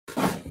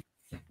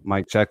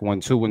Mic check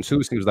 1 2 1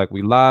 2. Seems like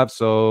we live,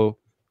 so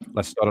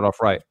let's start it off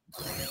right.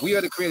 We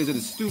are the creators of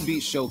the Stu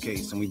Beat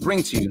Showcase, and we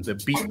bring to you the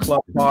Beat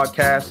Club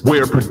podcast,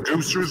 where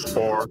producers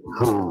are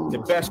heard. The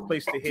best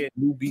place to hear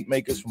new beat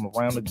makers from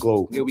around the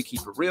globe. Here we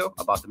keep it real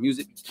about the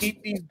music.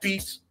 Keep these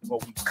beats,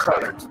 but we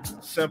cut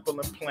it simple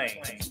and plain.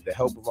 With the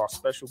help of our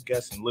special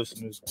guests and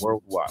listeners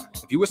worldwide.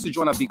 If you wish to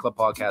join our Beat Club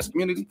Podcast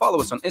community,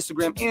 follow us on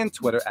Instagram and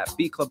Twitter at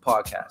Beat Club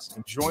Podcast.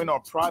 And join our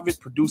private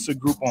producer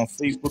group on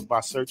Facebook by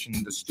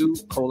searching the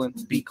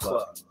Stu:"Beat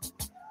Club.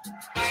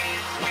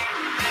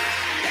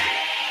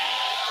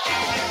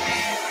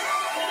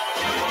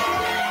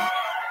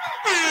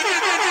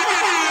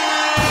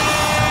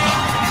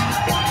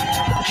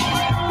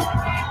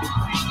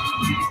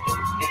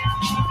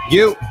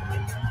 You.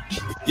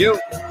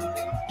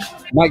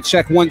 Mic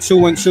check 1 2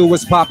 1 2.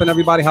 What's popping,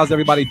 everybody? How's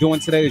everybody doing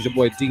today? It's your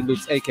boy D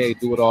Loops, aka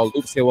Do It All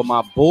Loops, here with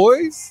my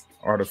boys.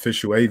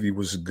 Artificial AV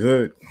was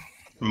good.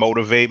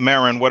 Motivate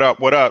Marin, what up?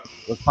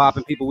 What's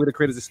popping, people? We're the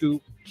creators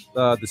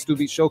of the Stu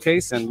Beat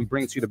Showcase, and we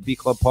bring to you the Beat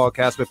Club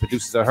podcast where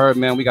producers are heard,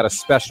 man. We got a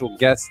special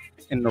guest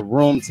in the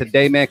room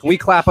today, man. Can we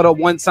clap it up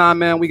one time,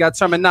 man? We got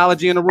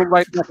Termanology in the room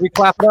right now. Can we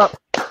clap it up?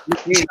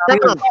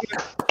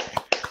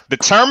 The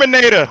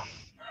Terminator.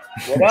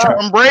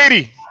 Tom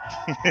Brady.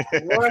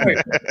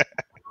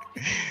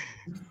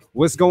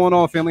 What's going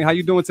on, family? How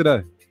you doing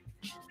today?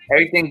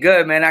 Everything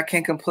good, man. I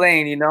can't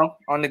complain,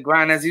 on the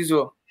grind as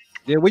usual.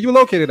 Yeah, where you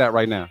located at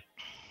right now?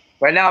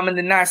 Right now, I'm in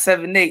the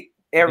 978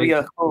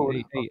 area.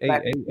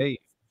 Hey.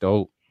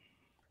 Dope,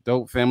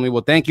 family.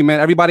 Well, thank you, man.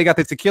 Everybody got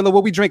the tequila.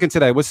 What we drinking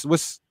today? What's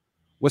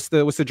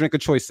the drink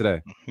of choice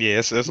today?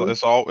 Yeah,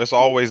 it's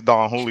always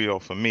Don Julio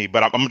for me,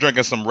 but I'm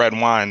drinking some red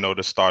wine though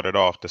to start it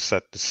off to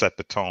set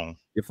the tone.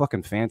 You're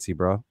fucking fancy,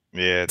 bro.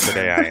 Yeah,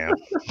 today I am.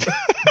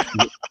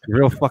 You're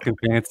real fucking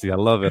fancy. I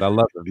love it,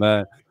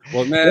 man.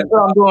 Well, man, that's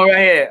what I'm doing right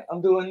here.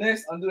 I'm doing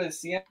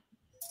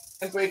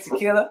Siempre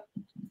tequila.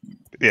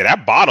 Yeah,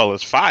 that bottle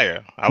is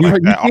fire. I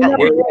like that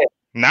artwork. Yeah.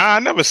 Nah, I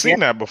never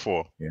seen that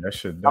before. Yeah, that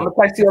shit. I'm gonna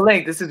text you a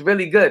link. This is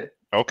really good.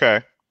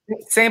 Okay.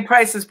 Same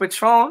price as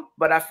Patron,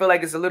 but I feel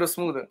like it's a little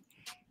smoother.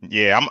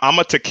 Yeah, I'm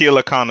a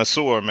tequila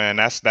connoisseur, man.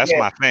 That's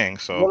my thing.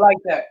 So you like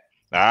that.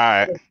 All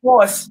right. Of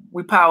course,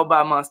 we powered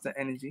by Monster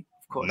Energy.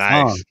 Of course.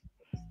 Nice.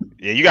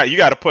 Yeah, you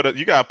got to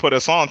put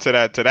us on to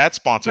that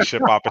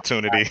sponsorship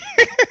opportunity.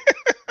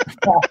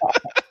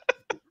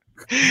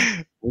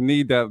 We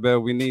need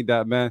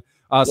that, man.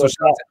 So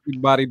shout out to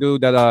everybody,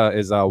 dude, that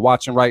is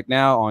watching right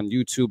now on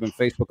YouTube and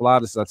Facebook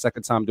Live. This is our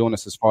second time doing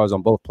this as far as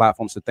on both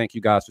platforms. So thank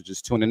you guys for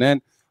just tuning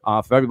in.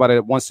 For everybody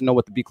that wants to know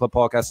what the Beat Club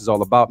podcast is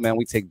all about, man,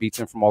 we take beats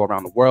in from all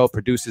around the world.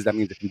 Producers, that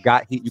means if you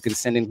got heat, you can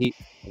send in heat.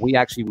 We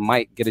actually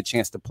might get a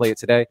chance to play it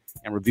today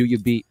and review your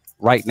beat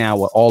right now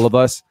with all of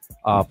us,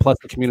 plus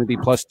the community,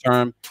 plus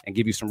Term, and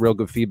give you some real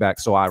good feedback.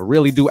 So I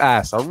really do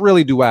ask,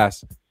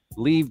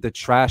 leave the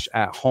trash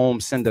at home.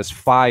 Send us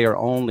fire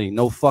only.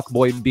 No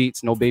fuckboy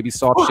beats, no baby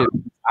soft shit.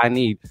 I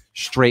need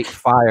straight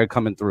fire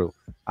coming through.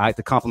 I like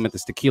to compliment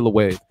this tequila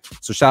wave.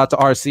 So shout out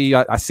to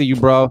RC. I see you,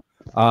 bro.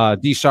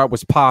 D Sharp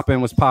was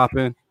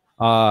popping.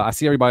 I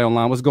see everybody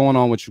online. What's going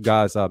on with you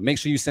guys? Make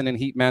sure you send in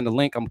heat, man. The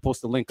link, I'm gonna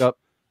post the link up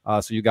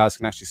so you guys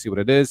can actually see what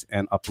it is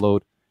and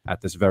upload at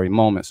this very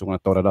moment. So we're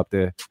gonna throw that up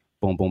there.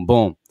 Boom, boom,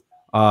 boom.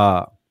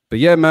 But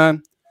yeah,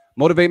 man.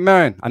 Motivate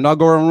Marin. I know I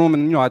go around the room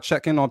and I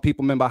check in on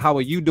people, man. But how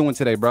are you doing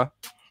today, bro?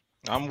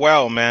 I'm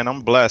well, man.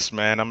 I'm blessed,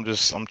 man. I'm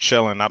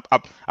chilling.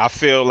 I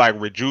feel like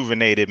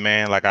rejuvenated,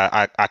 man. Like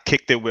I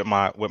kicked it with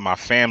my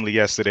family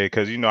yesterday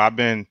because I've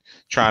been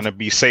trying to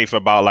be safe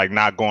about like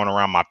not going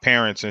around my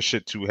parents and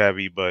shit too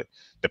heavy. But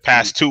the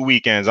past 2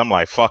 weekends, I'm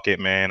like, fuck it,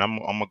 man. I'm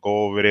gonna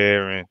go over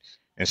there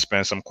and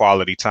spend some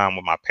quality time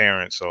with my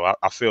parents. So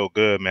I feel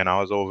good, man. I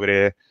was over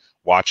there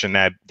watching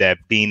that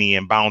Beanie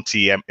and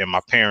Bounty in my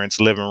parents'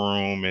 living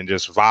room and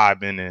just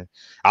vibing. And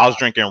I was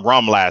drinking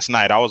rum last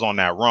night. I was on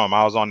that rum.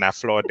 I was on that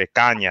Flor de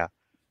Caña.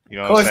 You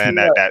know what I'm saying?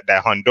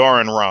 That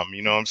Honduran rum.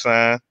 You know what I'm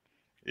saying?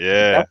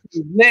 Yeah. That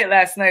was lit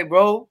last night,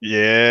 bro.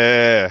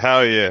 Yeah.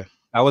 Hell yeah.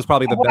 That was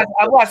probably the best.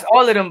 I watched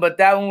all of them, but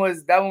that one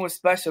was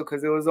special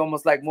because it was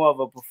almost like more of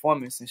a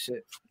performance and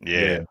shit.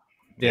 Yeah.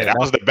 Yeah, that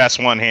was the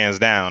best one, hands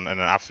down. And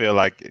I feel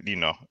like,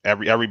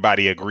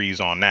 everybody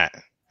agrees on that.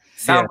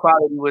 Sound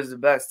quality was the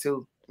best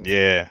too.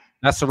 Yeah,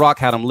 that's the rock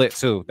had him lit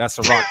too. That's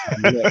the rock.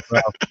 Lit, bro.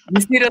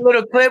 You see the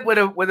little clip where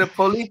the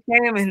police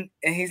came and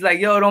he's like,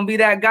 "Yo, don't be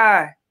that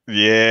guy."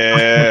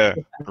 Yeah,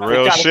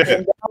 real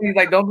shit. He's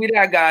like, "Don't be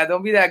that guy.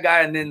 Don't be that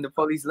guy." And then the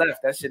police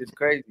left. That shit is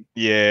crazy.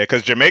 Yeah,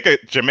 because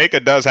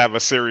Jamaica does have a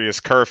serious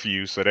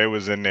curfew, so they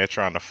was in there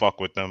trying to fuck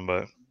with them.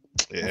 But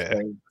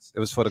yeah, it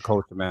was for the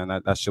culture, man.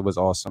 That shit was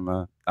awesome,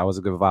 man. That was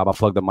a good vibe. I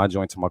plugged up my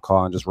joint to my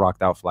car and just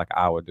rocked out for like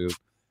an hour, dude.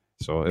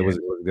 So it was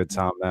a good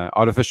time, man.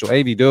 Artificial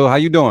AV, dude, how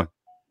you doing?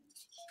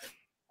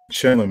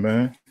 Chilling,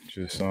 man.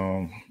 Just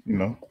trying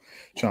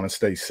to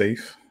stay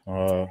safe.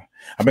 I've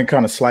been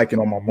kind of slacking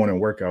on my morning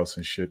workouts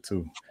and shit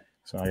too.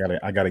 So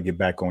I gotta get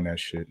back on that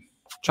shit.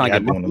 Trying to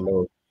get on the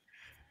load.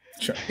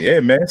 Yeah,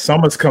 man.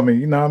 Summer's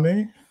coming. You know what I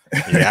mean?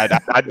 Yeah,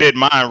 I did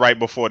mine right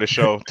before the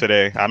show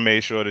today. I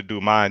made sure to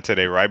do mine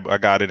today. Right, I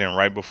got it in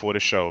right before the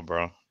show,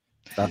 bro.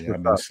 That's Yeah, what's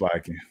I've been up.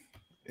 slacking.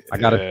 I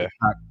got it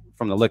Yeah.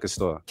 from the liquor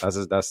store. That's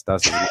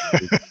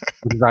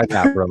right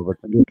now, bro. But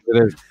it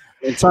is.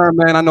 In turn,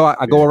 man, I know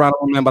I go around,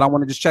 man, but I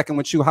want to just check in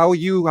with you. How are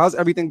you? How's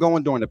everything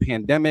going during the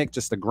pandemic?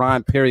 Just the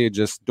grind period,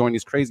 just during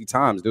these crazy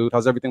times, dude.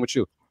 How's everything with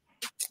you?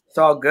 It's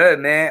all good,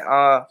 man.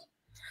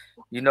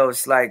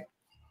 It's like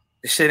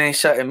the shit ain't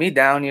shutting me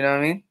down. You know what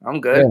I mean? I'm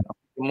good. Yeah.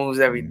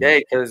 Moves every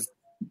day because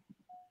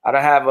I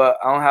don't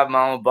have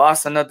my own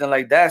boss or nothing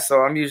like that.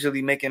 So I'm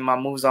usually making my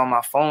moves on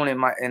my phone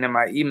and in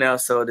my email.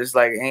 So this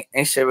like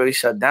ain't shit really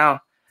shut down,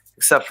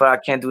 except for I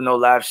can't do no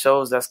live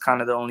shows. That's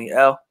kind of the only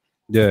L.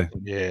 Yeah.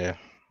 Yeah.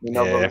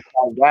 But besides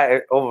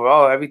that,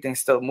 overall everything's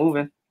still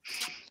moving.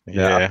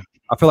 Yeah.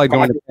 I feel like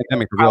during the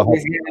pandemic, the real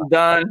getting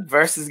done,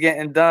 verses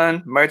getting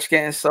done, merch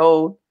getting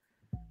sold.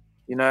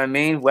 You know what I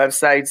mean?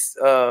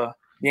 Websites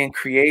being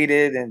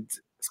created and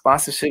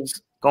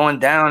sponsorships going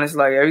down. It's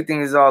like everything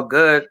is all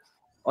good.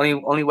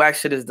 Only whack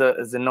shit is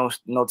the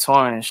no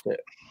touring and shit.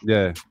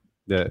 Yeah.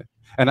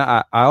 And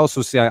I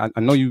also see, I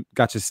know you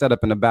got your setup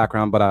in the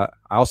background, but I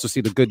also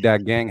see the Good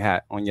Dad Gang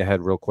hat on your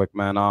head real quick,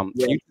 man. Can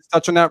you just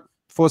touch on that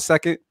for a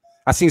second?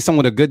 I seen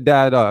someone with a Good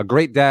Dad, a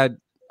Great Dad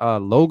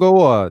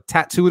logo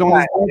tattooed on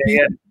his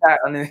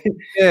head.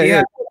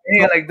 Yeah,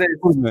 like this.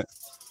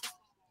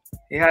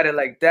 He had it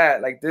like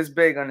that, like this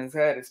big on his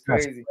head. It's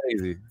crazy.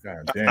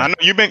 God damn. I know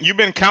you've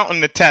been counting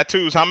the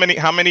tattoos. How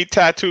many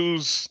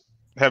tattoos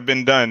have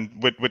been done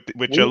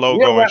with your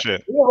logo and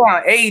shit? We're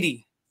around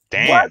 80.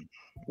 Damn. What?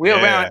 We're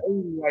around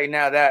 80 right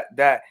now. That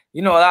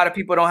a lot of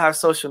people don't have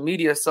social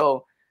media,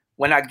 so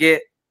when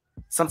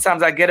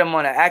sometimes I get them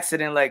on an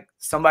accident. Like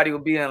somebody will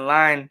be in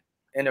line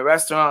in a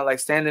restaurant, like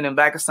standing in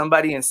back of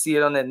somebody and see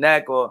it on their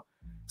neck, or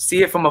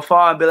see it from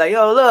afar and be like,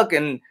 "Yo, look!"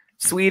 and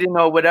Sweden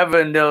or whatever,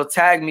 and they'll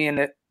tag me in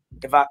it.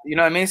 If I, you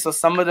know what I mean? So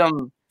some of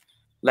them,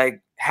 like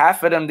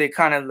half of them, they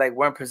kind of like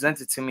weren't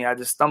presented to me. I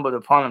just stumbled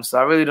upon them. So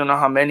I really don't know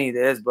how many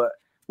there is, but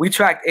we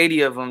tracked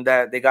 80 of them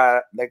that they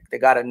got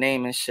a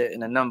name and shit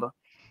and a number.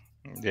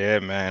 Yeah,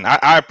 man.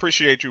 I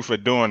appreciate you for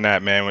doing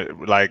that,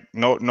 man. Like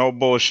no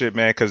bullshit,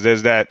 man. Because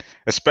there's that,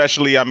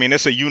 especially. I mean,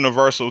 it's a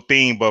universal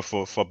theme, but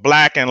for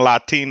Black and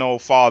Latino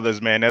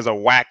fathers, man, there's a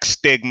whack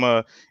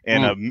stigma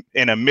and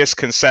a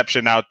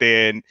misconception out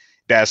there, and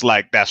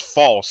that's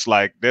false.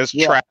 Like there's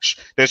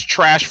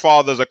trash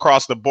fathers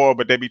across the board,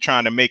 but they be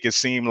trying to make it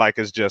seem like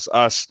it's just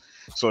us.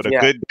 So the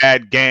Good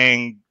Dad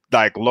Gang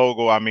like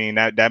logo, I mean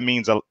that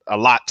means a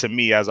lot to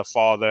me as a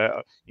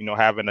father,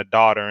 having a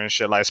daughter and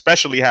shit, like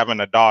especially having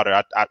a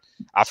daughter.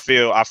 I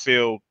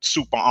feel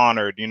super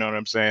honored, you know what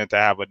I'm saying, to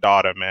have a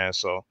daughter, man.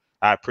 So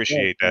I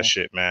appreciate that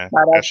shit, man.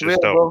 That's real,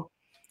 bro.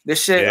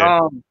 This shit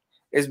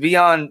is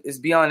beyond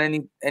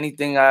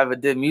anything I ever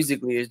did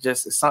musically.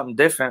 It's something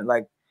different.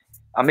 Like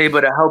I'm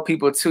able to help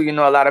people too. A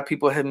lot of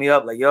people hit me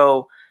up like,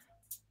 yo,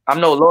 I'm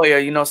no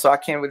lawyer, so I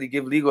can't really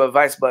give legal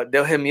advice, but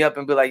they'll hit me up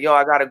and be like, yo,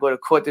 I got to go to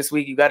court this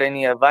week. You got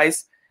any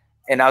advice?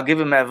 And I'll give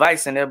them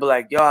advice and they'll be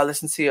like, yo, I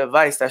listened to your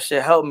advice. That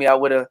shit helped me. I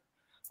would have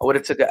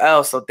took an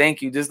L. So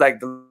thank you. Just like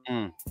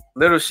the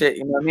little shit,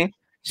 you know what I mean?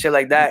 Shit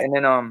like that. And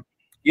then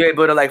you're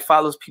able to like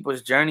follow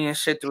people's journey and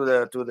shit through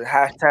the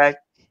hashtag.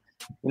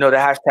 The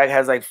hashtag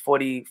has like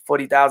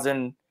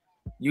 40,000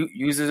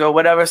 users or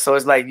whatever. So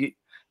it's like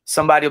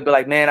somebody will be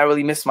like, man, I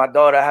really miss my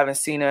daughter. I haven't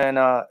seen her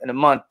in a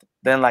month.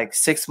 Then like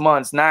 6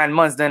 months, 9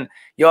 months, then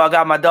I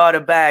got my daughter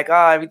back.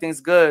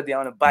 Everything's good. They're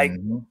on a bike.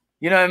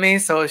 You know what I mean?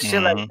 So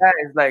shit like that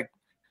is like,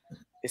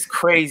 it's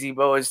crazy,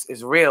 bro.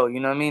 It's real. You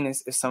know what I mean?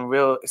 It's some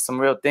real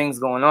things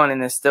going on,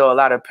 and there's still a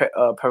lot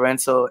of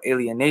parental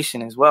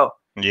alienation as well.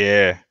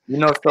 Yeah.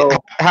 So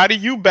how do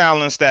you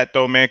balance that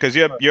though, man? Because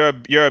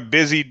you're a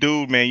busy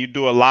dude, man. You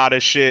do a lot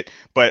of shit,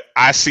 but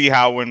I see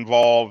how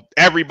involved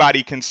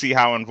everybody can see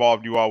how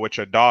involved you are with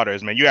your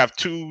daughters, man. You have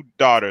 2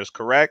 daughters,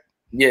 correct?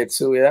 Yeah,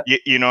 2, yeah.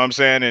 You know what I'm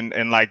saying?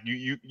 And like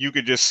you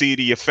could just see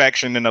the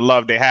affection and the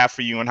love they have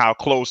for you and how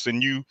close,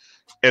 and you,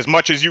 as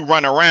much as you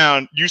run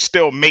around, you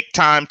still make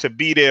time to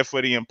be there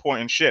for the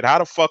important shit. How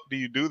the fuck do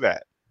you do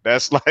that?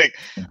 That's like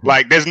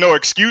there's no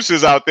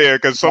excuses out there,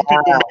 because some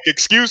people make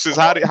excuses.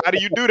 How do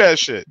you do that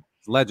shit?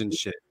 Legend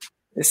shit.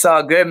 It's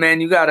all good,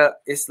 man.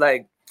 It's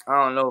like,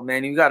 I don't know,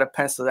 man. You gotta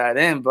pencil that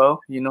in, bro.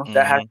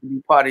 That has to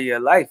be part of your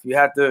life. You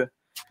have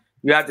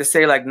to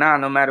say like, nah,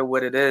 no matter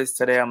what it is,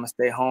 today I'm gonna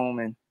stay home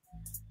and,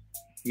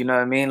 you know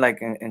what I mean?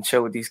 Like, and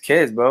chill with these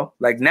kids, bro.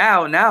 Like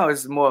now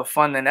it's more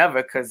fun than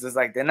ever, because it's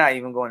like they're not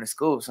even going to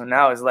school. So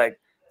now it's like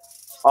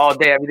all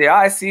day, every day. All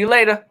right, see you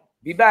later.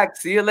 Be back.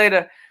 See you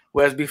later.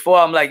 Whereas before,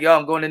 I'm like, yo,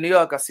 I'm going to New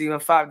York. I'll see you in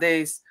 5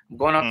 days. I'm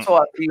going on tour.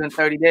 I'll see you in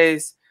 30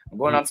 days. I'm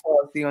going on tour.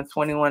 I'll see you in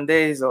 21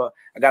 days. Or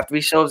I got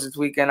 3 shows this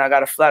weekend. I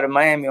got a flight to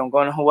Miami. I'm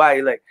going to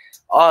Hawaii. Like,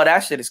 all that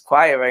shit is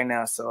quiet right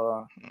now.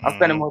 So I'm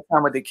spending more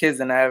time with the kids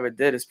than I ever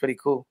did. It's pretty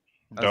cool.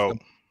 That's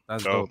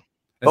dope.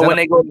 But when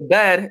they go to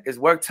bed, it's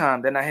work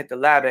time. Then I hit the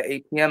lab at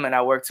 8 p.m. and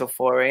I work till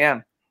 4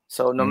 a.m.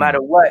 So no matter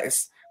what,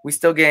 we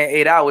still getting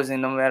 8 hours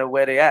in, no matter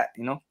where they at,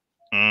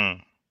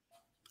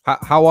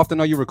 How often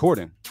are you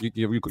recording?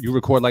 You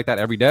record like that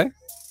every day?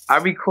 I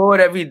record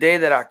every day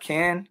that I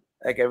can.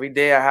 Like every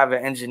day I have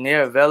an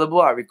engineer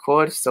available. I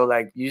record. So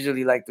like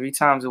usually like 3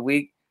 times a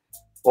week.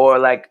 Or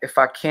like if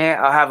I can't,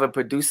 I'll have a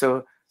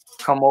producer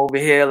come over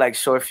here, like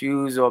Short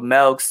Fuse or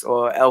Melks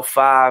or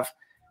L5,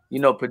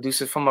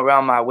 producers from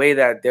around my way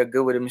that they're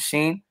good with the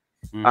machine.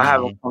 Mm-hmm. I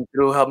have them come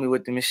through, help me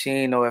with the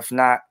machine, or if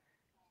not,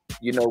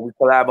 we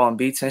collab on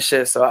beats and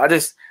shit. So I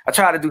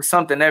try to do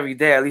something every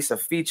day, at least a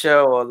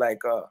feature or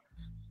like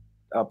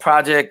a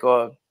project,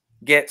 or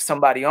get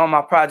somebody on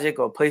my project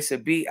or place a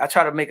beat. I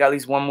try to make at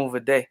least 1 move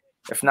a day,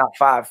 if not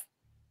 5.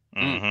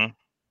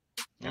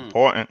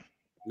 Important.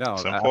 No,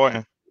 it's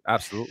important.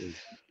 Absolutely.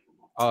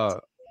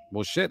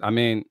 Well, shit. I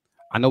mean,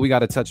 I know we got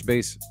to touch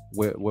base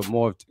with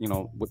more,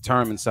 with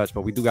Term and such,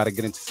 but we do got to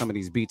get into some of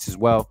these beats as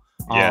well.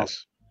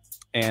 Yes.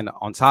 And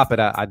on top of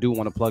that, I do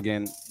want to plug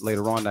in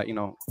later on that,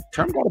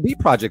 Term got a beat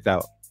project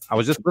out. I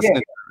was just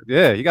listening.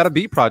 Yeah, you got a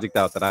beat project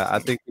out that I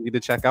think you need to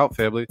check out,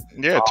 family.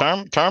 Yeah,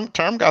 Term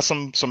got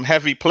some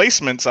heavy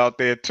placements out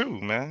there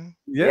too, man.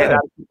 Yeah,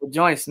 got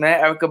joints,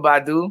 man. Erykah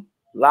Badu,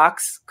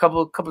 Locks,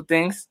 couple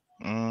things.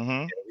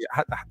 Mm-hmm.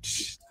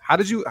 How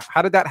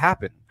did that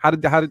happen? How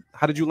did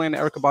you land the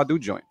Erykah Badu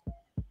joint?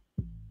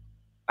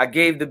 I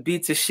gave the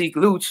beat to Sheik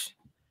Luch.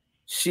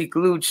 Sheik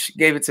Luch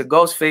gave it to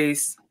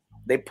Ghostface.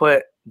 They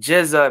put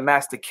Jizza,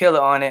 Master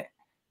Killer on it,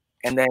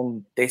 and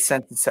then they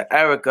sent it to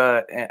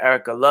Erykah, and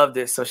Erykah loved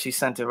it, so she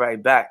sent it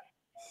right back.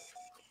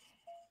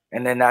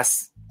 And then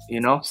that's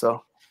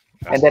so.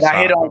 And then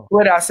I hit on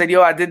Twitter. I said,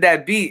 "Yo, I did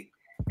that beat."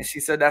 And she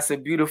said, "That's a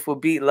beautiful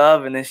beat,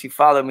 love." And then she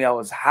followed me. I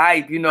was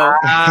hype, we came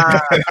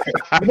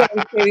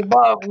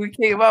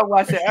up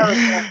watching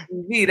Erykah on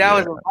TV. That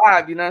was a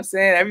vibe, you know what I'm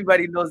saying?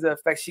 Everybody knows the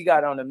effect she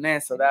got on the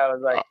man. So that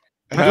was like,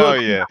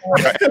 hell yeah.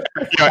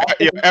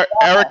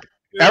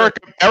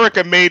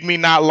 Erykah made me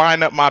not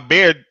line up my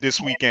beard this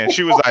weekend.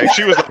 She was like,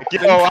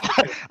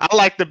 I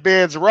like the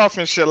beards rough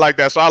and shit like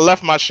that. So I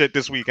left my shit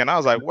this weekend. I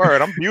was like,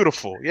 word, I'm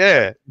beautiful.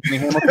 Yeah.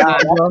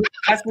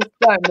 That's what's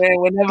fun, man.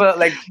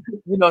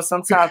 Whenever,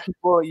 sometimes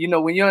people,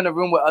 when you're in a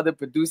room with other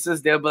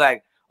producers, they'll be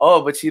like,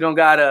 "Oh, but you don't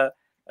got a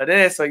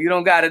this or you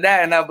don't got a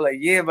that," and I'll be like,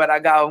 "Yeah, but I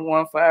got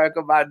one for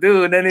Erykah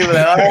Badu." And then they be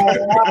like, "Oh,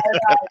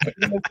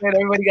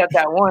 everybody got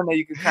that one that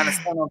you can kind of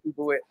stun on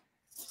people with."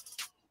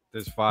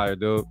 This fire,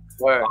 dude.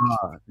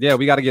 Yeah,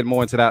 we got to get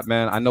more into that,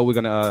 man. I know we're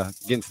gonna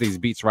get into these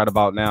beats right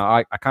about now.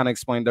 I kind of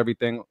explained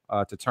everything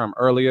to Term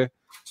earlier,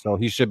 so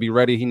he should be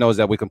ready. He knows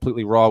that we're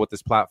completely raw with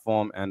this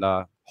platform and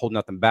hold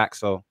nothing back.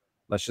 So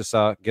let's just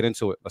get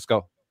into it. Let's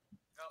go.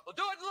 We'll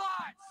do it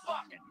live.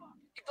 Fuck it.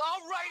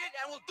 I'll write it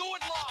and we'll do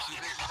it live.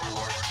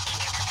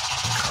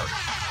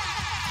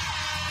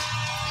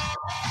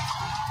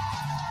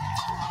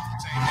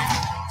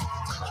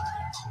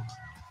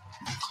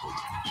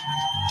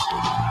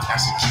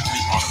 That's a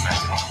completely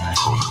automatic.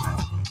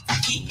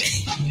 Keep it.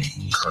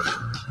 Cut it.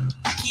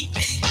 Keep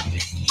it. Keep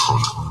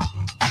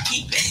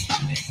it.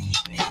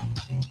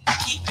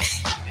 Keep it.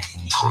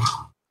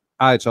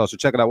 All right, y'all. So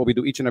check it out. What we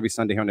do each and every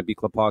Sunday here on the Beat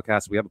Club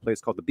Podcast. We have a place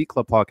called the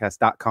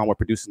beatclubpodcast.com where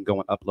producers can go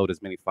and upload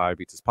as many fire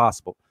beats as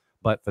possible.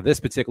 But for this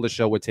particular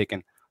show, we're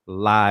taking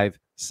live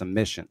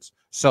submissions.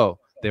 So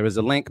there is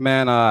a link,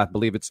 man. I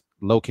believe it's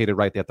located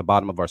right there at the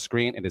bottom of our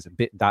screen. It is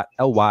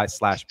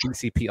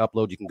bit.ly/BCP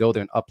upload. You can go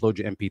there and upload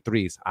your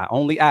MP3s. I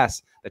only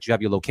ask that you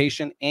have your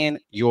location and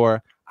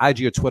your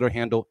IG or Twitter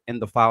handle in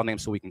the file name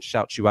so we can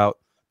shout you out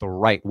the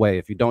right way.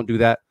 If you don't do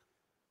that,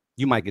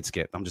 you might get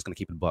skipped. I'm just going to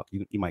keep it a buck.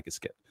 You might get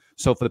skipped.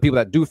 So for the people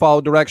that do follow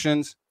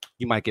directions,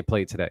 you might get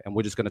played today. And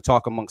we're just going to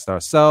talk amongst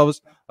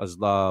ourselves as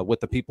with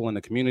the people in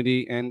the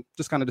community and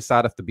just kind of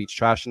decide if the beat's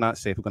trash or not,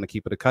 say if we're going to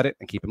keep it or cut it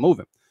and keep it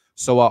moving.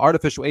 So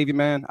Artificial AV,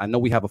 man, I know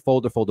we have a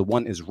folder. Folder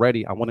 1 is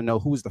ready. I want to know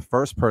who's the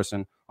first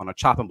person on our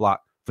chopping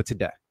block for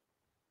today.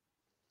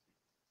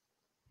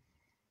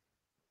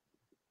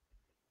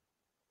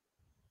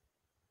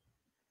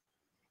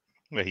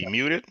 Wait, he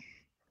muted?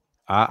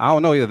 I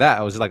don't know either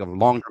that. It was like a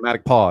long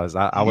dramatic pause.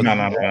 I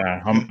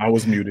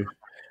was muted.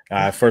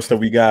 First up,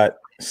 we got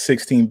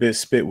 16-bit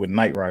spit with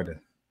Knight Rider.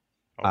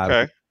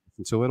 Okay.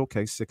 So it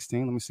okay,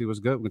 16. Let me see what's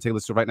good. We're gonna take a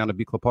listen right now to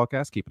Beat Club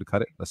Podcast. Keep it,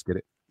 cut it. Let's get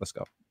it. Let's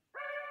go.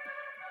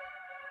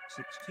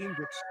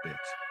 16-bit spit.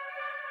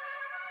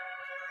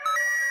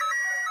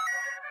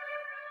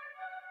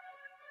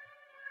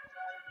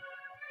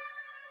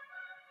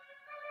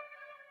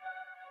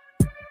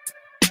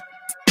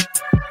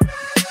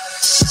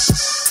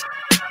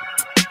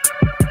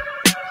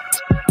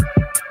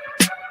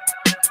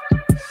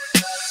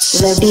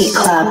 The Beat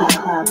Club.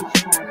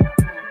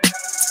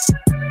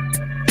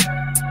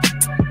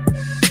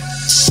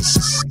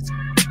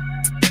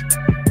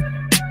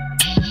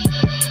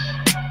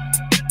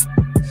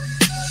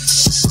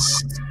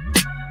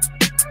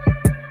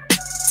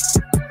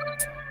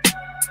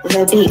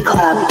 The Beat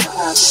Club.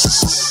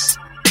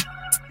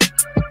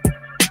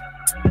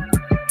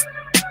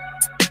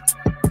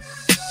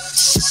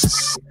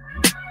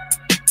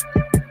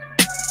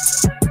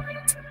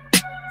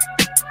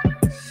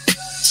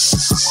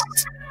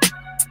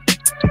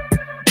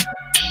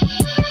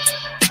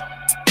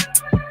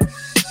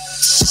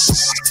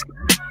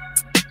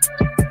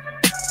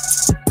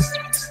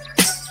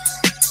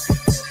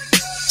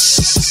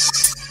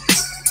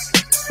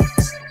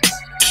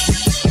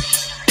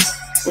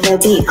 The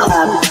Beat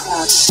Club.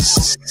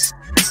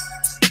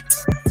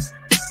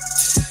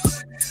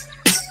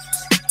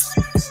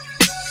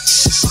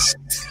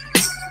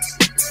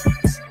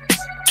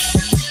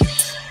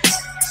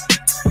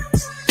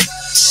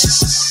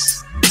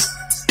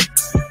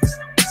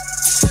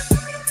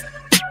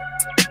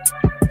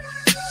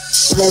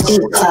 The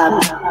Beat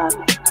Club.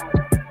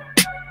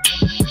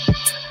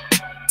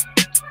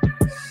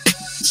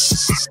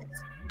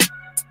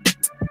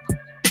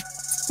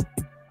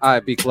 All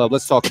right, B Club,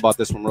 let's talk about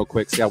this one real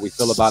quick. See how we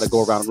feel about it.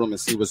 Go around the room and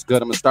see what's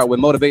good. I'm gonna start with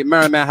Motivate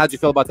Marin, man. How'd you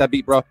feel about that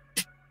beat, bro?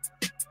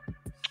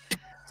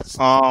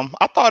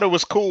 I thought it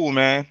was cool,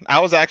 man. I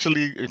was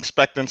actually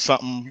expecting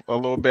something a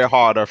little bit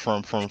harder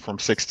from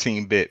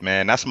 16-bit,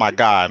 man. That's my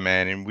guy,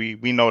 man, and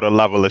we know the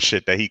level of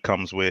shit that he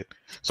comes with.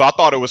 So I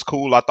thought it was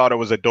cool. I thought it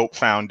was a dope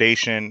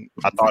foundation.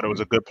 I thought it was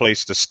a good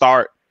place to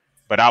start.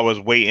 But I was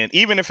waiting,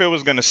 even if it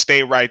was gonna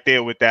stay right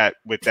there with that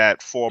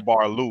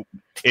 4-bar loop,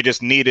 it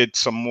just needed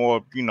some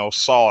more,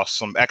 sauce,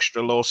 some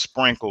extra little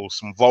sprinkles,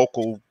 some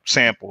vocal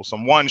samples,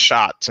 some one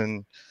shots,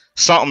 and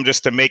something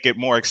just to make it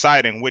more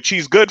exciting, which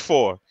he's good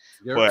for.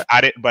 But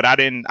I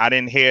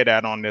didn't hear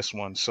that on this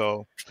one.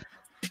 So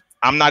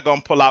I'm not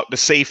gonna pull out the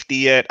safety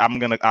yet. I'm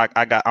gonna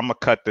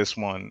cut this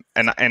one.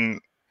 And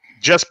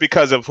just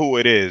because of who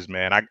it is,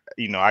 man.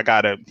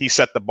 He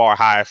set the bar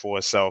high for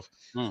himself.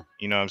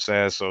 You know what I'm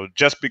saying? So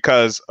just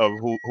because of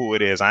who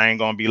it is, I ain't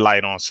gonna be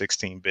light on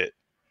 16-bit.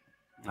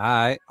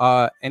 All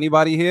right.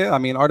 Anybody here? I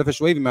mean,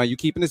 Artificial Wavy, man, you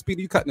keeping this beat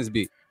or you cutting this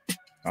beat?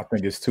 I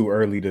think it's too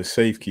early to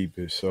safe keep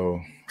it.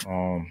 So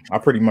I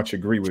pretty much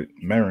agree with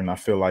Marin. I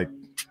feel like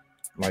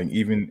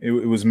even it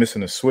was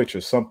missing a switch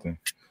or something.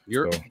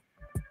 So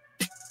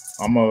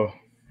I'm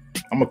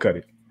a cut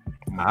it.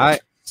 All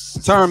right.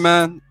 Turn,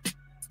 man.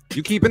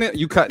 You keeping it?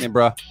 You cutting it,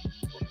 bro?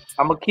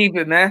 I'm gonna keep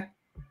it, man.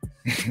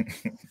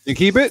 You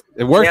keep it?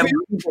 It works for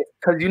you?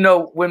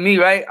 Because with me,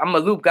 right? I'm a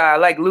loop guy. I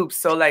like loops.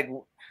 So like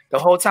the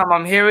whole time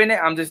I'm hearing it,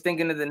 I'm just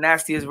thinking of the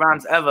nastiest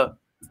rhymes ever.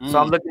 So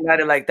I'm looking at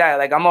it like that.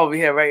 Like I'm over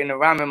here writing the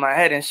rhyme in my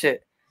head and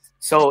shit.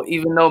 So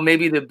even though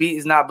maybe the beat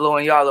is not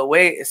blowing y'all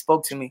away, it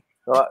spoke to me.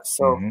 So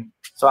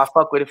I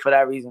fuck with it for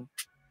that reason.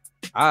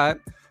 All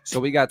right. So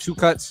we got 2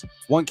 cuts,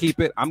 1 keep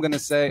it. I'm gonna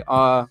say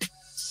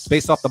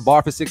based off the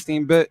bar for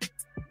 16-bit,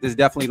 this is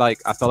definitely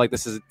I feel like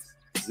this is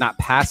not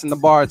passing the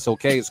bar. It's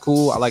okay, it's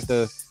cool. I like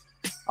to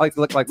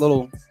look like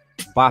little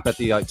bop at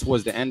the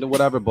towards the end or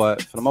whatever,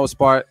 but for the most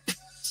part,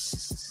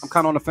 I'm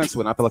kind of on the fence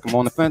with it. I feel like I'm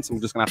on the fence.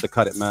 I'm just gonna have to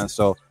cut it, man.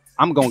 So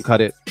I'm gonna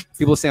cut it.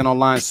 People are saying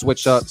online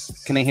switch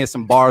ups. Can they hear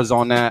some bars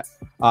on that?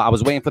 I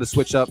was waiting for the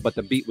switch up, but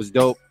the beat was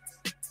dope.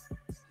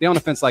 They're on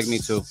the fence like me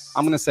too.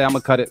 I'm gonna say I'm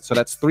gonna cut it. So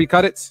that's 3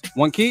 cut it's,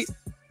 1 keep.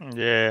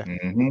 Yeah.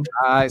 All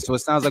right. So it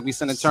sounds like we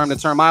send a term to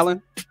Term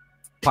Island.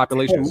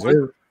 Population.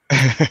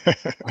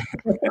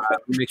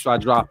 Make sure I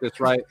drop this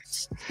right.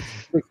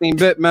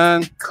 16-bit,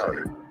 man. Cut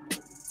it.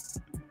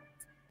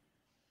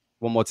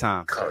 One more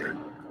time. Cut it.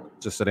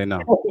 Just so they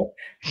know.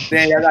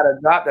 Damn, y'all got a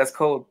drop. That's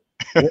cold.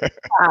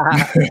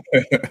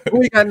 Who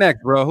we got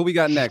next, bro? Who we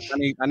got next?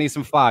 I need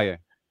some fire.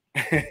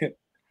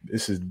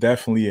 This is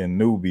definitely a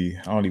newbie.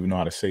 I don't even know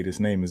how to say this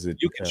name. Is it?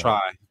 You can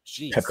try.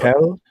 Jeez.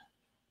 Pepel?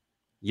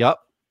 Yup.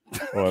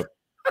 Or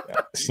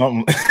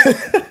something.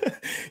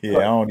 Yeah,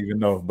 I don't even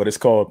know. But it's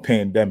called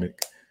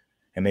Pandemic.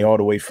 And they all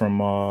the way from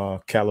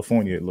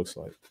California, it looks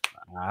like.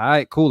 All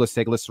right, cool. Let's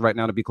take a listen right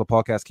now to Beat Club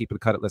Podcast. Keep it,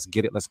 cut it. Let's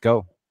get it. Let's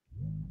go.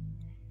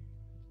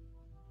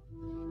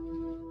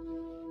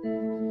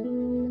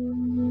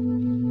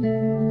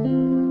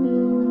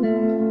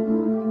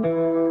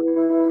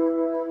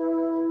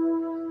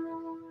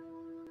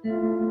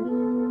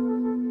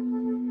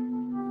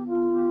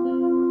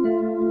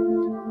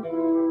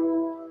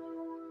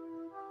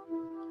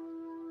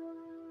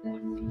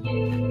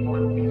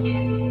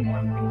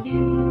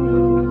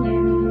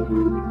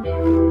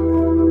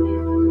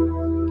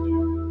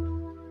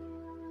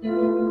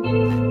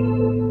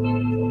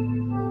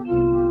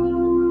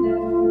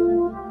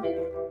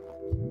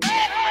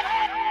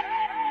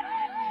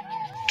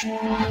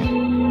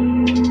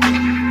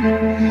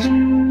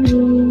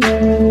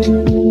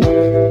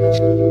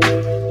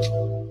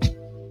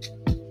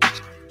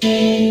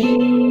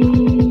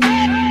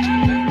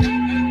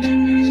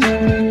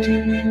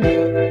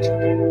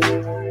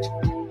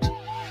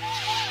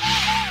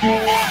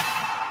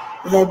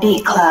 The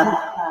Beat Club.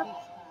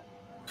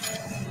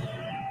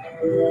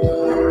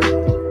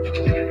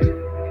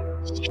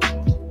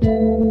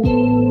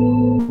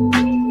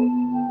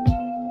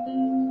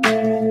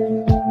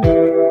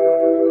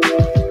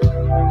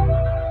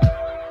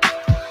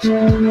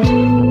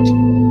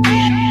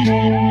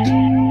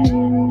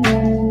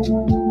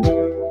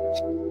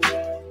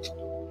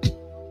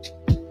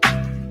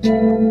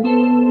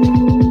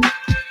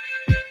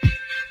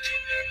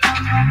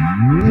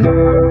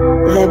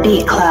 The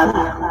Beat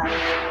Club.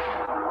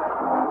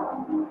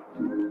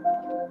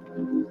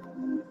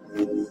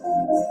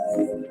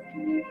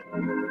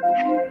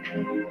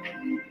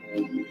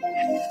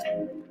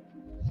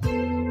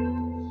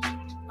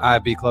 All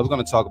right, B Club, we're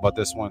going to talk about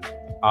this one.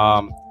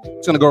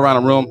 It's gonna go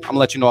around the room. I'm gonna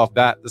let you know off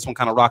bat. This one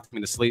kind of rocked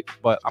me to sleep,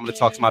 but I'm gonna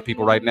talk to my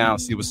people right now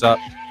and see what's up.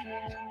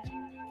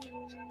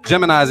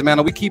 Gemini's, man,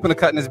 are we keeping a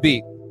cut in this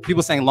beat?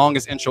 People saying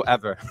longest intro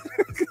ever.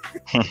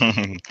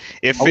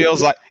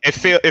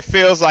 It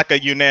feels like a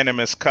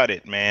unanimous cut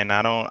it, man.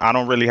 I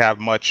don't really have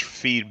much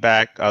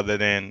feedback other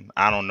than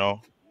I don't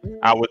know.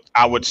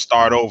 I would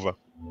start over.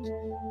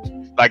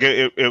 Like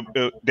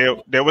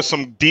there was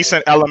some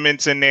decent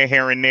elements in there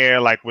here and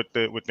there, like with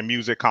the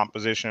music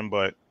composition,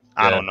 but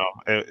I don't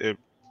know.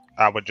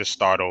 I would just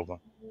start over.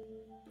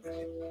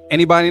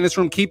 Anybody in this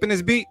room keeping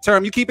this beat?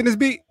 Term, you keeping this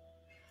beat?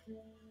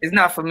 It's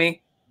not for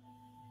me.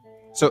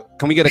 So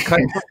can we get a cut?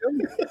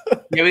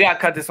 Yeah, we gotta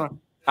cut this one.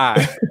 All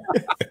right.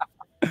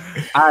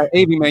 All right,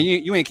 AV, man,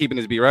 you ain't keeping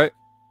this beat, right?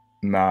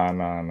 Nah.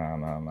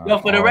 No,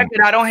 for the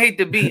record, I don't hate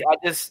the beat.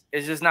 It's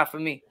just not for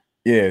me.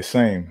 Yeah,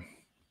 same.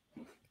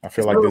 I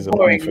feel like there's a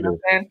lane for this.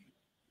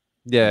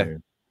 Yeah,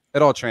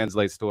 it all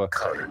translates to a.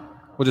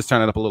 We'll just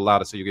turn it up a little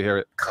louder so you can hear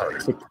it.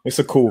 It's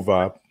a cool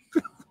vibe.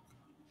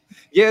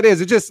 Yeah, it is.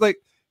 It just.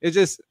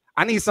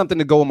 I need something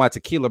to go with my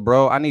tequila,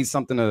 bro. I need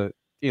something to,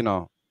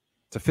 to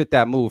fit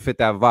that mood, fit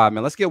that vibe,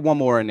 man. Let's get one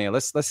more in there.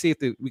 Let's see if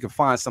we can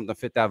find something to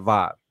fit that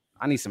vibe.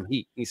 I need some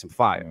heat. Need some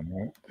fire.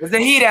 Where's the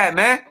heat at,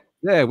 man?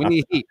 Yeah, we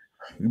need heat.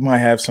 We might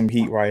have some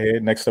heat right here.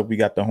 Next up, we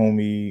got the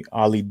homie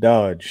Ali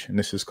Dodge, and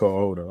this is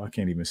called. I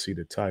can't even see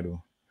the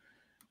title.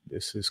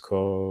 This is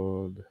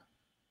called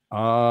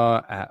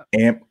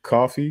Amp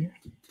Coffee,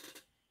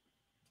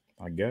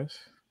 I guess.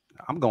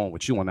 I'm going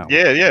with you on that one.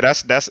 Yeah,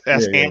 that's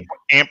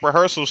Amp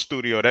Rehearsal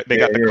Studio. That they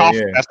got the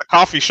coffee. That's the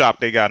coffee shop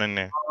they got in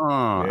there.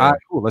 All right,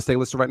 cool. Let's take a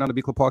listen right now to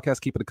Beat Club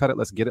Podcast. Keep it a cut it.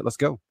 Let's get it. Let's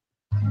go.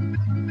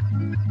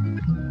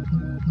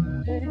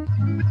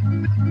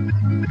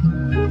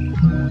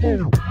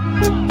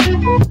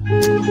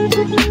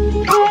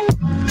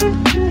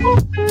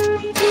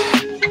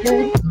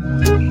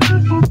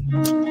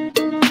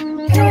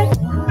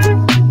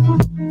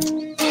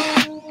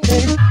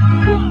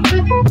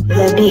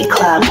 The Beat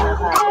Club.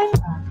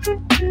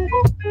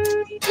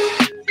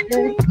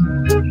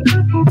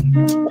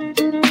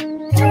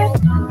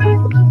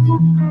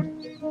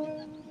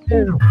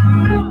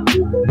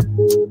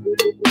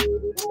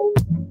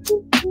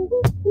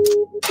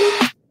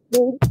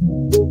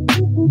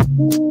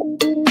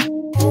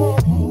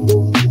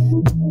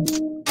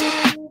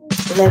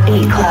 The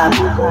Beat Club.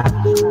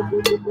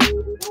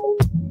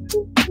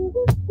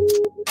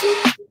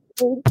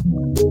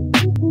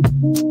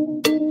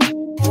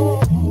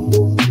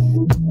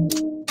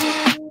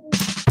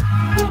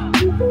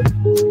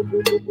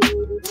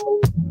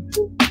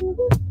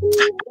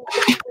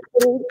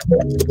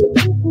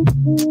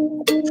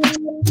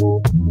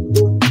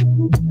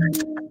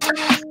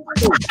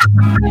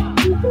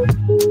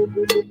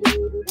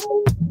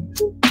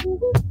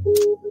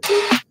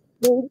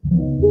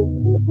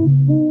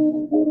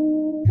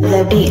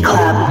 The Beat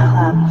Club.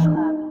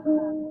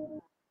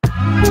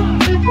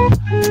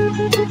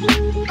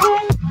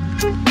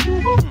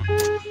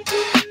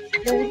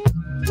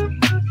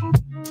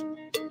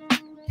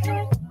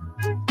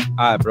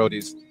 All right,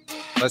 brodies.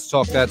 Let's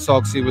talk that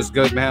talk. See what's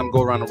good, man.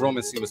 Go around the room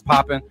and see what's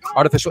popping.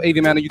 Artificial AV,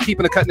 man, are you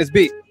keeping a cut in this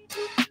beat?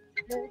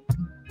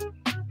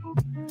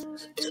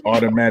 It's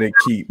automatic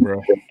keep,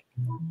 bro.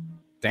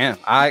 Damn.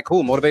 All right,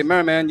 cool. Motivate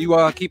Mary, man.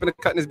 You keeping a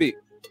cut in this beat?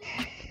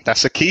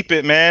 That's a keep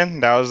it, man.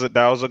 That was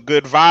a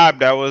good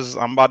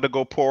vibe. I'm about to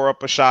go pour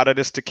up a shot of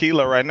this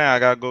tequila right now. I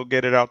gotta go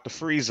get it out the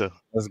freezer.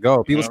 Let's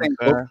go. People saying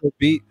dope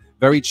beat,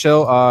 very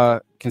chill.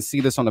 Can see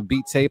this on a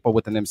beat tape or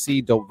with an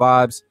MC. Dope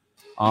vibes.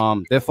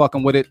 They're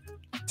fucking with it.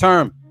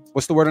 Term.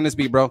 What's the word on this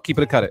beat, bro? Keep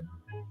it or cut it.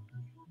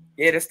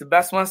 Yeah, that's the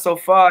best one so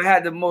far. It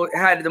had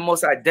the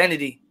most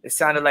identity. It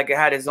sounded like it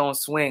had its own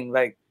swing.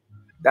 Like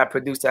that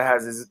producer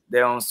has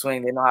their own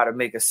swing. They know how to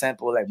make a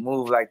sample like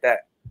move like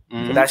that.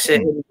 Mm-hmm. So that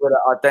shit hit me with an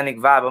authentic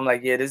vibe. I'm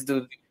like, yeah, this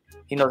dude,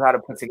 he knows how to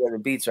put together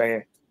beats right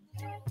here.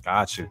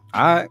 Got you.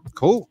 All right,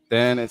 cool.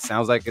 Then it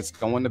sounds like it's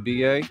going to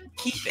be a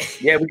keep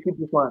it. Yeah, we keep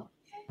this one.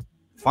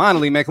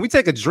 Finally, man. Can we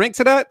take a drink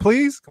to that,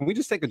 please? Can we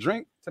just take a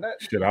drink to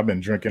that? Shit, I've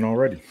been drinking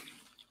already.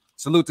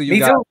 Salute to you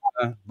guys.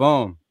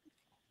 Boom.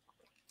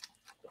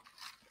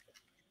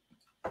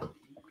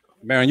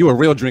 Baron, you a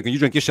real drinker. You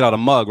drink your shit out of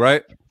a mug,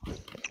 right?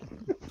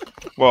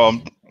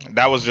 Well,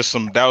 that was just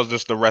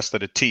the rest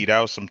of the tea. That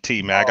was some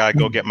tea, man. I gotta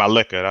go get my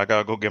liquor.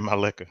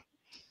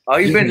 Oh,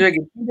 you been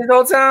drinking tea this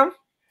whole time?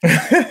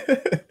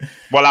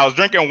 Well, I was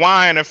drinking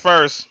wine at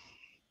first.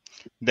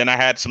 Then I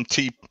had some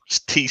tea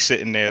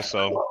sitting there.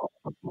 So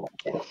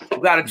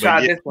you gotta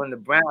try this one.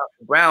 The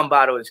brown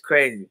bottle is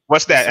crazy.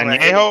 What's that?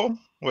 Añejo?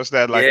 What's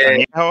that like?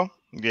 Añejo?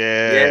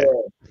 Yeah.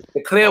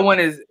 The clear one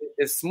is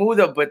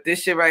smoother, but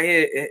this shit right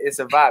here, it's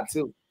a vibe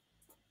too.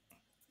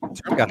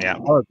 Got the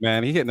work,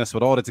 man. He hitting us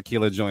with all the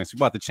tequila joints. We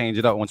about to change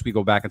it up once we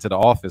go back into the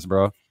office,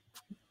 bro.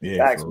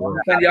 Yeah. Thanks,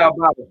 send y'all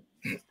bottle.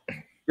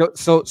 Yo,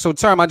 so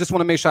Term, I just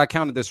want to make sure I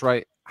counted this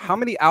right. How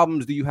many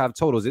albums do you have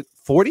total? Is it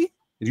 40?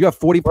 Did you have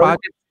 40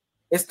 projects?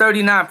 It's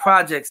 39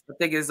 projects. I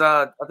think it's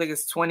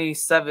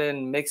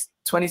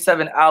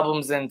 27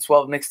 albums and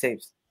 12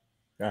 mixtapes.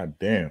 God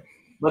damn.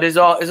 but it's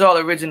all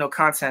original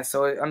content.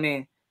 So I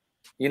mean,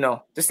 you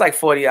know, just like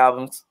 40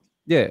 albums.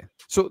 Yeah.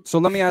 So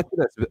let me ask you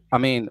this. I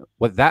mean,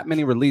 with that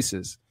many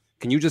releases,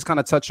 can you just kind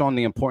of touch on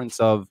the importance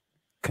of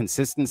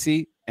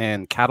consistency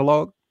and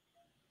catalog?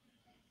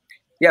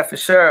 Yeah, for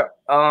sure.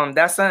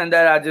 That's something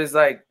that I just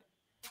like.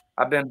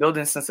 I've been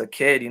building since a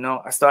kid. You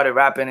know, I started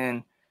rapping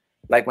in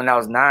like when I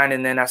was 9,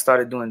 and then I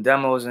started doing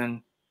demos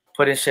and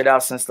putting shit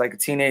out since like a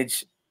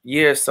teenage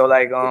years. So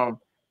like,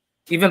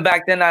 even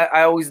back then,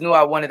 I always knew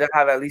I wanted to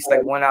have at least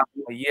like one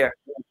album a year.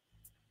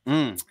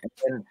 And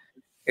then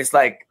it's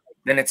like,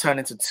 then it turned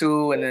into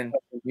 2, and then,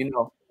 you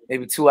know,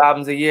 maybe 2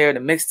 albums a year. The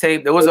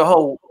mixtape, there was a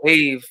whole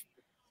wave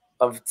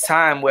of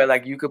time where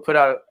like you could put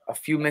out a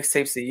few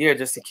mixtapes a year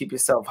just to keep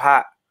yourself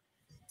hot.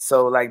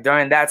 So like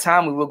during that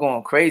time, we were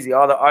going crazy.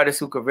 All the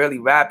artists who could really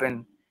rap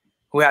and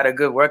who had a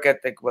good work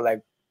ethic were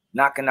like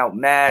knocking out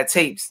mad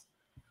tapes.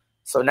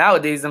 So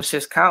nowadays, them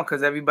shits count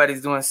because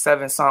everybody's doing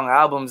 7-song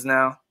albums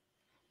now.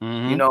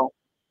 You know,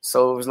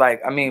 so it was like,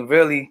 I mean,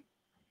 really,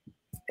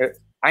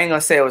 I ain't gonna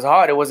say it was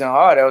hard. It wasn't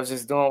hard. I was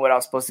just doing what I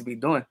was supposed to be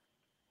doing,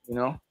 you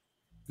know?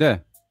 Yeah.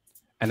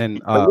 And then,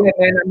 yeah,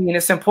 man, I mean,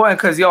 it's important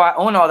because, yo, I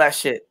own all that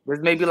shit.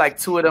 There's maybe like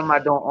 2 of them I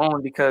don't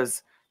own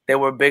because they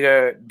were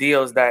bigger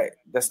deals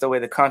that's the way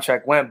the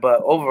contract went.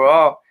 But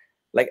overall,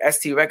 like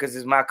ST Records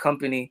is my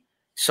company.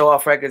 Show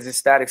Off Records is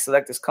Static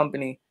Selector's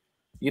company.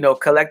 You know,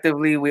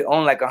 collectively, we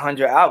own like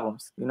 100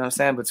 albums. You know what I'm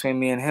saying? Between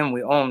me and him,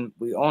 we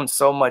own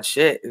so much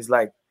shit. It's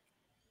like,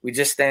 we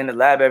just stay in the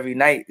lab every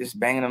night, just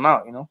banging them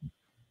out, you know?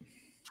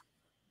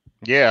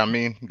 Yeah, I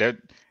mean,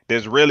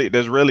 there's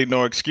really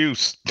no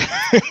excuse.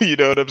 You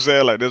know what I'm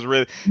saying? Like there's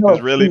really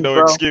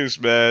no excuse,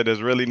 man.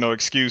 There's really no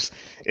excuse.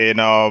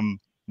 And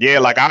yeah,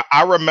 like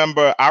I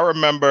remember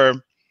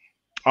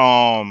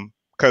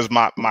because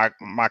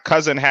my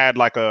cousin had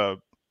like a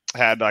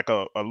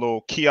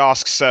little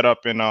kiosk set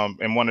up in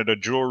one of the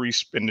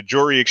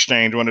jewelry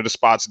exchange, one of the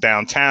spots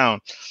downtown.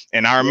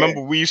 And I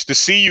remember we used to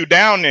see you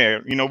down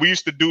there. You know, we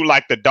used to do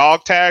like the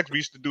dog tags. We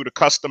used to do the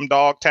custom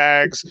dog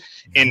tags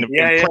and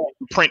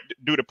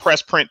do the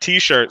press print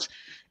t-shirts.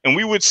 And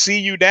we would see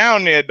you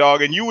down there,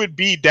 dog, and you would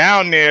be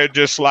down there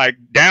just like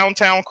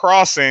downtown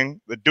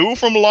crossing, the dude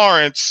from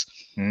Lawrence,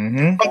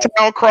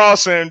 downtown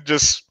crossing,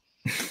 just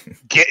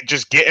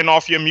getting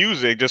off your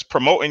music, just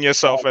promoting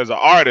yourself as an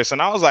artist.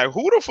 And I was like,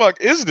 who the fuck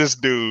is this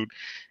dude?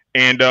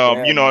 And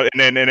you know,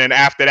 and then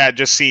after that,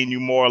 just seeing you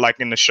more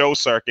like in the show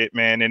circuit,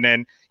 man. And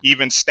then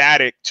even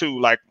Static too,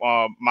 like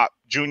my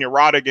Junior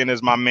Rodigan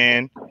is my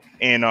man,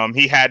 and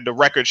he had the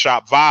record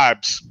shop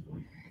Vibes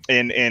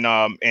in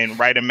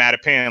right in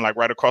Mattapan, like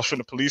right across from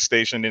the police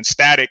station. And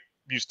Static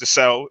used to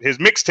sell his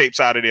mixtapes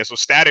out of there. So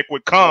Static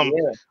would come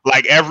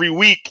like every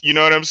week, you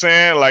know what I'm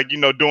saying? Like, you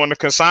know, doing the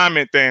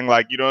consignment thing,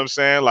 like, you know what I'm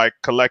saying? Like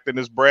collecting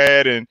his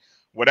bread and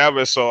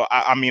whatever. So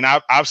I mean,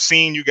 I've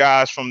seen you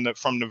guys from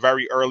the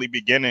very early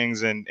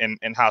beginnings and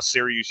how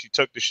serious you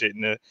took the shit,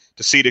 and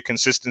to see the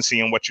consistency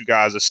in what you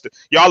guys are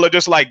y'all are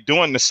just like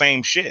doing the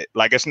same shit.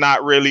 Like it's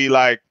not really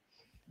like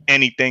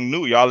anything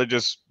new. Y'all are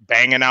just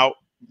banging out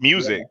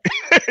music.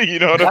 You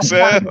know what I'm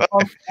saying?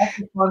 That's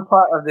the fun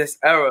part of this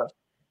era.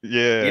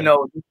 Yeah. You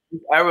know,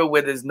 this era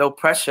where there's no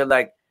pressure.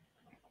 Like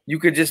you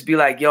could just be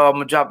like, yo, I'm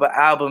gonna drop an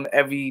album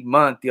every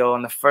month, yo,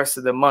 on the first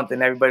of the month,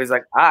 and everybody's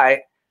like, all right,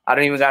 I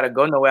don't even gotta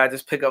go nowhere. I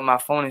just pick up my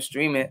phone and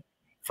stream it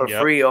for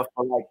free, or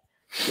for like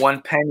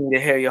 1 penny to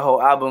hear your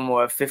whole album,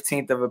 or a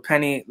 15th of a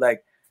penny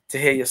like to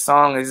hear your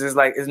song. It's just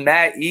like, it's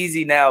mad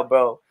easy now,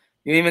 bro.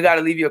 You don't even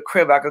gotta leave your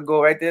crib. I could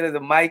go right there to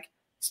the mic,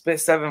 spit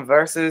 7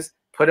 verses,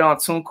 put it on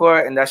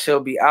TuneCore, and that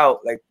shit'll be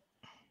out. Like,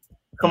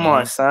 come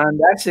on, son.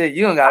 That shit,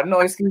 you don't got no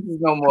excuses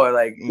no more.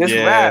 Like, just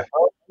rap,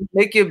 bro.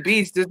 Make your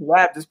beats, just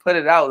rap, just put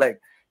it out. Like,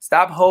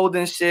 stop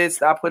holding shit,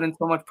 stop putting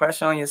so much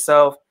pressure on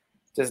yourself.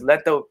 Just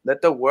let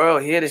the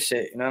world hear the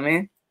shit. You know what I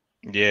mean?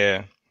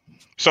 Yeah.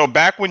 So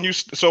back when you,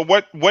 so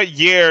what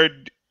year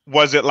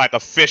was it like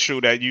official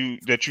that you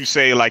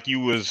say like you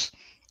was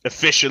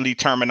officially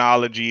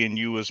Termanology, and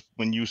you was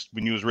when you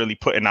was really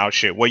putting out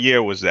shit? What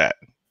year was that?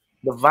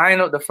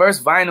 The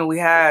first vinyl we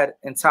had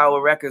in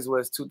Tower Records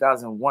was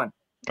 2001.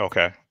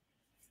 Okay.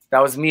 That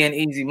was me and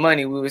Easy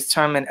Money. We was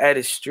terming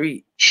Edit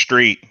Street.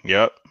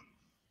 Yep.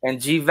 And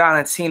G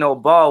Valentino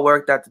Ball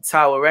worked at the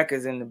Tower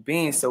Records in the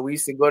Bean. So we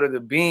used to go to the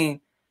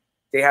Bean.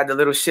 They had the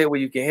little shit where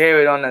you can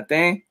hear it on the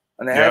thing,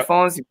 on the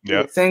headphones. You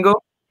can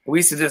single. We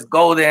used to just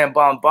go there and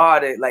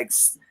bombard it, like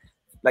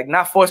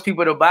not force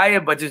people to buy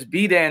it, but just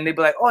be there. And they'd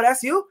be like, oh,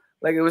 that's you?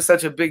 Like, it was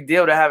such a big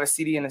deal to have a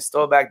CD in the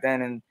store back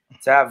then and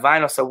to have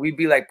vinyl. So we'd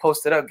be like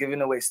posted up,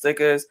 giving away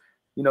stickers,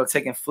 you know,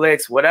 taking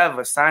flicks,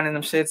 whatever, signing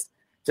them shits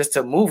just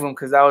to move them,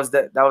 because that was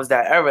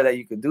that era that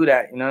you could do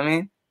that. You know what I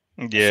mean?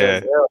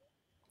 Yeah.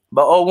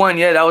 But 01,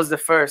 that was the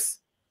first.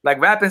 Like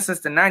rapping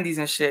since the 90s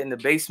and shit in the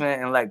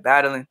basement and like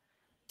battling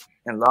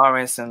in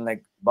Lawrence and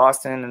like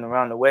Boston and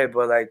around the way.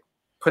 But like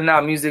putting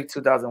out music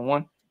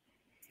 2001.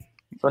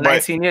 So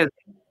 19 years.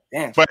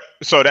 Damn. But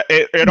so that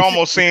it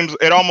almost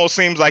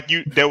seems like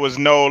there was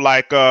no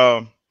like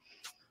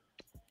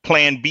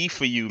plan B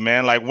for you,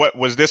 man? Like, what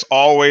was this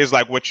always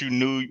like what you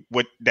knew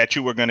that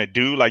you were gonna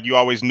do? Like, you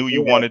always knew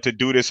you wanted to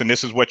do this, and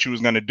this is what you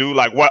was gonna do.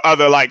 Like, what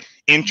other like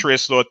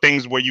interests or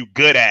things were you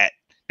good at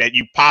that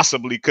you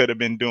possibly could have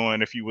been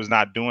doing if you was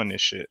not doing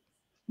this shit?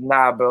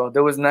 Nah, bro,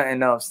 there was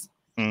nothing else.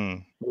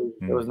 There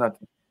was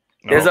nothing.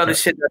 There's other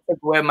shit that took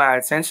away my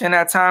attention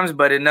at times,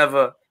 but it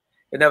never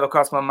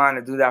crossed my mind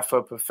to do that for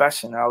a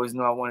profession. I always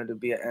knew I wanted to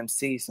be an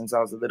MC since I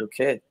was a little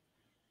kid.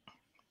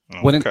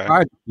 What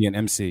inspired you to be an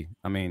MC?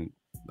 I mean,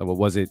 what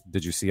was it?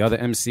 Did you see other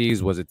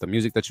MCs? Was it the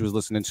music that you was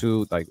listening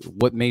to? Like,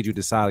 what made you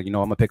decide, I'm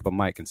gonna pick up a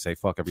mic and say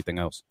fuck everything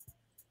else?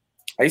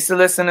 I used to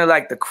listen to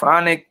like The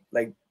Chronic,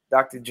 like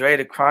Dr. Dre,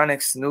 The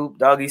Chronic, Snoop,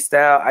 Doggy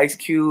Style, Ice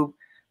Cube,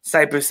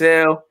 Cypress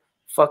Hill,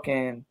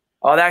 fucking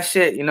all that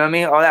shit, you know what I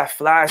mean? All that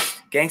flash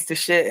gangster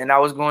shit. And I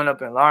was growing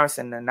up in Lawrence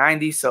in the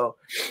 90s. So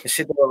the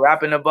shit that we're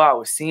rapping about, I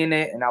was seeing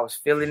it and I was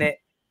feeling it.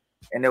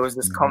 And it was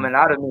just coming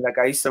out of me. Like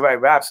I used to write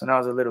raps when I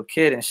was a little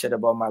kid and shit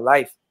about my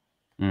life.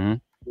 Mm-hmm.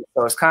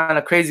 So it's kind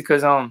of crazy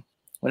because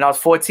when I was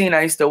 14,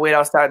 I used to wait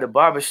outside the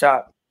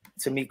barbershop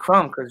to meet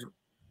Crumb because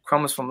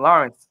Crumb was from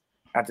Lawrence.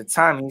 At the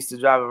time, he used to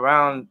drive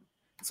around.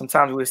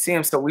 Sometimes we would see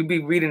him. So we'd be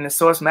reading the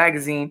Source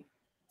magazine,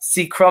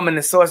 see Crumb in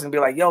the Source and be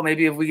like, yo,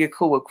 maybe if we get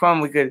cool with Crumb,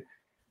 we could,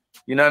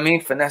 you know what I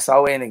mean, finesse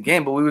our way in the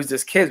game. But we was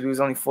just kids. We was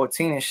only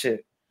 14 and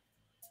shit.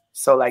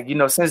 So, like,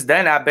 since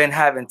then, I've been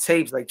having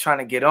tapes, like, trying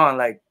to get on.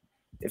 Like,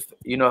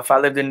 if I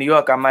lived in New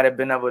York, I might have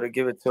been able to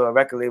give it to a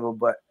record label.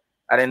 But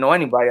I didn't know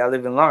anybody. I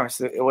live in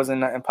Lawrence. It wasn't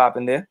nothing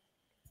popping there.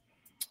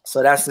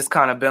 So that's just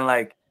kind of been,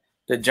 like,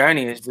 the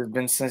journey. It's just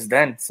been since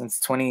then, since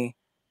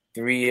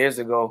 23 years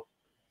ago,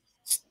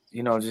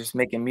 just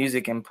making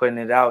music and putting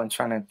it out and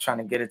trying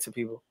to get it to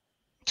people.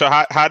 So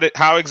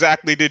how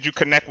exactly did you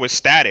connect with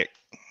Static?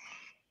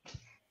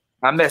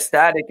 I met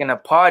Static in a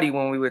party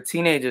when we were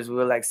teenagers. We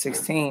were like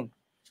 16.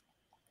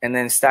 And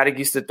then Static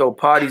used to throw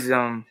parties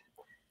in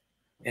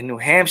New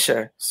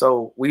Hampshire.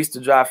 So we used to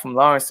drive from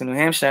Lawrence to New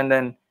Hampshire and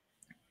then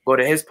go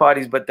to his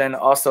parties. But then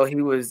also he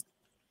would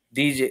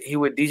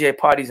DJ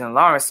parties in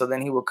Lawrence. So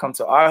then he would come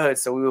to our hood.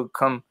 So we would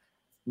come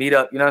meet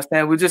up. You know what I'm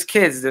saying? We're just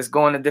kids just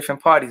going to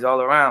different parties all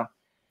around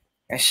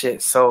and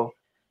shit. So,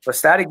 but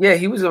Static, yeah,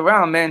 he was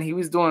around, man. He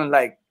was doing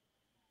like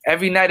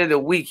every night of the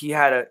week he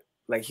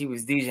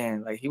was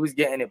DJing. Like he was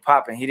getting it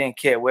popping. He didn't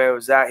care where it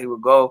was at. He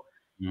would go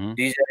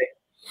DJ.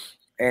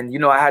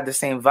 And, I had the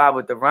same vibe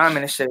with the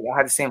rhyming and shit. I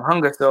had the same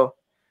hunger. So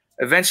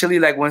eventually,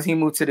 like once he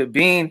moved to the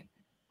Bean,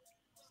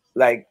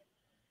 like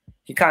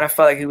he kind of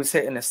felt like he was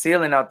hitting the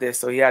ceiling out there.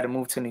 So he had to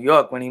move to New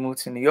York. When he moved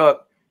to New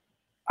York,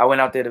 I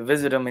went out there to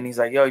visit him and he's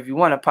like, yo, if you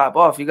want to pop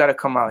off, you got to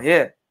come out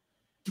here.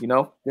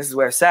 This is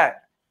where it's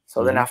at.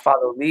 So then I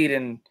followed lead.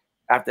 And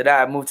after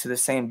that, I moved to the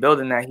same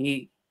building that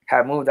he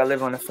had moved. I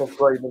live on the 5th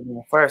floor. He lived on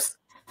the 1st.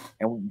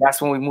 And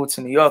that's when we moved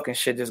to New York and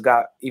shit just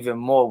got even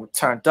more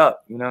turned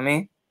up. You know what I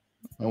mean?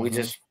 And we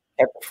just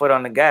kept the foot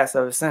on the gas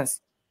ever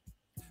since.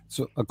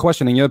 So a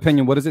question, in your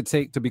opinion, what does it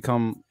take to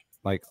become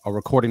like a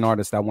recording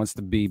artist that wants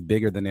to be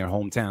bigger than their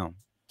hometown?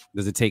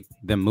 Does it take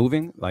them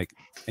moving, like,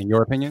 in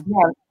your opinion?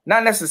 Yeah,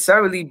 not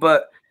necessarily,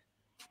 but,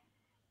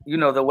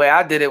 the way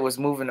I did it was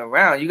moving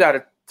around. You got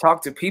to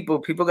talk to people.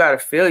 People got to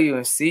feel you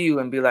and see you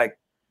and be like,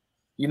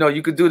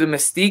 you could do the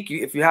mystique.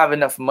 If you have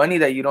enough money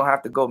that you don't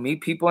have to go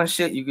meet people and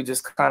shit, you could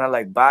just kind of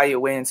like buy your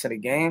way into the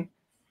game.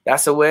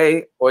 That's a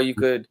way. Or you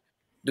could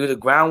do the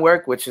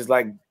groundwork, which is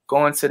like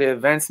going to the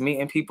events,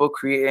 meeting people,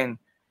 creating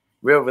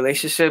real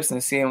relationships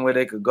and seeing where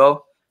they could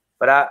go.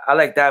 But I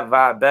like that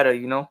vibe better,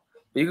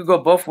 But you could go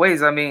both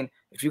ways. I mean,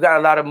 if you got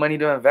a lot of money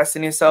to invest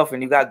in yourself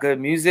and you got good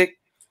music,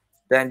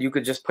 then you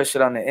could just push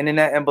it on the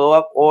internet and blow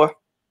up. Or,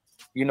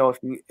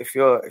 if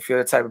you're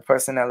the type of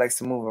person that likes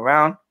to move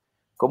around,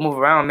 go move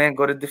around, man.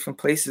 Go to different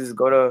places.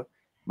 Go to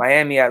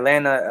Miami,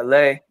 Atlanta,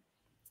 LA,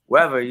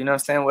 wherever, you know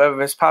what I'm saying?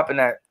 Wherever it's popping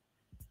at.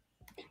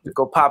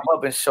 Go pop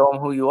up and show them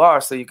who you are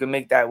so you can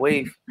make that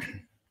wave.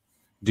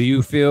 Do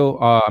you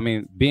feel,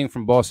 being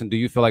from Boston, do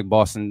you feel like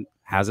Boston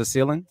has a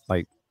ceiling?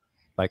 Like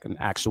an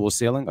actual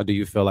ceiling? Or do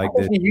you feel like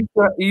that?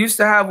 You used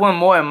to have one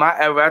more in my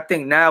era. I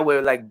think now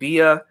we're like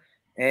Bia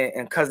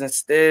and Cousin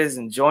Stiz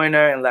and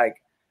Joyner and like,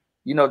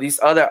 these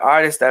other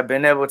artists that have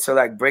been able to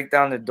like break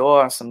down the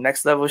door on some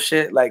next level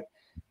shit. Like,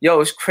 yo,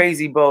 it's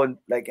crazy, bro.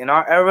 Like in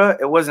our era,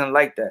 it wasn't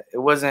like that. It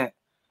wasn't.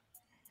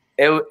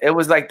 It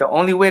was like the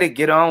only way to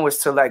get on was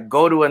to like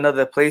go to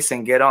another place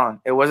and get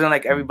on. It wasn't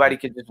like everybody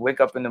could just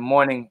wake up in the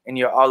morning and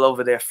you're all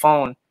over their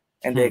phone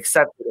and they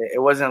accepted it. It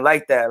wasn't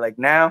like that. Like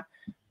now,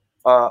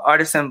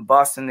 artists in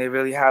Boston, they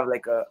really have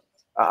like a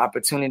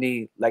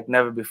opportunity like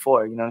never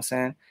before. You know what I'm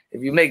saying?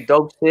 If you make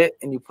dope shit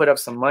and you put up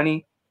some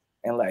money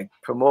and like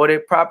promote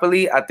it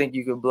properly, I think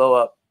you could blow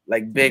up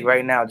like big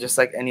right now, just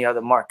like any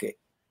other market.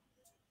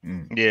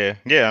 Yeah.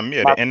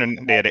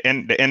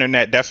 The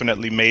internet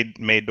definitely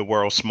made the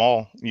world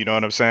small. You know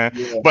what I'm saying?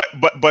 Yeah.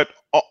 But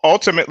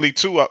ultimately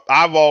too,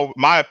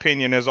 my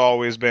opinion has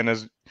always been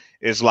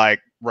is like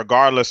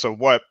regardless of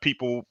what,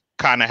 people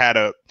kind of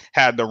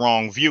had the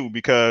wrong view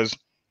because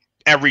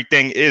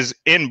everything is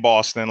in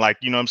Boston. Like,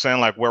 you know what I'm saying?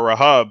 Like we're a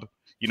hub.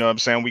 You know what I'm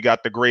saying? We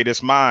got the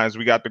greatest minds.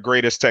 We got the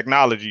greatest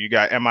technology. You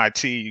got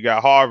MIT, you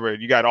got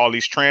Harvard, you got all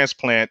these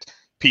transplant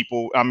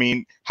people. I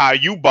mean, how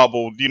you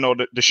bubbled, you know,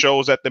 the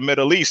shows at the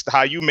Middle East,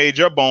 how you made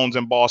your bones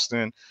in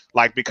Boston,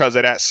 like because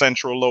of that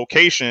central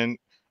location,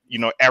 you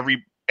know,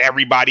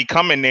 everybody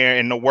coming there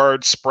and the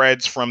word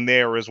spreads from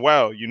there as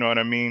well. You know what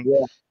I mean?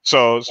 Yeah.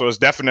 So it's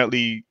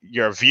definitely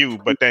your view,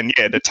 but then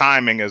the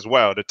timing as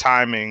well. The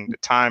timing,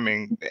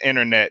 the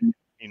internet,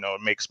 you know,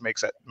 makes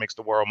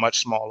the world much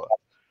smaller.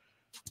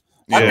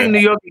 Yeah. I think New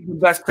York is the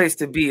best place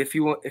to be if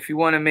you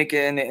want to make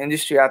it in the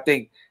industry. I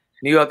think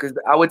New York is.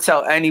 I would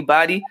tell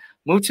anybody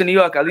move to New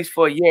York at least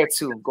for a year or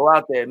two. Go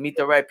out there, meet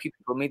the right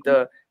people, meet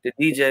the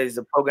DJs,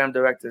 the program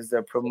directors,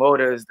 the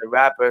promoters, the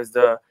rappers,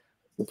 the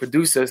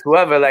producers,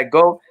 whoever. Like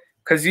go,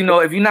 because you know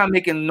if you're not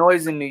making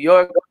noise in New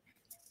York,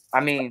 I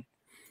mean,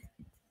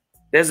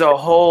 there's a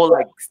whole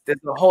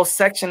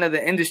section of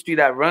the industry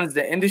that runs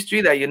the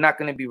industry that you're not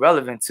going to be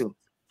relevant to.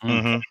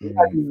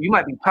 Mm-hmm. You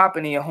might be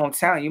popping in your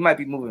hometown. You might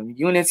be moving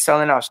units,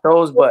 selling out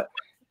shows. But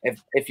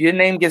if your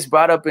name gets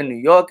brought up in New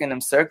York in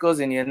them circles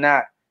and you're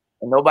not,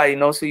 and nobody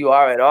knows who you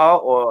are at all,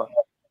 or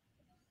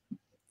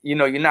you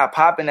know you're not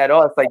popping at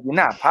all, it's like you're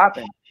not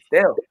popping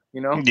still.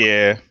 You know?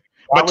 Yeah.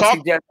 I would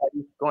suggest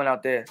going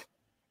out there.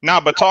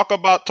 Nah, but talk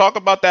about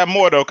that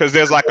more though, because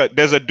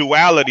there's a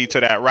duality to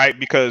that, right?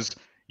 Because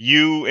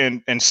you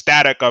and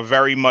Static are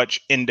very much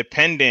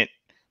independent,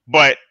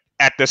 but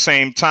at the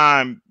same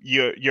time,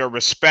 you're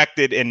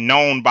respected and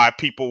known by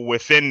people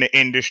within the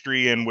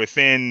industry and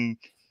within,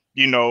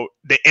 you know,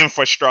 the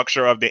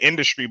infrastructure of the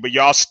industry, but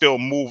y'all still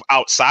move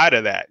outside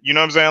of that. You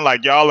know what I'm saying?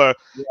 Like y'all are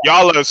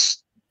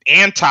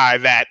anti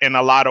that in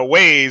a lot of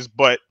ways,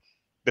 but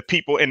the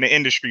people in the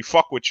industry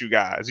fuck with you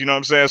guys. You know what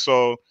I'm saying?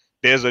 So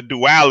there's a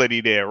duality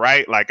there,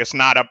 right? Like it's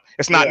not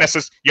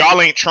necessarily,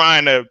 y'all ain't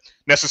trying to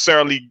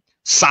necessarily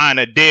sign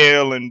a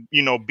deal and,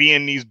 you know, be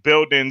in these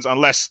buildings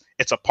unless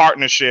it's a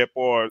partnership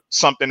or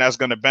something that's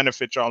going to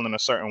benefit y'all in a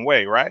certain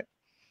way, right?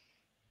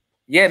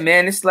 Yeah,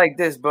 man, it's like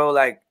this, bro.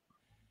 Like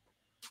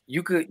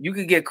you could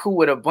get cool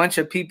with a bunch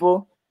of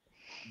people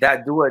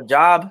that do a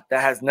job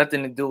that has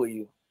nothing to do with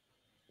you,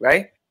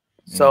 right?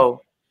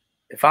 So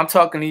if I'm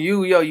talking to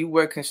you, you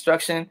work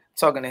construction,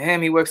 talking to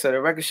him, he works at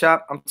a record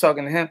shop, I'm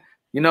talking to him,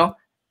 you know,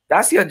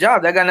 that's your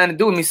job. That got nothing to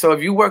do with me. So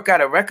if you work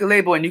at a record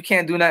label and you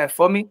can't do nothing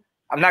for me,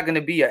 I'm not going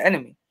to be your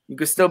enemy. You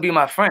could still be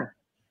my friend.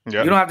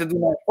 Yeah. You don't have to do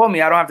nothing for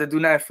me. I don't have to do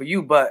nothing for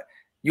you, but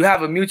you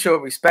have a mutual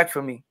respect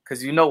for me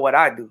because you know what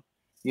I do,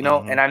 you know,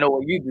 and I know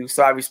what you do.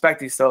 So I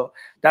respect you. So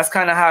that's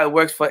kind of how it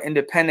works for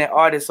independent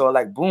artists or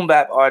like boom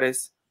bap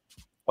artists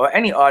or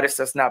any artist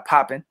that's not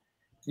popping.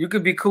 You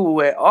could be cool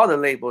with all the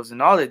labels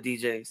and all the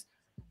DJs.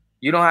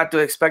 You don't have to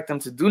expect them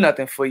to do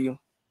nothing for you.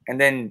 And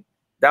then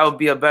that would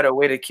be a better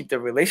way to keep the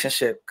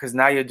relationship because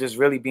now you're just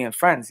really being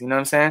friends. You know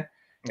what I'm saying?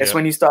 It's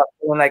when you start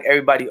feeling like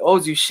everybody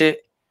owes you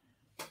shit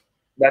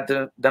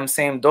that them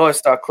same doors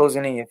start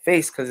closing in your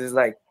face because it's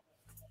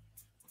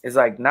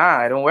like, nah,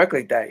 I don't work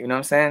like that. You know what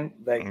I'm saying?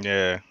 Like,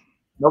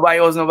 nobody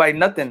owes nobody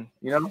nothing,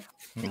 you know?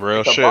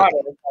 Real shit. Like,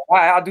 all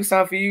right, I'll do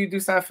something for you, do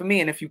something for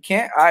me. And if you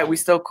can't, all right, we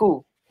still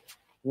cool.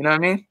 You know what I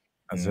mean?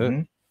 That's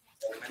it.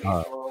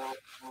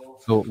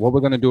 So what we're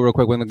going to do real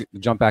quick, we're going to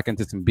jump back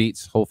into some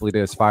beats. Hopefully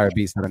there's fire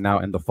beats that are now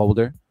in the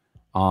folder.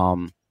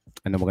 And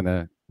then we're going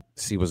to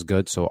see what's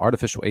good. So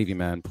Artificial AV,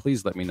 man,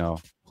 please let me know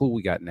who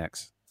we got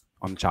next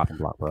on the chopping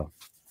block, bro.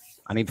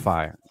 I need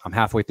fire. I'm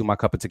halfway through my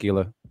cup of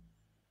tequila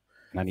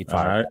and I need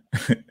fire.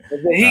 All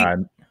right.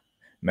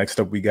 Next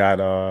up, we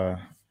got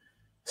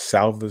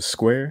Salvage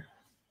Square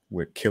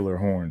with Killer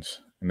Horns,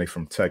 and they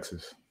from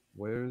Texas.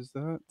 Where is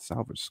that?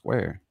 Salvage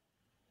Square.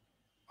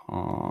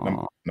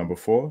 Number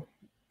 4,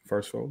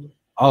 first folder.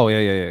 Oh, yeah.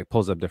 It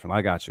pulls up different.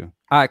 I got you.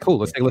 All right, cool.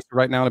 Let's take a listen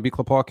right now on the B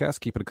Club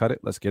Podcast. Keep it, cut it.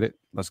 Let's get it.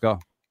 Let's go.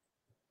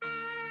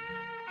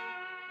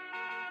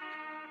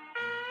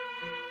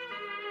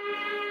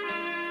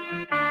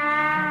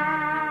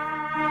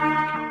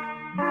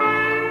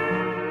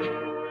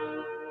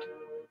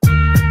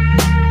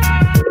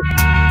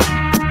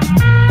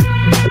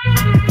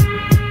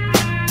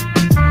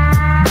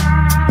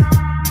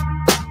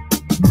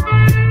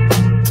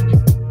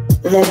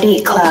 The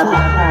Beat Club.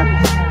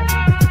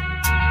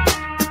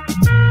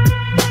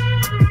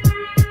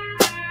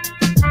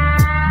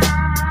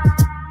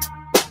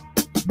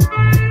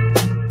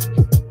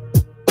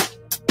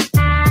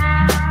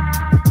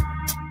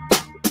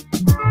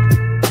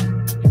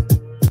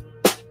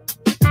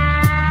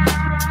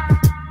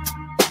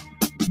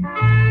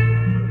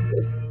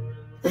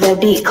 The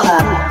Beat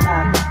Club.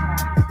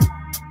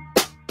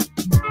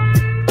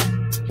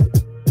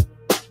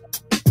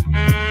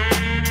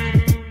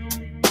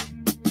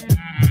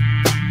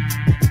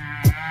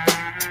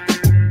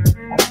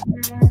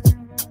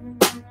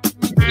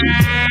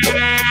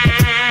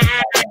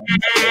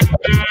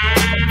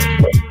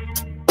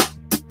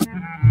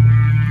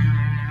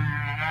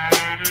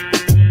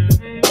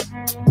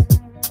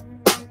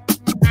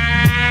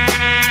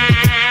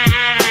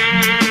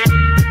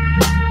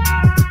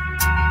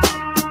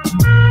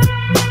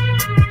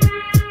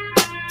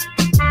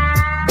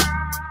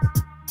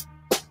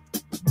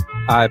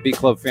 All right, B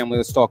Club family,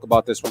 let's talk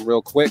about this one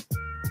real quick.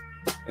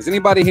 Is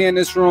anybody here in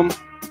this room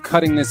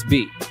cutting this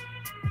beat?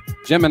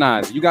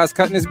 Geminis, you guys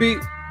cutting this beat?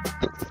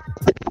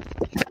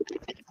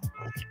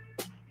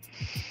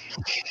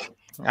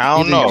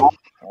 I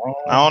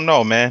don't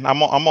know, man.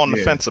 I'm on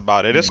the fence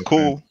about it. It's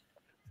cool.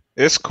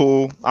 It's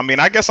cool. I mean,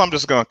 I guess I'm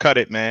just gonna cut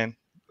it, man.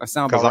 That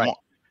sounds about right.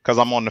 Because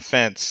I'm on the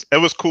fence. It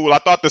was cool. I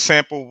thought the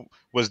sample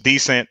was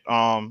decent.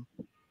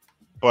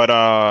 But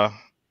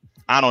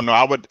I don't know.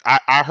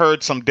 I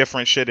heard some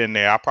different shit in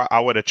there. I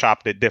would have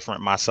chopped it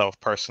different myself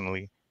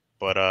personally.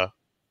 But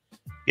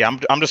yeah,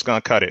 I'm just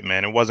gonna cut it,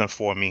 man. It wasn't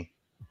for me.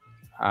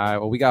 All right.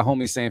 Well, we got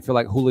homies saying feel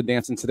like hula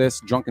dancing to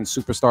this. Drunken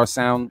superstar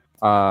sound.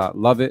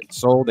 Love it.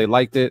 Soul. They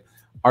liked it.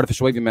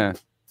 Artificial wavy man.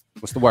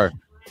 What's the word?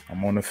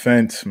 I'm on the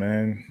fence,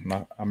 man.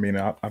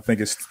 I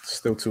think it's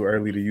still too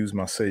early to use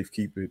my safe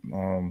keep it.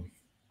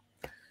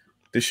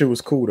 This shit was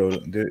cool though.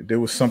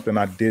 There was something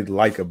I did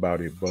like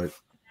about it, but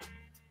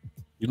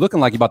you're looking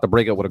like you're about to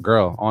break up with a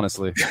girl,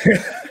 honestly.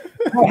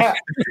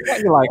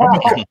 You're like,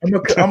 I'm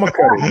gonna cut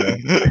it,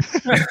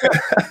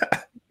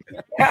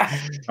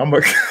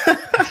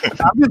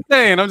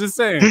 man. I'm just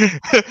saying.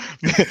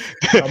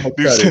 I'm gonna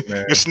cut it,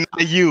 man. It's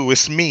not you,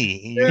 it's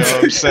me. You know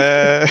what I'm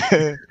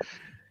saying?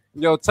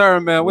 Yo,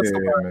 Term, man, what's the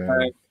word,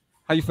 man?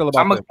 How you feel about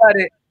it? I'm gonna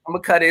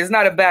cut it. It's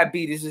not a bad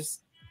beat. It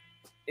just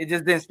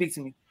didn't speak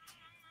to me.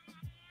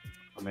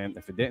 I mean,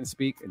 if it didn't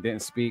speak, it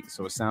didn't speak.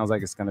 So it sounds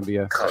like it's gonna be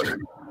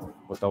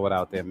we'll throw it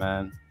out there,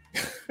 man.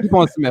 Keep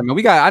on submitting,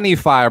 man. I need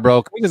fire,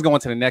 bro. Can we just go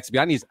into the next beat?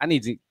 I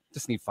need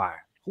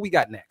fire. Who we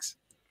got next?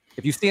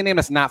 If you see a name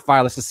that's not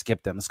fire, let's just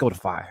skip them. Let's go to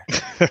fire.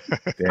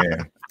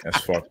 Damn, that's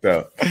fucked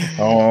up.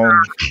 Let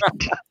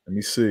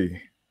me see.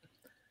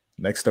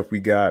 Next up, we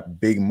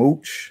got Big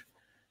Mooch.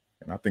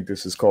 And I think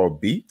this is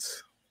called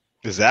Beats.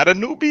 Is that a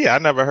newbie? I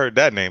never heard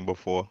that name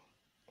before.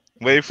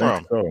 Where they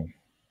from? So.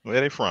 Where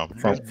they from?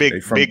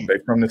 They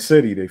from the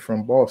city. They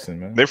from Boston,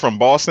 man. They from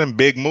Boston?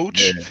 Big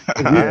Mooch? Yeah.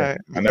 Yeah.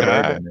 I never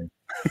heard that name.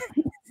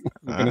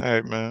 All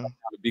right, man.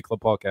 The B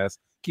Club podcast.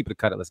 Keep it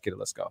cut it. Let's get it.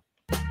 Let's go.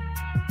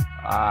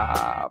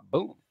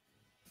 Boom.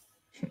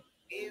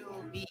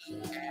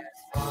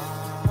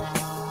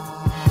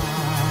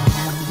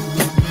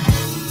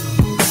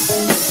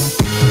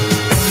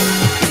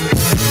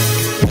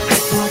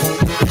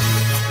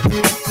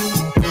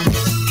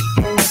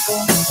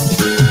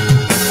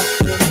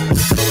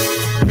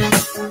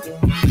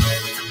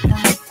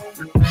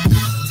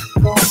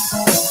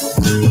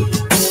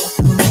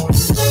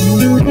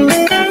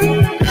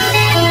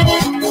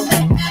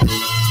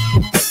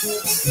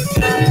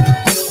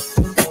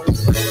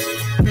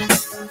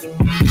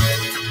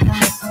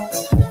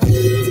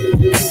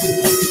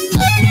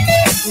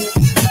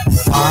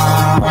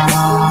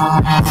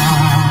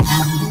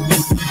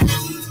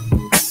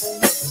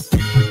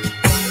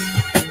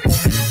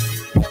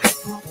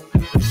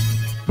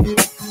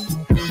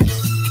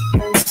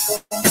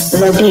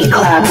 The D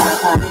Club.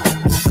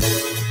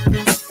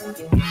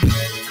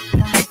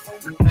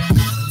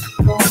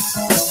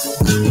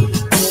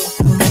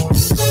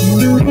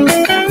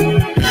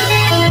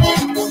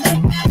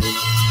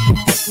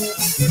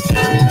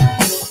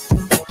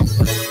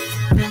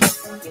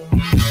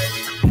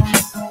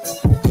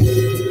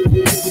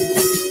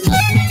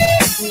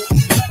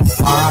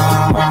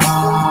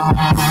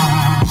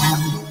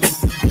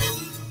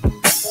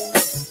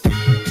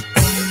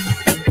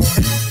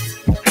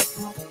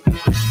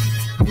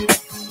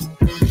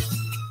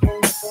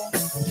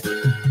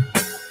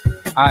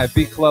 All right,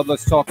 B Club,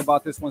 let's talk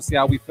about this one, see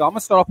how we feel. I'm going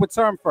to start off with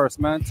Term first,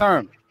 man.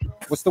 Term,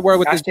 what's the word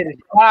with this? That shit is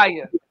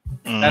fire.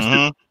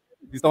 That's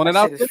he's throwing it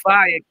out. That shit is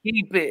fire.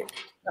 Keep it.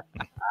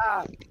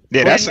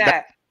 Yeah,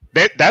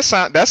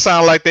 that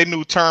sound like they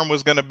knew Term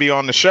was going to be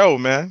on the show,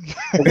 man.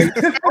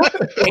 82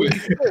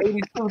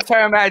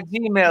 Term at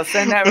Gmail.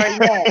 Send that right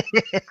now.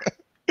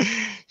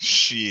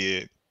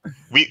 Shit.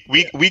 We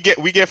get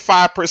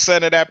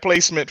 5% of that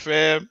placement,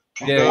 fam.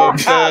 Yeah.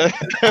 Is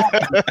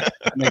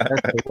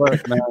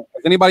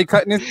anybody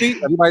cutting this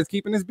beat? Everybody's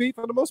keeping this beat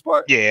for the most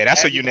part? Yeah,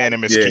 that's a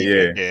unanimous keep.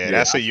 Yeah,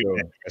 that's a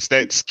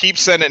unanimous. Keep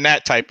sending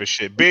that type of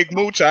shit. Big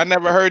Mooch, I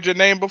never heard your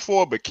name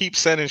before, but keep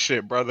sending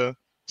shit, brother.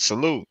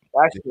 Salute.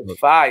 That shit was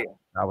fire.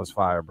 That was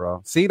fire,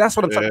 bro. See, that's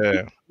what I'm talking about.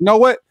 You know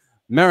what?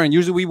 Marin,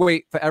 usually we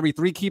wait for every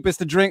 3 keepers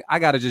to drink. I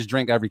gotta just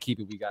drink every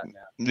keeper we got now.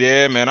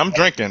 Yeah, man, I'm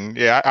drinking.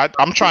 Yeah,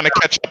 I'm trying to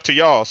catch up to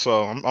y'all,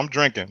 so I'm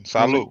drinking.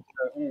 Salute.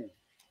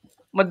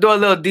 I'm gonna do a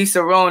little Di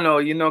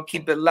Serono,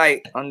 keep it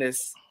light on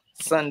this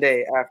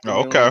Sunday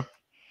afternoon. Okay.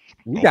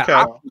 We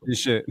got this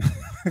shit.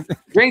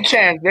 Drink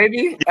Champs,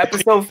 baby.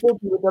 Episode 50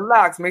 with the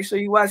locks. Make sure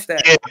you watch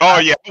that. Yeah. Oh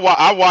yeah,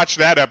 I watched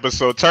that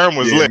episode. Term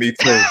was lit. Me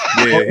too.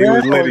 Yeah, he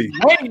was litty.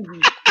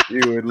 He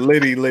was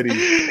litty.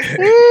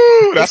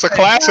 Woo, that's a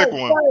classic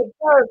one.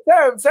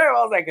 Term.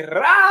 I was like,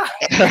 rah.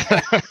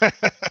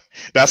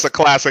 That's a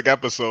classic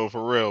episode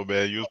for real,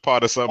 man. You was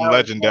part of something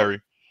legendary.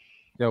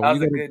 Yo,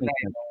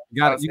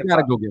 you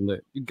gotta go get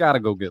lit. You gotta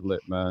go get lit,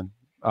 man.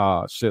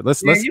 Shit.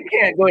 Let's. You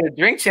can't go to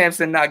Drink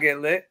Champs and not get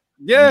lit.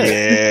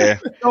 Yeah.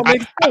 Don't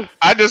make sense.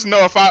 I just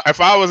know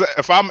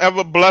if I'm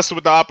ever blessed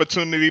with the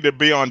opportunity to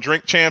be on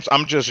Drink Champs,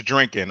 I'm just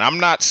drinking. I'm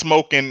not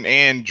smoking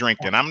and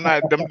drinking. I'm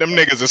not them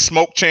niggas are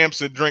smoke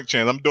champs and drink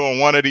champs. I'm doing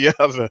one or the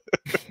other.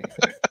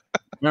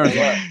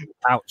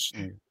 Ouch.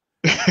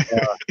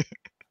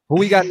 Who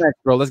we got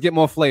next, bro? Let's get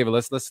more flavor.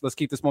 Let's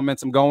keep this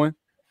momentum going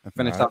and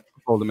finish up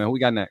the folder, man. Who we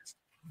got next?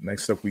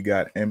 Next up, we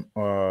got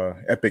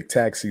Epic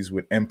Taxis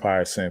with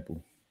Empire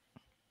Sample.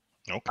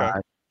 Okay.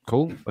 Right,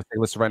 cool. Let's take a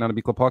listen right now to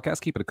B Club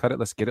Podcast. Keep it, cut it.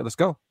 Let's get it. Let's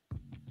go.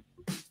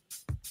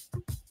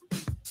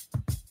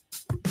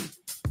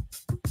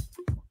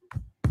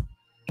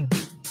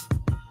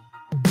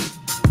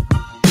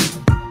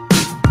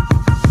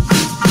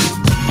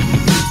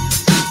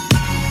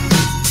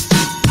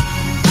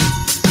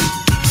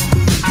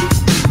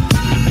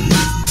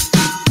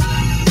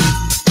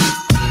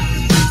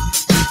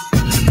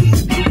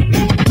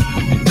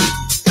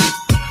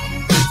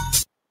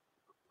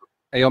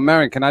 Hey, yo,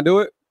 Marion, can I do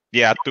it?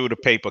 Yeah, I threw the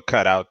paper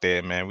cut out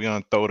there, man. We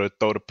gonna throw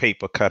the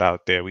paper cut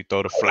out there. We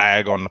throw the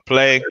flag on the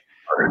play.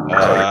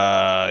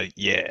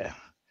 Yeah.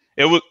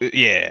 It was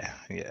yeah.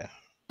 Yeah,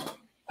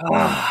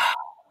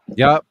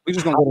 we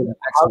just gonna go to the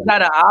next It's one.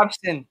 not an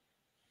option.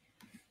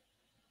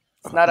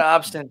 It's not an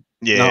option.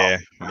 Yeah.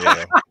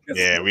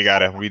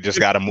 We just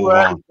gotta move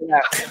on.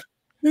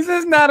 This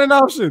is not an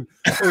option.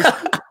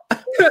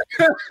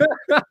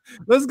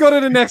 Let's go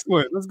to the next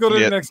one. Let's go to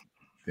the next one.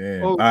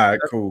 Damn. All right,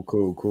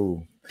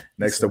 cool.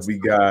 Next up, we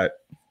got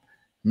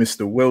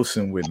Mr.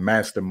 Wilson with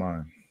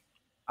Mastermind.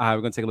 All right,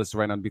 we're gonna take a listen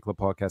right now to B Club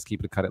Podcast.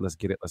 Keep it, cut it. Let's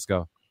get it. Let's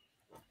go.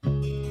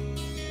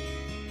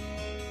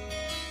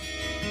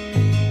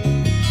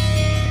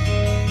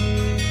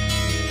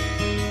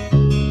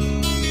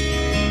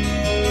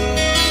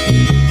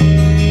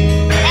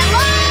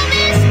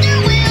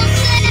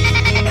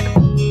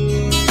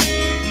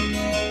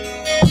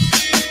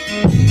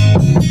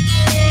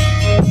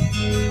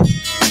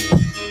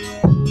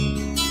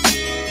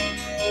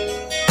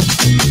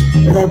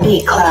 The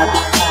Beat Club.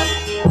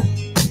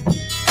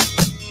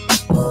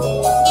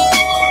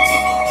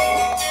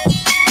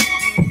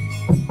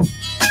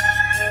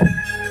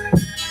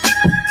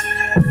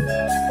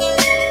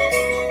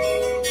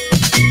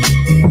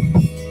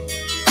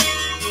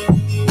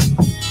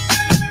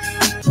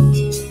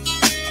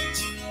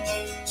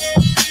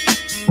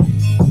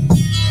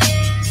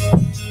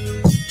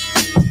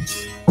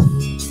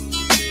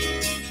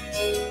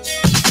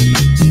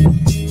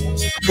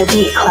 The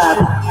Beat Club.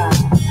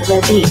 The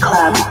Beat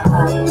Club.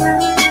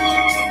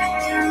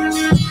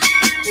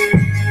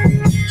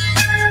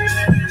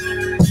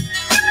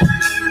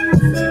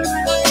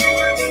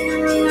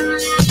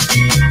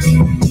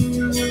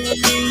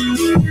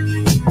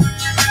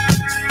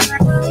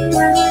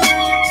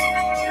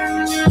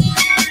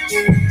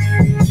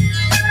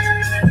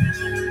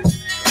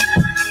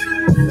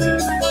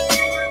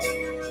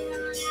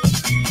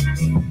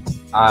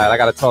 All right, I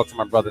gotta talk to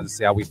my brother and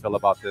see how we feel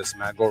about this,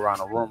 man. Go around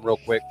the room real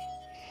quick.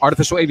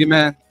 Artificial AV,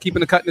 man, keeping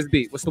the cut in this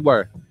beat. What's the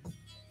word?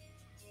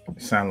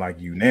 It sound like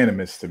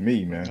unanimous to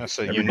me, man. That's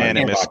a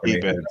unanimous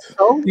keeping.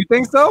 So, you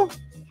think so?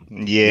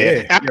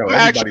 Yeah.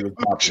 Everybody was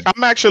popping.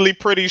 I'm actually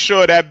pretty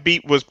sure that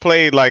beat was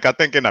played, like, I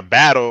think in a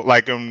battle,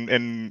 like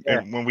in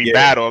when we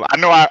battled. I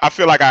know I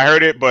feel like I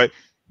heard it, but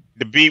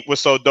the beat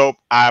was so dope.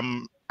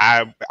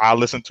 I'll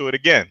listen to it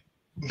again.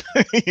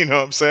 You know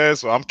what I'm saying?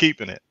 So I'm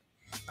keeping it.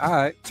 All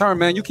right, Term,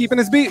 man, you keeping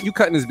this beat? You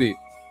cutting this beat?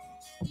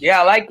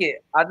 Yeah, I like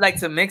it. I'd like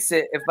to mix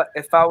it. If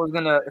I was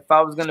gonna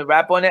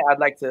rap on it, I'd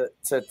like to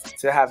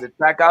have the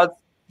track out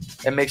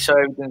and make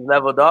sure everything's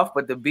leveled off.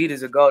 But the beat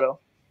is a go though.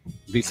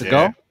 Beats a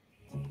go.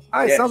 All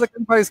right, sounds like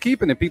everybody's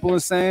keeping it. People are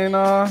saying,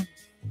 nah,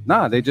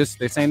 they're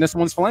saying this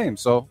one's flame.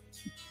 So,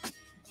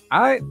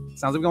 all right,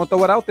 sounds like we're gonna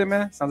throw it out there,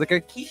 man. Sounds like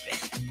keep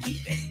it.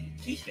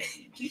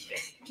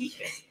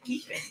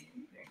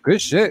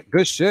 Good shit.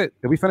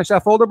 Did we finish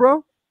that folder,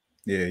 bro?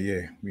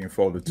 Yeah. We in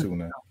folder 2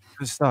 now.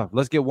 Good stuff.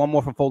 Let's get one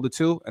more from folder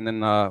 2, and then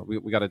we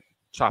got to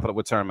chop it up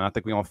with Term, man. I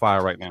think we're on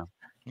fire right now.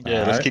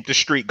 Yeah, let's keep the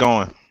streak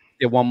going.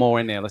 Get one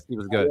more in there. Let's see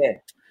what's good. Yeah.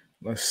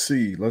 Let's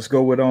see. Let's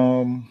go with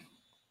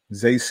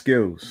Zay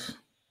Skills.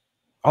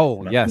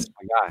 Oh, yes,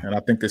 my guy. And I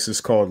think this is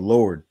called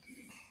Lord.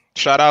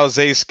 Shout out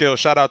Zay Skill.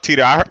 Shout out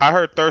Tita. I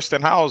heard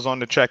Thurston Howell's on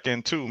the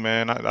check-in too,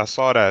 man. I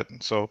saw that.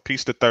 So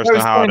peace to Thurston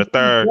Howell the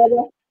third.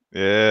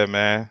 Yeah,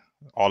 man.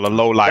 All the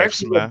low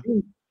lives, man.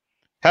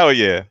 Hell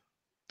yeah.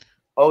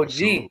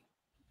 OG.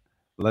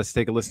 Let's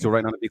take a listen to it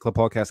right now on the B Club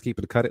Podcast. Keep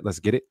it, cut it. Let's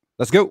get it.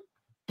 Let's go.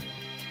 We are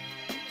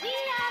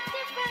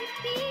different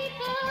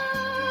people,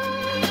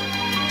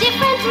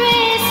 different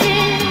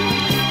races,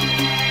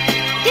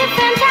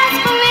 different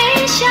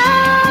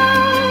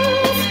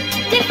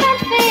aspirations, different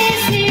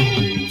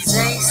faces.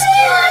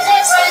 We are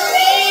different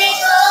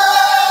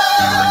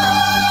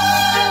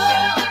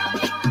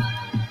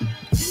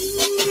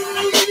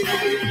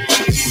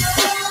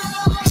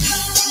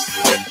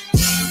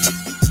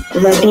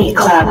The Beat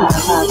Club.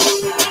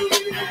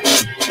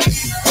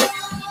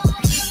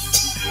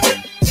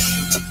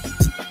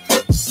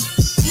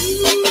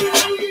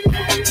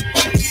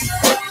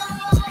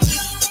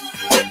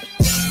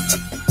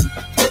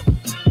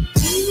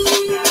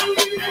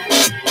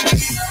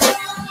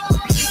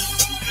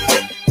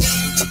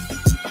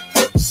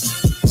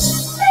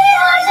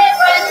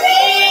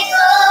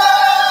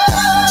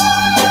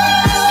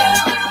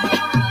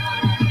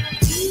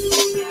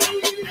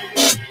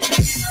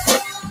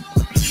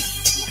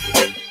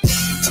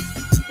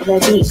 The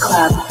Beat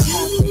Club.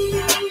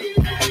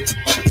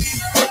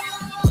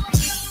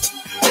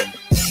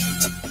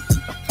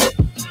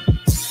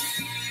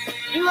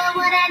 You are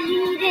what I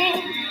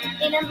needed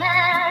in a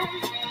man.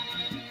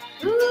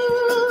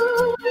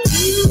 Ooh.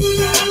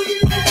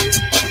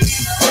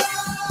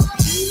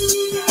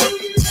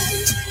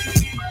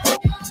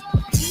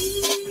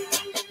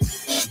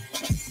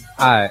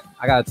 All right,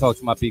 I gotta talk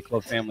to my Beat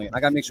Club family, and I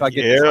gotta make sure I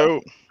get this.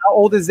 Yo. How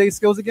old is Zay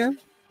Skills again?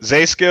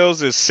 Zay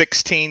Skills is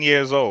 16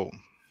 years old.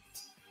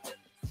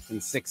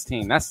 He's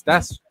 16. That's.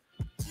 I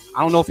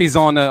don't know if he's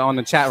on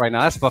the chat right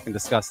now. That's fucking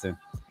disgusting.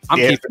 I'm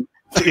Yeah. keeping.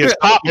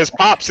 His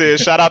pop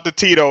says, shout out to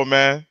Tito,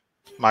 man.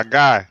 My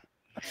guy.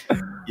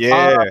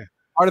 Yeah.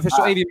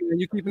 Artificial 80, man.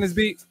 You keeping this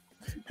beat?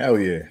 Hell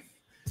yeah.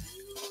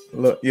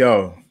 Look,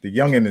 yo, the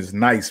youngin is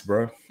nice,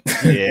 bro.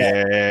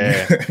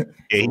 Yeah.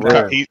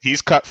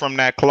 He's cut from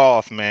that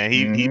cloth, man.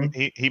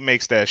 He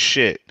makes that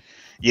shit.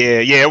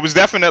 Yeah. It was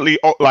definitely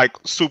like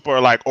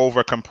super like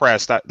over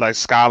compressed. Like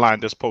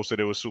Skyline just posted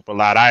it was super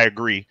loud. I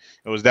agree.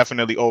 It was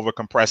definitely over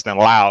compressed and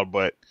loud,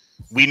 but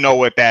we know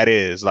what that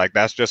is. Like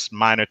that's just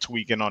minor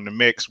tweaking on the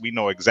mix. We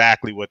know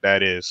exactly what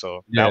that is.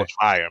 So that was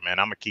fire, man.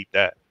 I'm gonna keep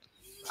that.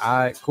 All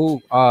right,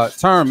 cool.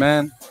 Term,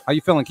 man. How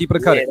you feeling? Keep it or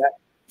cut it.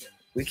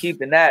 We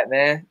keeping that,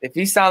 man. If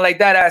he sound like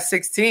that at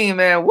 16,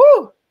 man,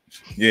 woo.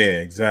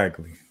 Yeah,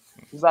 exactly.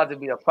 He's about to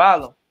be a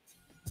problem.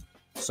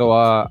 So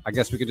I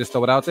guess we could just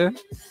throw it out there.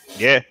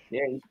 Yeah,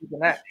 he's keeping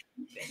that.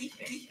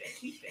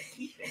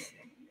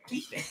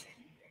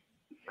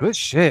 Good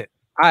shit.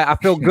 I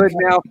feel good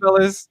now,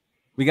 fellas.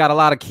 We got a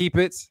lot of keep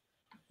it's.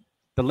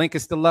 The link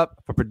is still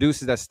up for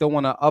producers that still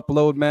want to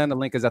upload, man. The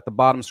link is at the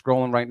bottom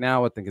scrolling right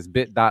now. I think it's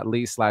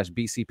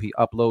bit.ly/BCP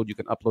upload. You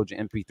can upload your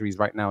MP3s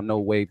right now. No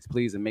waves,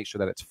 please, and make sure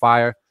that it's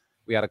fire.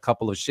 We had a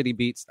couple of shitty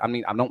beats. I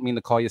mean, I don't mean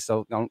to call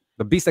yourself.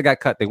 The beats that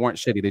got cut, they weren't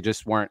shitty. They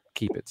just weren't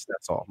keep it.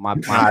 That's all.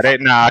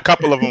 Nah, a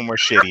couple of them were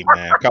shitty,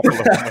 man. A couple of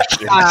them were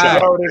shitty.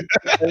 Bro,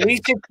 the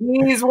Alicia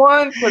Keys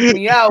one put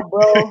me out,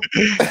 bro.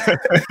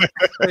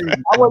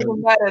 I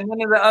wasn't mad at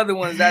none of the other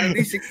ones. That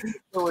Alicia Keys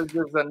was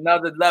just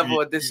another level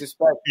of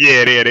disrespect.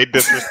 Yeah, they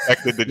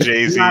disrespected the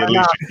Jay-Z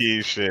Alicia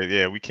Keys shit.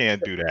 Yeah, we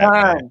can't do that,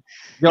 man.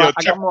 Yo,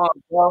 come on,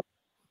 bro.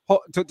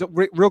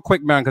 Real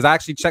quick, man, because I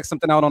actually checked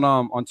something out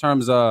on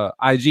terms of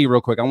IG real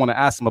quick. I want to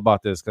ask him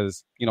about this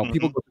because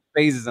people go through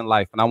phases in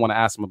life, and I want to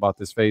ask him about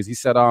this phase. He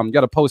said, you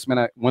got a post, man,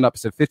 that went up. It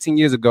said 15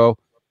 years ago,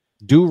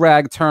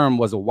 do-rag Term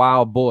was a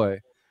wild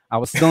boy. I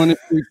was still in the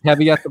streets,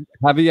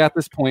 heavy at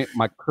this point.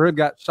 My crib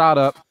got shot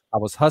up. I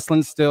was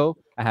hustling still.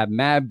 I had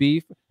mad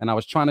beef, and I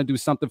was trying to do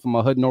something for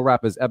my hood no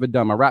rapper's ever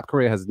done. My rap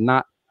career has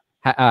not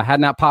had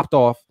not popped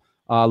off.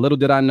 Little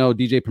did I know,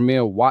 DJ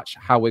Premier, watch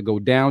how it go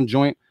down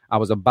joint. I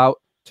was about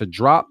to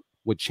drop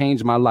would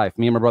change my life.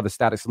 Me and my brother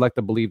Static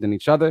Selector believed in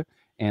each other,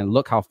 and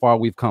look how far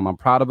we've come. I'm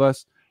proud of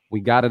us.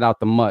 We got it out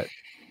the mud.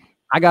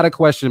 I got a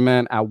question,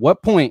 man. At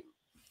what point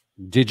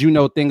did you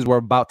know things were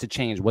about to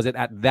change? Was it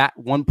at that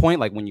one point,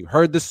 like when you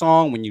heard the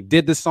song, when you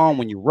did the song,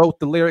 when you wrote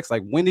the lyrics?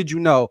 Like when did you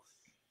know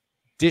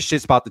this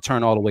shit's about to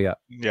turn all the way up?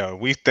 Yeah,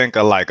 we think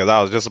alike, because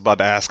I was just about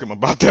to ask him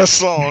about that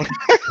song.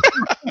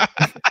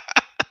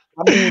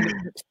 I mean,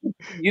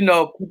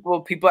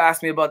 people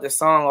ask me about the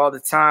song all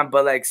the time,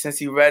 but like since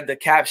you read the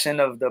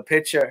caption of the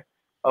picture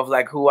of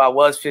like who I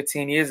was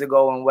 15 years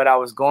ago and what I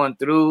was going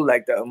through,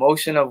 like the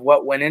emotion of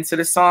what went into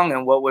the song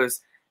and what was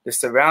the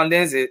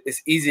surroundings,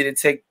 it's easy to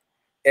take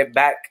it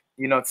back,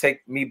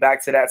 take me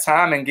back to that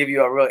time and give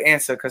you a real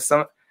answer. Because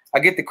I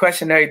get the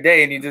question every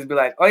day and you just be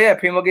like, oh yeah,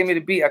 Primo gave me the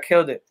beat, I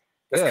killed it.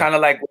 That's kind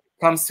of like what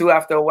it comes to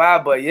after a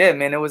while. But yeah,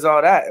 man, it was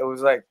all that. It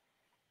was like,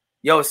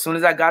 yo, as soon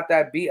as I got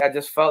that beat, I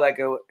just felt like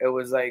it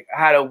was like I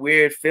had a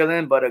weird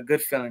feeling, but a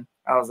good feeling.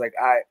 I was like,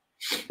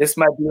 this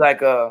might be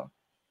like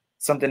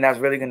something that's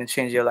really gonna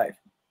change your life.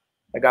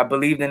 Like I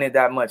believed in it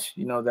that much,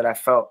 that I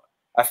felt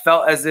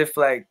as if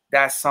like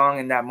that song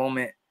in that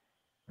moment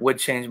would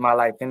change my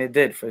life, and it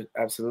did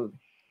absolutely.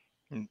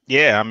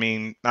 Yeah, I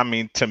mean,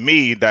 to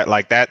me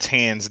that's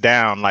hands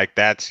down. Like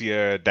that's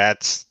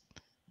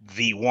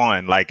the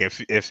one. Like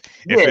if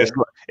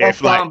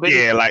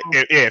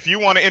you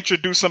want to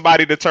introduce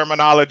somebody to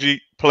Termanology,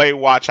 play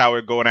Watch How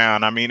It Go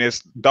Down. I mean, it's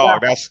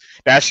dog.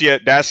 That's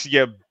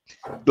your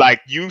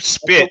like you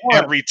spit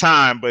every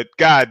time, but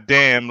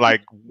goddamn,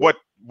 like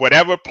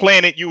whatever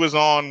planet you was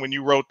on when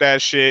you wrote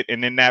that shit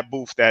and in that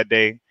booth that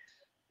day,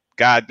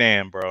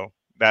 goddamn, bro,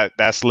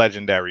 that's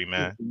legendary,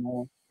 man.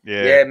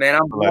 Yeah, man,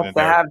 I'm blessed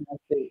to have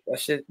that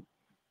shit.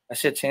 That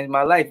shit changed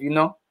my life,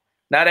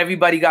 Not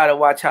everybody gotta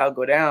watch how it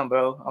go down,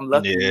 bro. I'm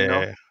lucky,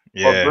 or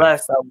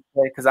blessed, I would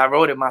say, because I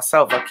wrote it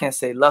myself. I can't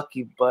say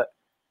lucky, but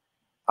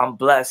I'm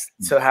blessed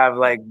to have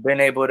like been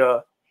able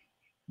to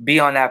be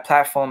on that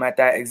platform at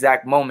that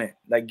exact moment,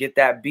 like get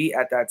that beat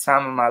at that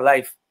time in my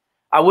life.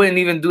 I wouldn't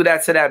even do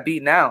that to that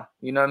beat now.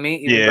 You know what I mean?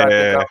 Even though I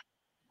think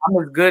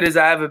I'm as good as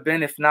I ever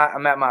been. If not,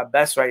 I'm at my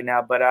best right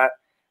now. But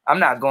I'm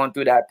not going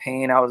through that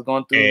pain I was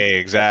going through.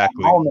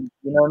 Exactly. Moment,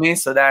 you know what I mean?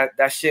 So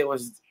that shit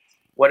was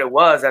what it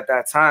was at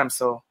that time.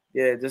 So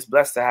yeah, just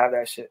blessed to have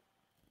that shit.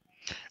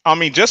 I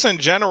mean, just in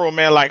general,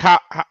 man, like how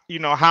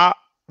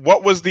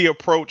what was the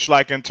approach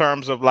like in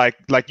terms of like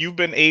you've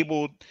been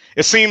able?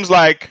 It seems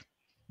like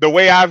the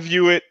way I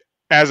view it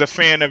as a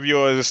fan of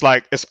yours, it's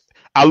like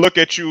I look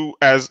at you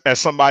as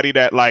somebody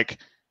that like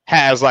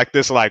has like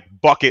this like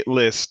bucket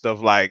list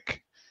of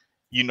like,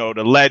 you know,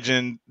 the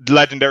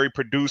legendary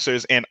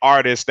producers and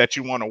artists that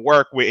you want to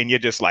work with, and you're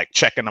just like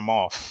checking them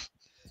off.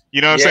 You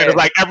know what I'm saying? It's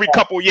like every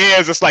couple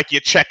years, it's like you're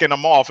checking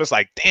them off. It's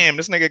like, damn,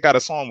 this nigga got a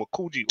song with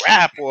Coogee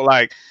Rap, or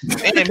like,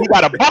 damn, he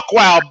got a Buck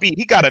Wild beat,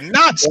 he got a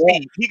Knots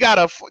beat, he got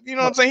a, you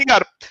know what I'm saying? He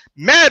got a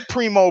Mad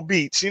Primo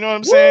beats. You know what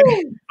I'm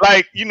saying?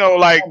 Like, you know,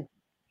 like,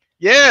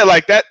 yeah,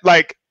 like that,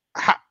 like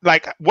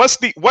what's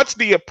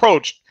the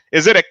approach?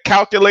 Is it a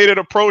calculated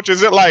approach?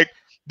 Is it like,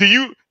 do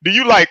you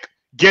like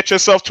get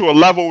yourself to a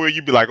level where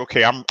you be like,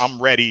 okay,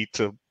 I'm ready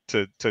to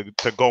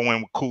go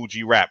in with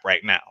Coogee Rap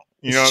right now?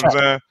 You know what I'm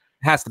saying?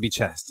 Has to be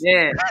chess.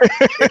 Yeah.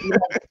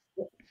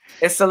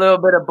 It's a little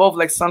bit of both.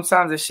 Like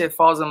sometimes the shit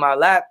falls in my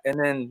lap, and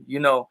then, you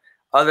know,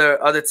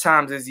 other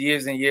times it's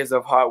years and years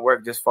of hard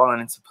work just falling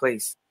into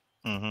place.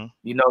 Mm-hmm.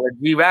 You know, the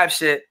G-Rap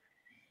shit,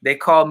 they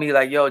called me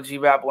like, yo,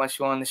 G-Rap wants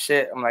you on the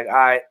shit. I'm like, all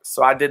right.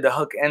 So I did the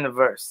hook and the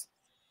verse.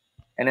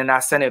 And then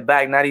I sent it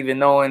back, not even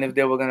knowing if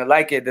they were going to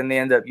like it. Then they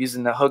ended up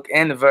using the hook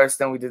and the verse.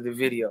 Then we did the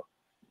video.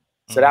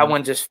 So that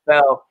one just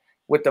fell.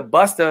 With the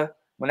Buster,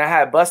 when I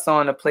had Buster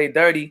on to Play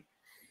Dirty,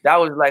 that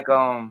was like,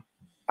 I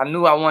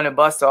knew I wanted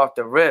Buster off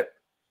the rip.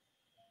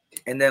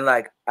 And then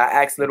like I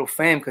asked Little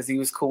Fame because he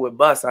was cool with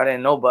Buster. I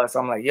didn't know Buster.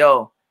 I'm like,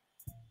 yo,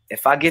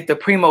 if I get the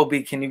Primo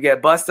beat, can you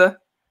get Buster?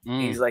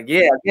 He's like,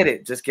 yeah, I get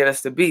it. Just get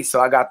us the beat. So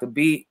I got the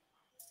beat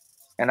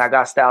and I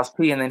got Styles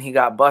P, and then he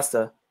got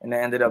Buster. And it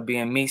ended up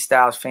being me,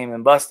 Styles, Fame,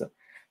 and Buster.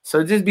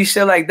 So just be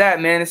shit like that,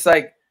 man. It's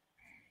like,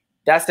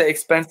 that's the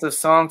expensive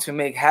song to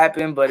make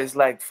happen, but it's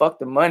like, fuck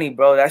the money,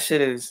 bro. That's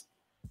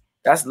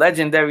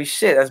legendary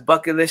shit. That's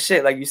bucket list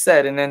shit, like you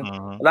said. And then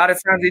a lot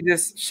of times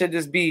it should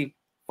just be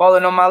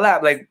falling on my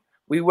lap. Like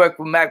we worked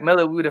with Mac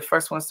Miller. We were the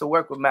first ones to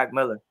work with Mac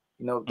Miller.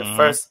 You know, the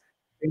first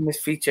famous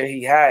feature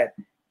he had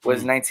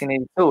was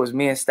 1982. It was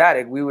me and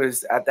Static. We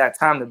was at that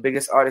time the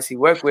biggest artist he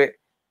worked with,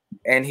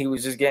 and he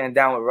was just getting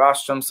down with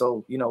Rostrum.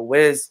 So, you know,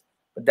 Wiz,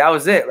 but that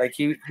was it. Like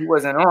he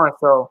wasn't on.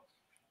 So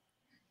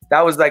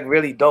that was like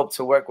really dope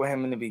to work with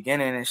him in the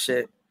beginning and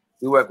shit.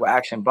 We worked with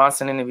Action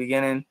Bronson in the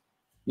beginning.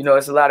 You know,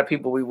 it's a lot of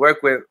people we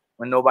work with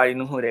when nobody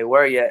knew who they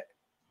were yet.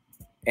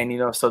 And, you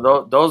know,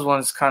 so those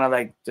ones kind of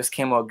like just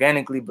came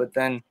organically. But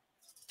then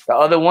the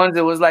other ones,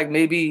 it was like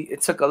maybe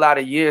it took a lot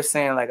of years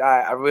saying like,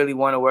 I really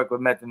want to work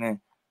with Method Man.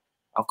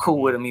 I'm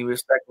cool with him. He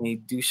respects me.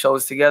 Do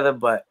shows together.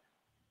 But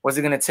what's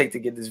it going to take to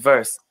get this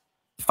verse?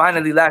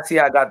 Finally, last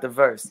year, I got the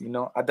verse. You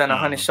know, I've done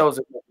 100 shows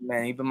with Method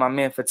Man. He's been my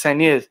man for 10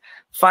 years.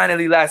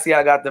 Finally, last year,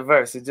 I got the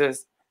verse. It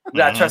just, you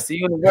got to trust the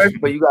universe,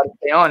 but you got to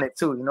stay on it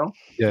too, you know?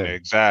 Yeah,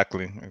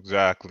 exactly.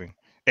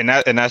 And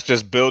that's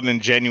just building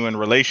genuine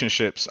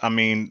relationships. I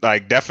mean,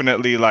 like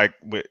definitely like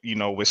with, you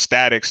know, with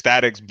Static's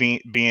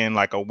being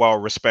like a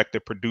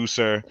well-respected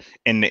producer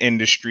in the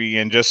industry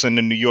and just in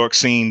the New York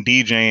scene,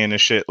 DJing and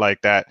shit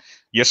like that.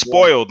 You're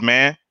spoiled,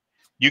 man.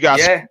 You got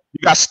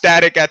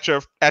Static at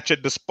your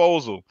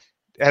disposal.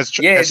 Has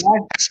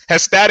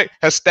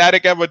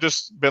Static ever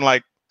just been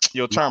like,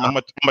 yo, Term, I'm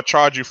gonna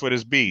charge you for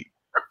this beat?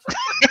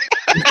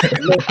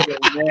 Listen,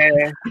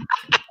 man.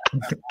 I'm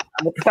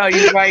gonna tell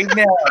you right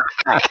now.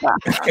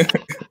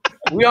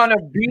 We on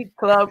a Beat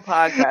Club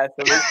podcast,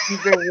 so let's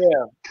keep it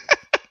real.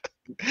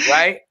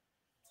 Right?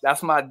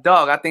 That's my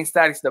dog. I think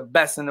Static's the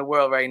best in the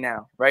world right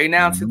now. Right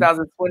now,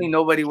 2020,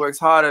 nobody works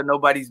harder,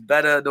 nobody's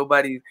better,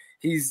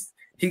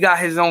 he got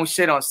his own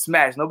shit on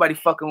Smash. Nobody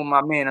fucking with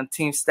my man. I'm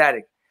Team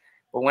Static.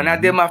 But when I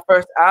did my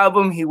first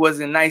album, he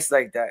wasn't nice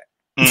like that.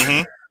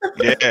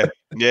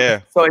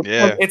 Yeah. So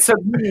it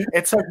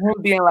took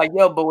him being like,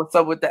 yo, but what's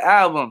up with the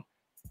album?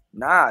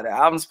 Nah, the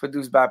album's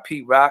produced by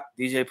Pete Rock,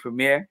 DJ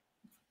Premier,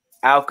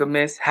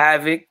 Alchemist,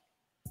 Havoc.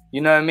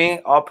 You know what I mean?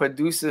 All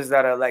producers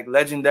that are like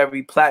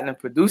legendary platinum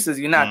producers.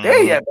 You're not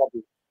there yet,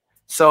 baby.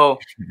 So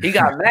he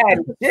got mad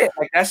and shit.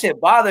 Like that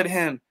shit bothered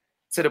him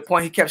to the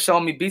point he kept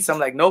showing me beats. I'm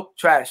like, nope,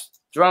 trash.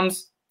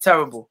 Drums,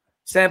 terrible.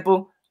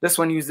 Sample, this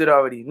one used it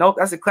already. Nope,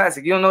 that's a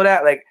classic. You don't know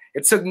that? Like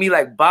it took me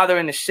like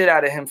bothering the shit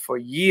out of him for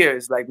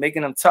years, like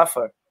making him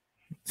tougher.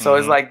 So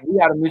it's like we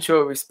got a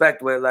mutual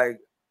respect with like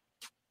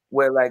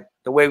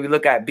the way we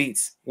look at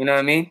beats. You know what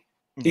I mean?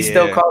 He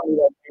still calls me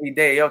like every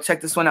day. Yo, check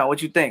this one out.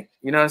 What you think?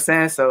 You know what I'm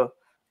saying? So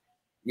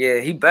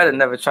yeah, he better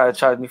never try to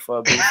charge me for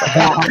a beat.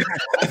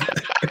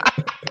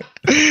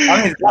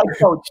 I'm his life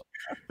coach.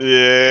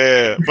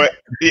 Yeah, but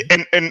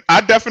and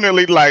I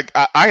definitely like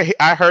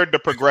I heard the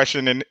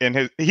progression in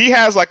his. He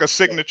has like a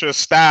signature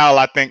style,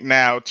 I think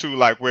now too,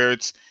 like where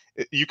it's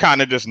you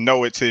kind of just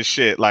know it's his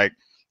shit, like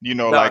you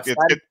know, like like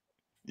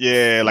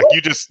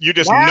you just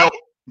know,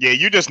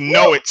 you just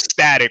know it's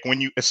Static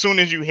when as soon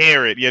as you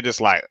hear it, you're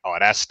just like, oh,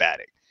 that's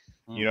Static.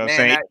 You know what I'm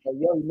saying?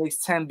 He makes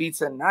 10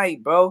 beats a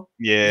night, bro.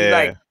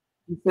 Yeah,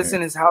 he sits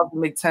in his house and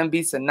make 10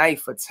 beats a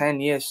night for 10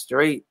 years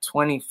straight,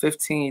 20,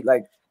 15,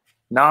 like.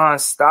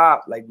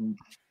 Non-stop, like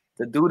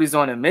the dude is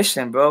on a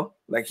mission, bro.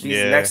 Like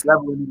he's next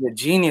level. He's a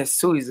genius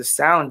too. He's a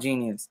sound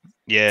genius.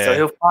 Yeah. So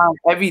he'll find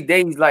every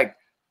day. He's like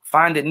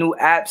finding new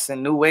apps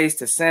and new ways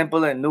to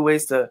sample and new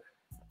ways to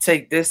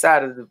take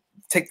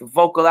the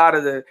vocal out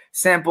of the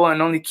sample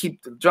and only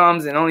keep the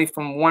drums and only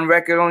from one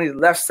record, only the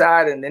left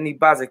side. And then he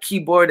buys a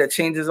keyboard that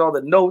changes all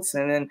the notes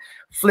and then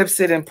flips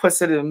it and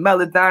puts it in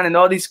Melodyne and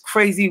all these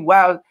crazy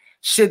wild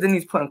shit. Then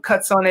he's putting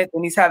cuts on it.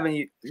 And he's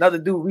having another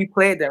dude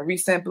replay it, then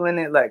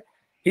resampling it. Like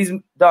he's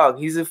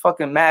a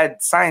fucking mad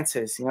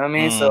scientist. You know what I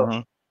mean? So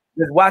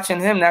just watching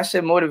him, that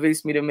shit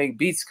motivates me to make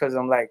beats. Cause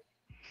I'm like,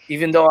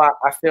 even though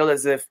I feel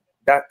as if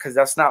cause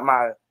that's not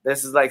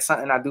this is like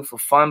something I do for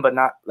fun, but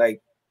not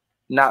like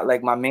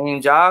my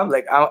main job.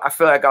 Like I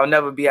feel like I'll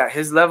never be at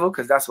his level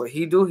because that's what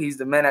he do. He's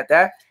the man at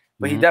that.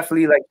 But he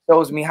definitely like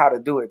shows me how to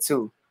do it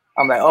too.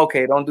 I'm like,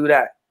 okay, don't do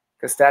that.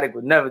 Because Static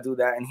would never do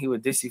that and he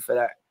would diss you for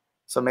that.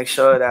 So make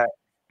sure that,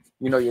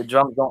 your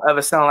drums don't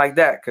ever sound like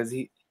that because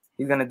he's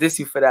gonna diss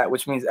you for that,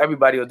 which means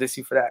everybody will diss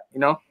you for that,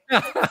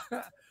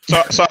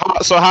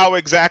 So how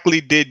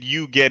exactly did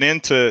you get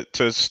into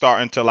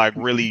starting to like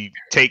really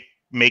take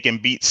making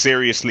beats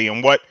seriously,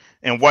 and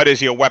what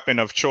is your weapon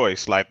of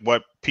choice? Like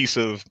what piece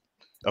of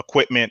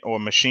equipment or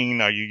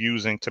machine are you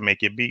using to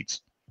make your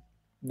beats?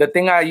 The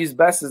thing I use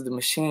best is the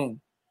machine.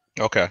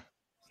 Okay.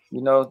 The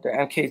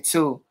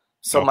MK2.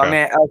 So my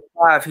man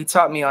L5, he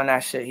taught me on that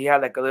shit. He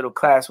had like a little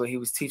class where he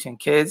was teaching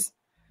kids.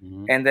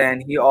 And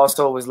then he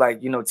also was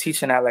like,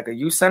 teaching at like a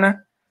youth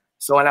center.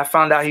 So when I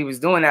found out he was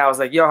doing that, I was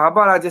like, yo, how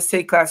about I just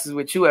take classes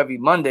with you every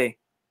Monday?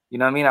 You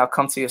know what I mean? I'll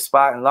come to your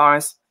spot in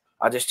Lawrence.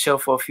 I'll just chill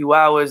for a few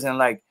hours and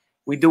like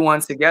we do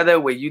one together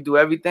where you do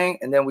everything.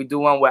 And then we do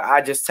one where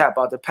I just tap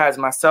out the pads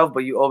myself,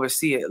 but you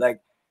oversee it. Like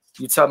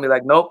you tell me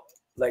like, nope,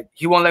 like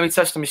he won't let me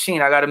touch the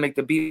machine. I got to make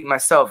the beat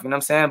myself. You know what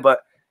I'm saying?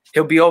 But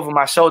he'll be over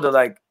my shoulder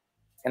like,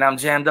 and I'm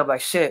jammed up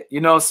like shit,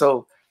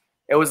 So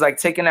it was like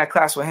taking that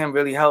class with him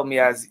really helped me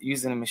as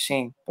using the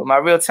machine. But my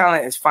real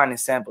talent is finding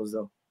samples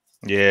though.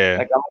 Yeah.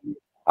 Like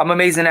I'm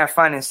amazing at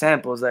finding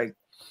samples. Like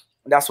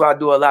that's why I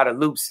do a lot of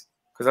loops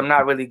because I'm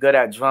not really good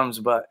at drums.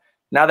 But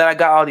now that I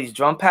got all these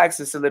drum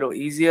packs, it's a little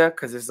easier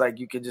because it's like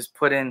you could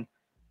put in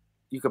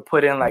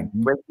like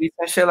breakbeats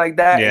and shit like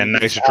that. Yeah,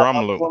 nice drum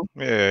loop.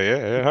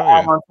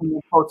 Yeah.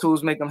 Pro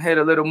Tools make them hit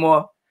a little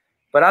more.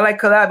 But I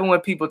like collabing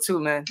with people too,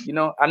 man.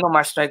 I know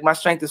my strength. My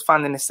strength is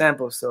finding the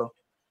samples. So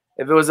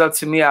if it was up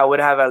to me, I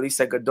would have at least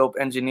like a dope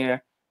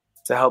engineer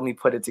to help me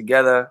put it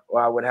together,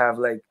 or I would have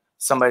like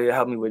somebody to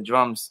help me with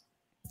drums.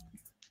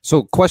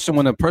 So question,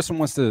 when a person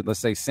wants to, let's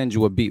say, send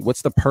you a beat,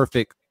 what's the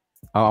perfect,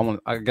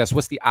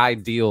 what's the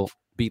ideal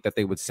beat that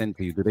they would send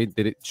to you?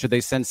 Should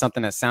they send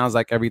something that sounds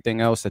like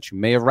everything else that you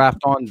may have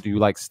rapped on? Do you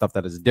like stuff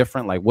that is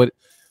different? Like what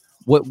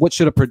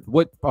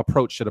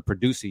approach should a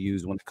producer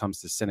use when it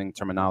comes to sending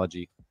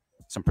Termanology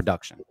some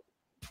production?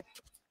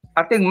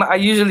 I think I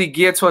usually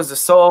gear towards the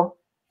soul,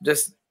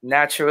 just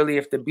naturally.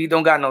 If the beat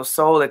don't got no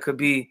soul, it could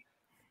be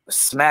a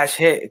smash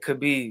hit, it could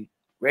be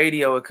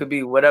radio, it could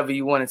be whatever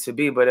you want it to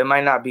be, but it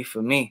might not be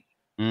for me.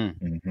 So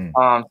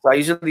I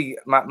usually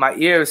my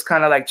ear is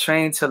kind of like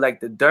trained to like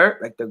the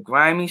dirt, like the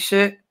grimy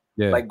shit,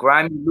 like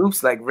grimy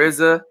loops, like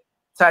RZA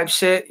type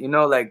shit,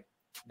 like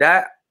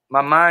that.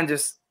 My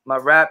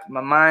rap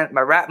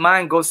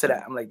mind goes to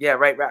that. I'm like, yeah,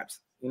 write raps,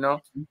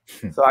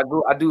 So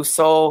I do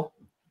soul,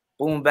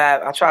 boom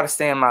bap. I try to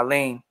stay in my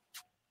lane,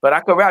 but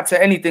I could rap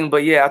to anything.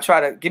 But yeah, I try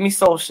to give me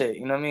soul shit.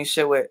 You know what I mean?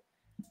 Shit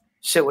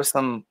with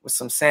some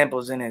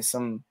samples in it,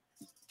 some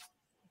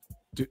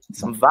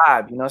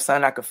vibe.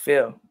 Something I could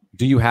feel.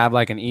 Do you have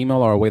like an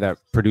email or a way that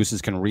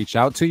producers can reach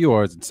out to you,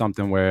 or is it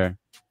something where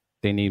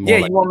they need more?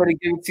 Yeah, you want me to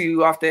give it to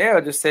you off the air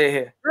or just say it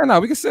here? Yeah, no,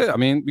 we can say it. I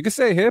mean, we can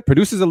say it here.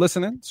 Producers are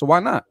listening, so why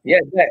not? Yeah,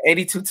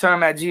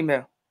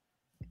 82term@gmail.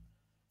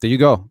 There you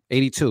go.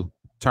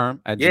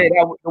 82term@gmail.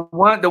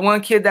 Yeah, the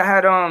one kid that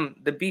had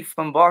the beat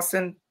from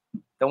Boston,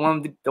 the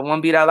one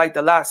beat I liked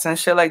a lot, send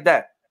shit like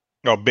that.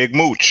 Oh, Big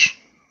Mooch.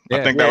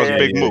 I think that was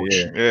Big Mooch.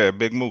 Yeah,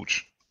 Big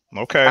Mooch.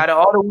 Okay. Out of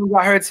all the ones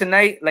I heard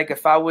tonight, like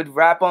if I would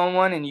rap on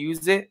one and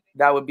use it,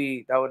 that would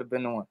have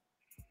been the one.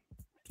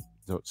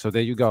 So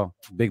there you go,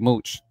 Big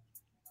Mooch.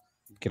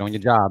 Get on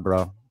your job,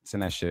 bro.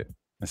 Send that shit.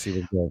 Let's see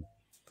what's good.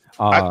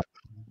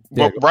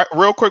 Right,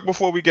 real quick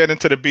before we get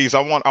into the beats,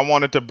 I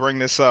wanted to bring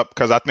this up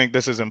because I think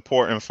this is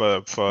important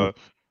for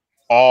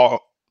all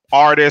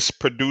artists,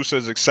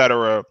 producers,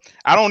 etc.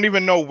 I don't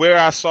even know where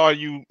I saw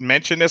you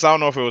mention this. I don't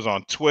know if it was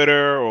on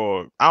Twitter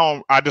or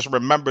I just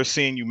remember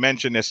seeing you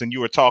mention this, and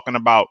you were talking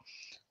about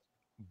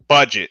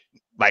budget,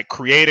 like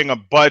creating a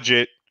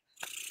budget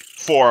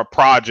for a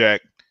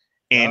project.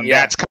 And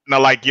that's kind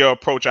of like your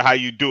approach of how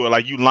you do it.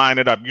 Like you line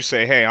it up. You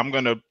say, hey, I'm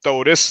going to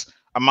throw this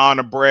amount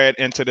of bread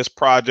into this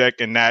project,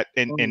 and that's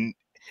the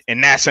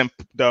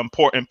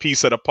important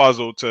piece of the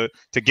puzzle to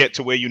get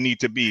to where you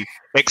need to be.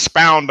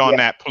 Expound on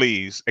that,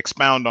 please.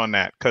 Expound on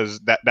that, because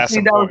that's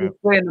important. That was a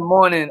Sway in the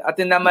Morning. I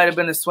think that might have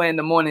been a Sway in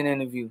the Morning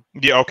interview.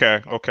 Yeah,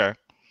 okay.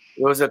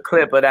 It was a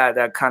clip of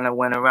that kind of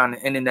went around the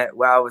internet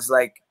where I was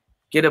like,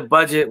 get a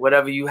budget,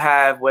 whatever you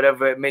have,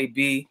 whatever it may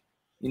be,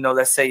 you know,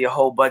 let's say your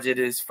whole budget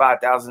is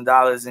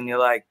 $5,000 and you're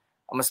like,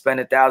 I'm gonna spend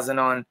 $1,000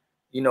 on,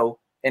 you know,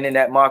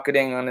 internet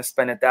marketing. I'm gonna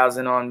spend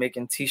 $1,000 on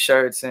making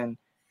T-shirts and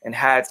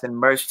hats and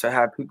merch to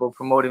have people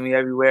promoting me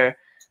everywhere.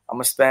 I'm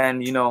gonna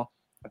spend, you know,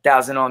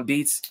 $1,000 on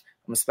beats.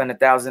 I'm gonna spend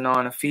 $1,000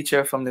 on a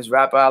feature from this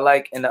rapper I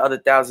like, and the other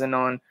 $1,000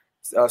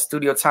 on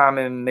studio time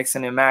and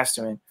mixing and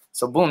mastering.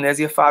 So boom, there's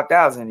your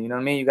 5,000. You know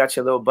what I mean? You got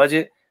your little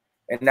budget,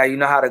 and now you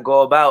know how to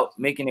go about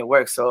making it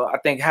work. So I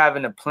think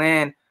having a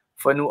plan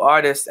for new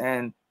artists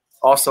and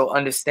also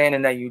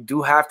understanding that you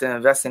do have to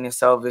invest in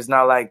yourself is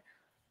not like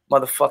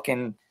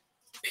motherfucking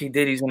P.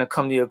 Diddy's gonna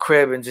come to your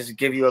crib and just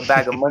give you a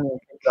bag of money and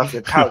take it off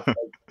your couch. Like,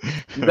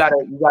 you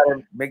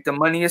gotta make the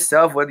money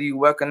yourself, whether you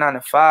work a 9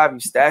 to 5, you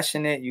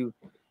stashing it, you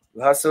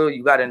hustle,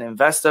 you got an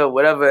investor,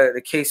 whatever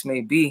the case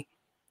may be.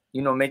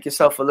 You know, make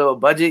yourself a little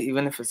budget,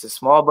 even if it's a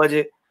small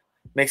budget.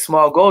 Make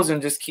small goals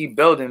and just keep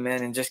building,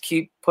 man, and just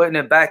keep putting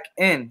it back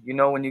in. You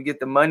know, when you get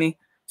the money,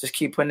 just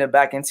keep putting it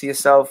back into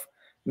yourself.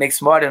 Make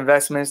smart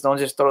investments. Don't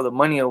just throw the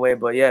money away,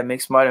 but yeah,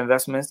 make smart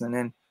investments and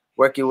then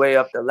work your way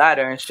up the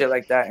ladder and shit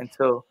like that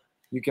until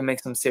you can make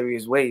some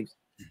serious waves.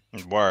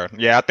 Word.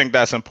 Yeah, I think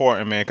that's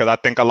important, man, because I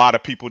think a lot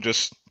of people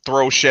just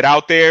throw shit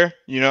out there.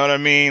 You know what I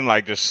mean?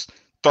 Like just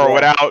throw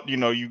it out. You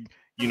know, you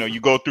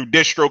go through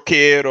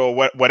DistroKid or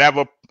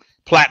whatever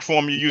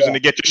platform you're using to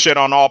get your shit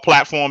on all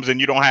platforms, and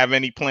you don't have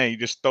any plan. You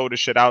just throw the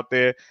shit out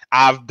there.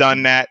 I've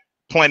done that.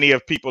 Plenty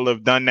of people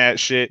have done that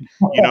shit.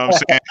 You know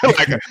what I'm saying?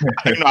 Like,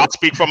 you know, I'll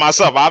speak for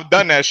myself. I've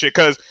done that shit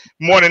because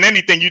more than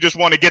anything, you just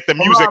want to get the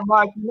music. Come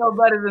on, Mike, you know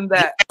better than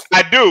that.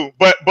 I do,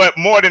 but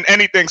more than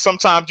anything,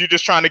 sometimes you're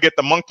just trying to get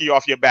the monkey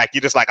off your back.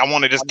 You're just like, I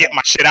want to just get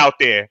my shit out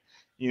there.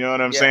 You know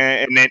what I'm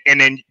saying?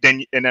 And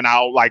then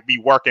I'll like be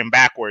working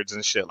backwards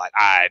and shit. Like,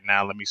 all right,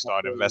 now let me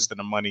start investing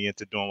the money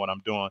into doing what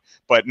I'm doing.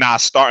 But now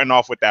starting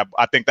off with that,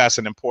 I think that's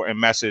an important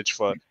message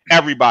for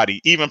everybody,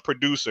 even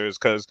producers,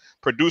 because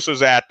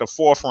producers are at the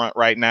forefront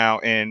right now,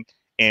 and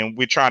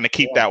we're trying to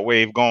keep that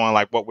wave going,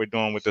 like what we're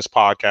doing with this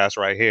podcast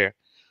right here.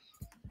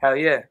 Hell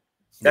yeah,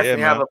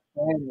 definitely have a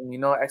plan and, you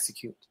know,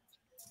 execute.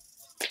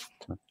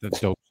 That's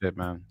dope shit,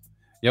 man.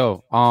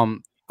 Yo,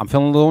 I'm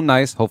feeling a little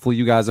nice. Hopefully,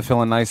 you guys are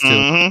feeling nice too.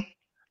 Mm-hmm.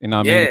 You know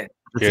what I mean?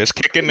 Yeah, it's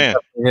kicking in.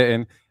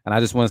 And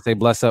I just want to say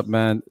bless up,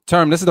 man.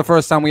 Term, this is the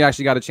first time we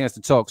actually got a chance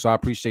to talk, so I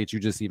appreciate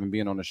you just even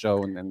being on the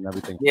show and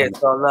everything. Yeah,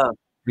 it's all love.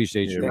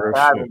 Appreciate you.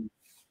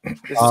 This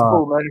is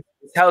cool, man.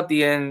 It's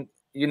healthy, and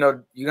you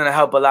know you're gonna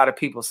help a lot of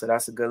people, so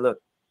that's a good look.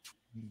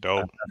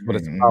 Dope. That's what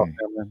it's about,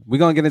 man. We're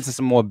gonna get into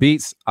some more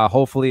beats.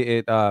 Hopefully,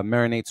 it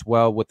marinates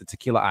well with the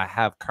tequila I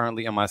have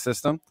currently in my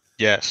system.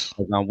 Yes.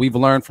 We've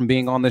learned from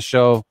being on this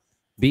show.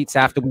 Beats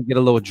after we get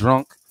a little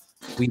drunk,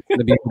 we're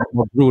gonna be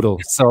more brutal.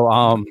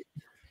 So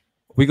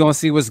we're gonna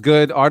see what's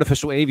good.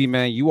 Artificial AV,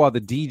 man, you are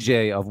the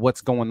DJ of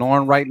what's going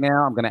on right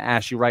now. I'm gonna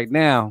ask you right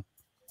now,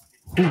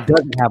 who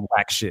doesn't have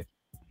whack shit?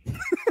 Don't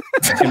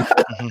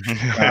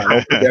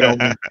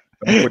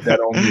put that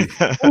on me.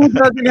 Who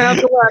doesn't have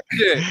the whack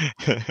shit?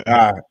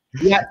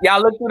 Yeah,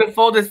 y'all look through the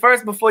folders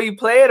first before you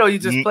play it, or you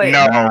just play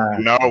it?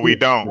 No, we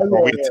don't.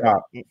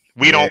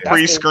 We don't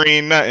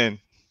pre-screen nothing.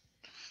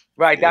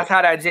 Right, that's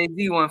how that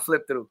Jay-Z one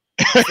flipped through.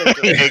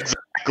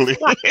 Exactly.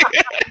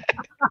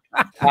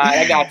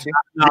 I got you.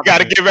 You got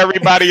to give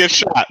everybody a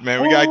shot,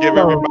 man. We got to give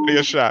everybody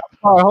a shot.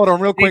 All right, hold on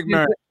real quick,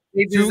 man.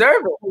 They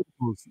deserve it.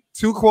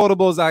 Two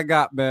quotables I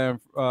got, man.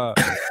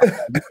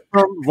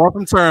 One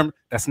from Term.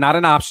 That's not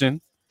an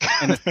option.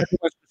 And the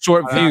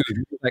short view.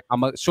 Like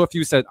short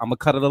view said, I'm gonna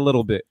cut it a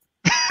little bit.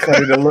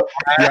 Cut it a little.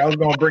 Yeah, I was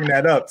gonna bring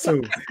that up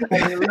too.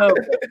 I'm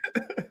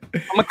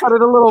gonna cut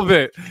it a little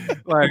bit.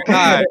 Like, all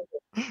right.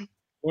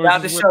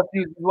 Dr. Short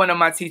Fuse is one of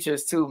my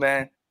teachers too,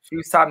 man.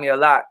 Fuse taught me a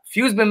lot.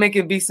 Fuse been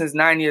making beats since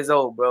 9 years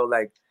old, bro.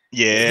 Like,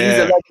 yeah. He's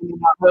a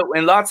legend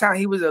in Lawtown.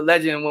 He was a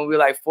legend when we were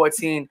like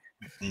 14.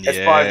 As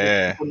far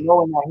as people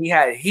knowing that he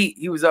had heat,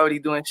 he was already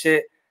doing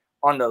shit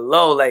on the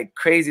low, like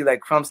crazy,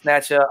 like Crumb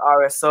Snatcher,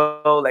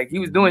 RSO. Like he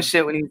was doing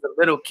shit when he was a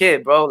little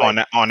kid, bro.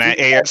 Like, on that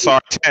AXR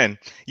 10.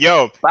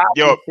 Yo,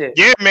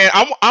 yeah, man.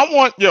 I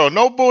want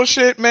no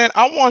bullshit, man.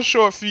 I want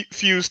Short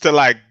Fuse to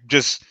like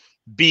just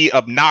be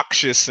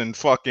obnoxious and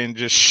fucking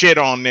just shit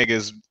on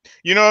niggas.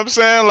 You know what I'm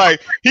saying?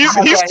 Like he's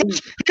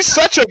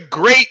such a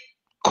great,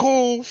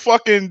 cool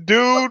fucking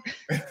dude,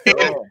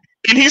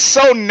 and he's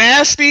so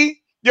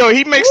nasty. Yo,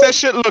 he makes that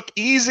shit look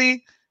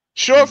easy.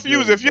 Short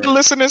Fuse, if you're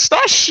listening,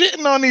 start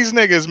shitting on these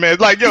niggas, man.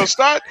 Like, yo,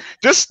 start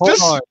just start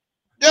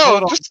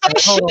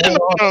shitting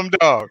on them,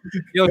 dog.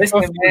 Yo,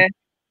 listen, man.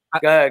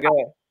 Go ahead.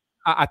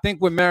 I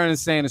think what Marin is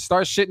saying is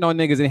start shitting on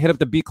niggas and hit up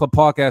the B Club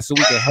podcast so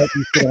we can help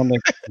you shit on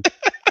niggas.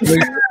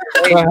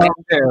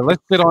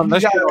 Let's shit on.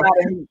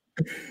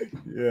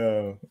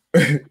 Yeah.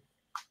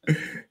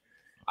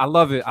 I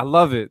love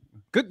it.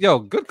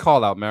 Good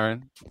call out,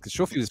 Marin. Because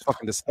Shorty is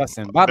fucking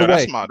disgusting. By the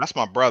way, that's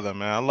my brother,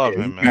 man. I love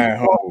him,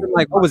 man.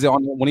 Like, what was it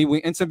when we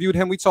interviewed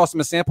him? We tossed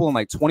him a sample in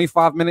like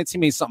 25 minutes. He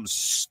made something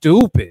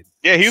stupid.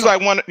 Yeah, he's like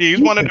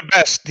he's one of the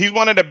best. He's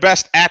one of the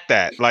best at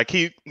that. Like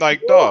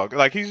dog.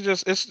 Like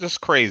it's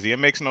just crazy. It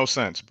makes no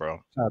sense, bro.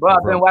 Bro,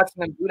 I've been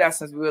watching him do that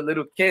since we were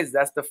little kids.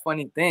 That's the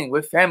funny thing.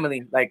 We're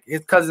family. Like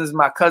his cousin's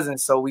my cousin,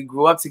 so we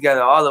grew up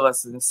together. All of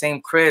us in the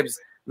same cribs,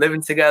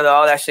 living together.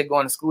 All that shit,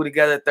 going to school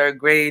together. 3rd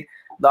grade.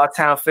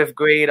 Lawtown 5th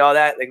grade, all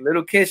that, like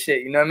little kid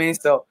shit, you know what I mean?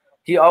 So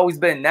he always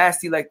been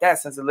nasty like that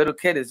since a little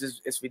kid.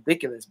 It's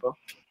ridiculous, bro.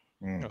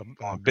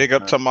 Big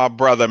up to my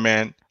brother,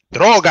 man.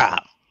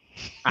 Droga.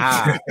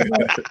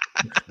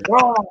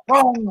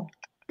 Wrong.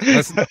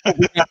 Let's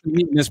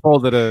meet in this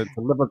folder to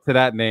live up to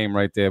that name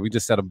right there. We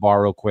just set a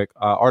bar real quick.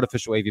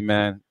 Artificial AV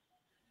man.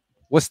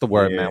 What's the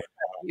word, man?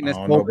 I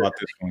don't know about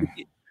this one.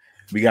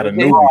 We got a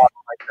newbie.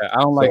 I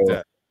don't like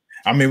that.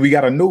 I mean, we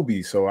got a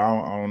newbie, so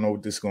I don't know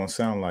what this is gonna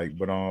sound like,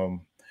 but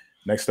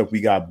next up we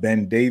got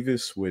Ben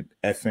Davis with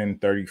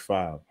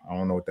FN35. I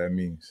don't know what that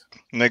means.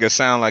 Nigga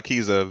sound like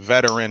he's a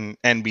veteran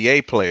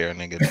NBA player,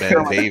 nigga.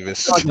 Ben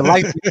Davis. Let's go.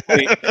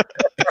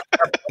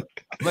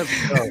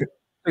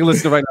 Hey,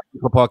 listen right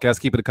now,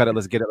 podcast. Keep it a cut it.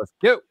 Let's get it. Let's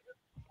go.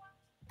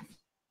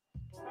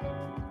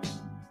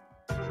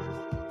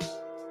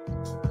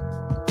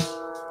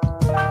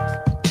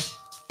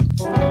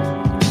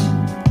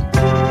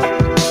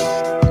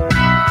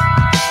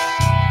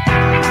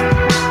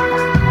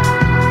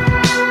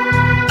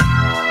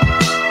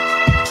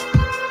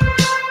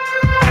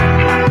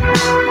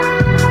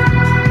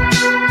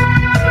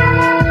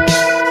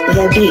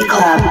 The Beat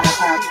Club.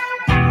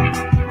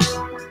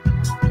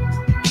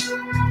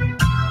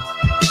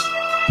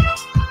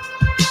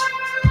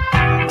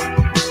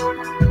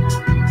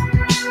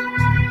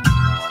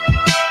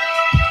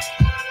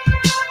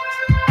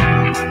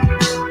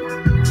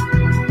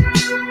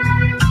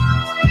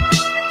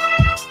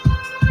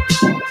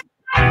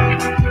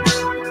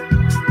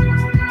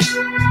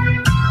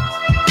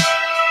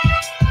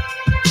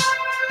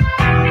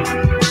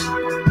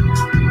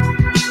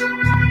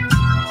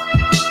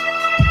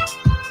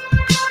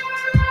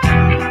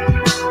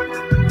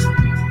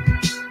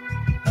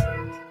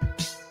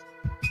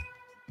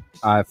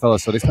 All right,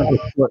 fellas. So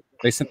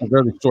they sent a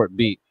very short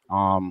beat.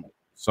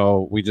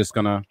 So we just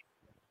gonna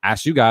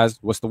ask you guys,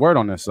 what's the word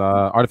on this?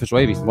 Artificial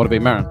AV,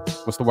 Motivate Marin.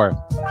 What's the word?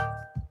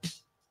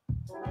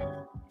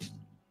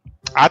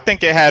 I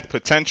think it had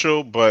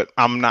potential, but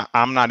I'm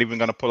not even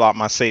gonna pull out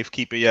my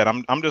safekeeper yet.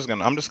 I'm just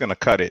gonna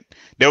cut it.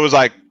 There was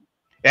like,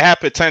 it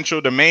had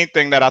potential. The main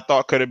thing that I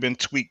thought could have been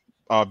tweaked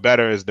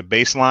better is the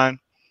bass line.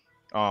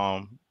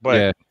 But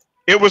yeah.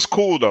 It was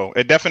cool though.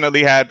 It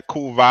definitely had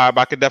cool vibe.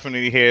 I could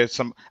definitely hear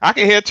I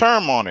could hear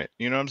Term on it.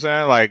 You know what I'm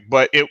saying? Like,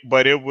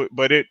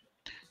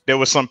 there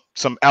was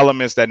some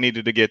elements that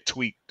needed to get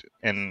tweaked,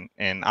 and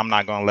I'm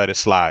not gonna let it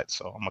slide.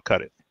 So I'm gonna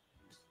cut it.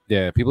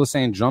 Yeah, people are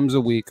saying drums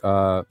are weak.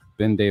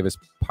 Ben Davis,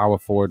 power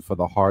forward for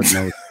the hard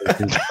note.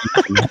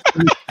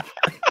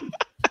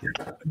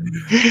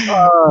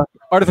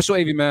 Artificial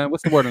AV man,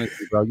 what's the word on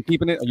this, bro? You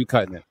keeping it or you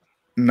cutting it?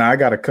 Nah, I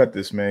gotta cut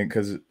this, man,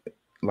 because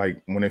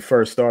like when it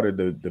first started,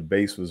 the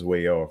bass was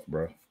way off,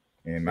 bro.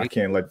 And I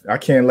can't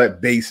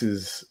let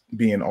basses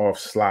being off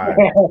slide.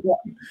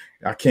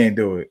 I can't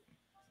do it.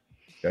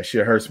 That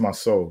shit hurts my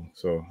soul.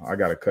 So I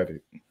gotta cut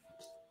it.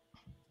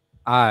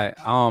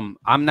 I'm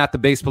not the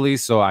bass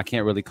police, so I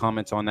can't really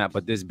comment on that.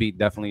 But this beat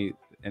definitely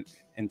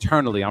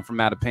internally, I'm from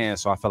Mattapan,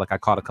 so I felt like I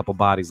caught a couple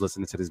bodies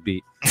listening to this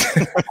beat.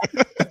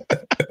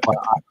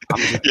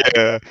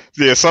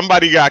 Yeah.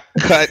 Somebody got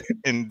cut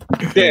and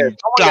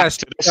shot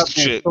to this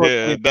shit.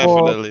 Yeah,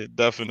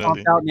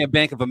 definitely. Out near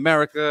Bank of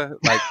America,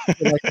 like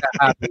that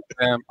happens,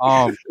 man.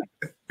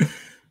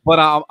 But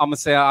I'm gonna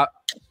say I'm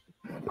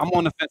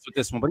on the fence with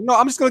this one, but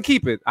I'm just gonna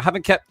keep it. I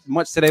haven't kept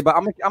much today, but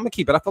I'm gonna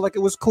keep it. I feel like it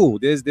was cool.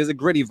 There's a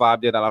gritty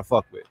vibe there that I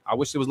fuck with. I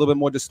wish there was a little bit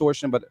more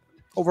distortion, but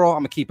overall, I'm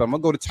gonna keep it. I'm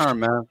gonna go to Term,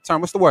 man.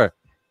 Term, what's the word?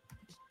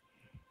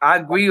 I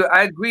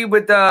agree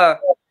with that.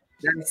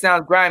 It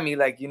sounds grimy,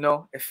 like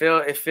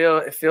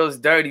it feels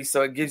dirty,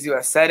 so it gives you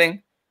a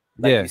setting.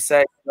 Like you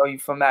said, you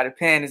from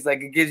Mattapan. It's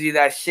like it gives you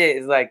that shit.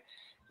 It's like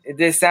it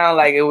did sound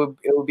like it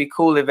would be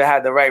cool if it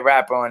had the right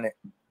rapper on it.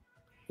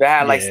 If it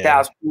had like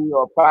Styles P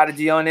or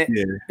Prodigy on it,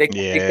 they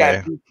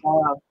can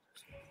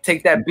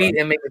take that beat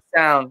and make it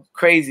sound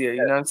crazier.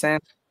 You know what I'm saying?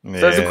 Yeah.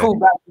 So it's a cool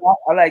background.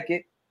 I like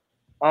it.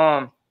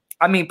 I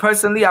mean,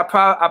 personally, I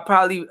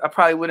probably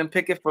wouldn't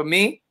pick it for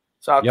me,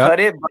 so I'll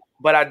cut it.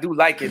 But I do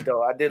like it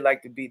though. I did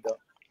like the beat though.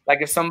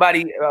 Like if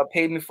somebody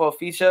paid me for a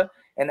feature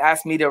and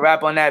asked me to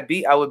rap on that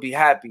beat, I would be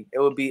happy.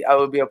 I would be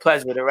a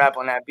pleasure to rap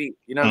on that beat.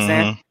 You know what I'm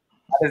saying?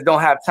 I just don't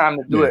have time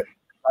to do it.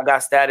 I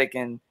got Static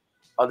and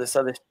all this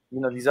other,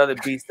 these other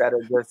beats that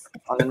are just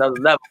on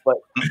another level. But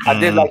I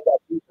did like that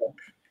beat though.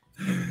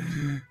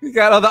 You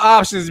got other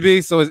options, B.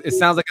 So it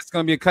sounds like it's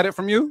gonna be a cut it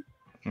from you.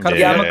 I'm gonna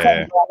cut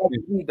it. I like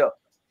the beat though.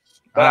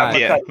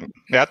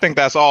 I think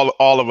that's all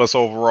of us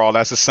overall.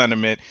 That's a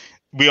sentiment.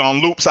 We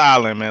on Loops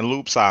Island, man.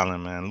 Loops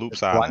Island, man.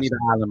 Loops I Island. need an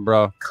island,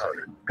 bro.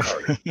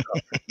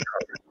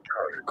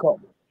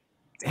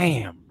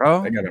 Damn,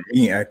 bro. I got a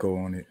mean echo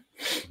on it.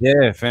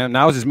 Yeah, fam.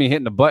 Now it's just me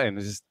hitting the button.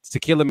 It's just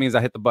tequila means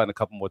I hit the button a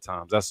couple more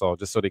times. That's all,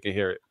 just so they can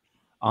hear it.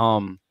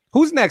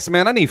 Who's next,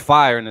 man? I need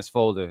fire in this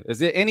folder. Is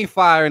there any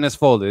fire in this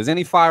folder? Is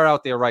any fire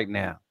out there right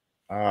now?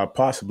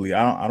 Possibly.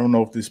 I don't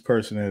know if this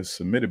person has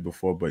submitted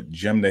before, but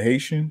Jem the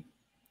Haitian,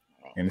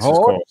 and this is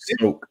called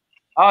Soak.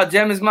 Oh,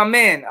 Jem is my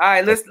man. All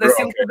right, let's see what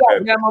you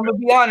got, Jem. I'm gonna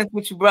be honest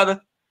with you,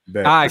 brother.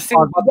 Bet. All right,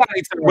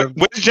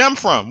 where's Jem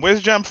from?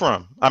 Where's Jem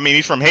from? I mean,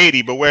 he's from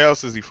Haiti, but where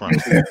else is he from?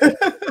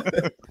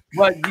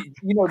 But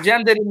you know,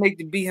 Jem didn't make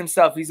the beat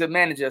himself. He's a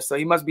manager, so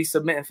he must be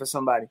submitting for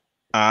somebody.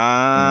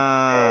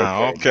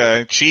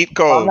 Okay. Cheat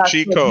code.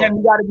 Cheat code. Jem,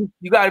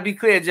 you gotta be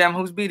clear, Jem.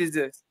 Whose beat is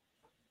this?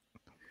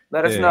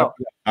 Let us know.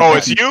 Oh,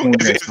 it's you?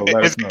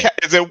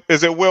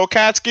 Is it Will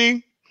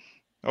Katsky?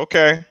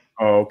 Okay.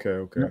 Oh,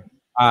 okay.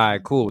 All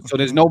right, cool. So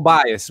there's no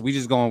bias. We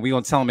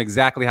gonna tell them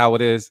exactly how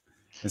it is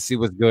and see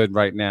what's good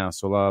right now.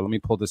 So let me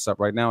pull this up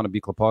right now on the B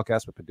Club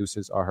podcast where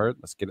producers are heard.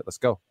 Let's get it. Let's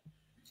go.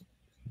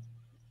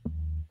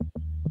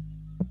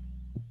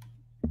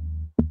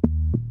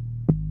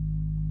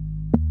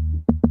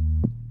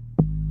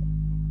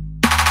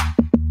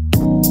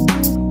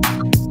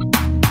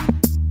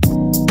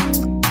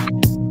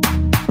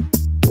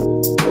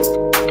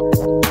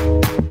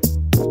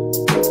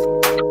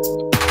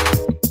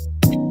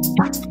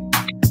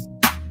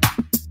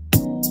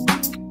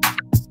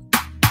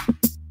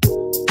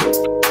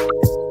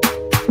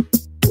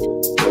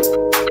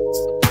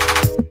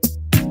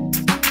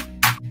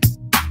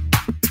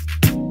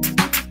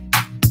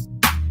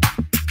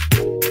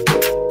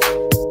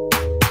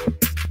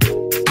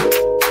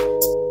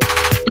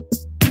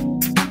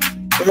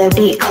 The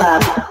Beat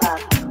Club.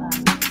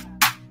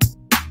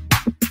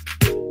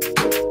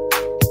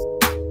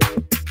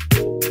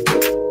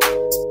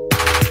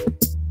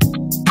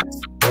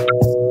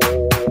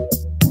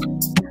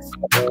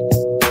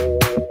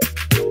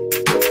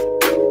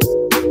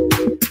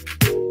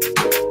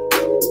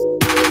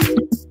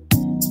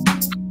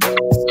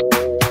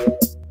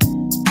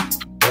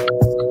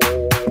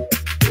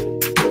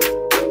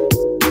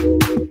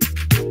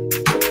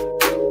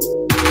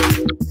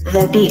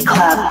 The Beat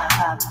Club.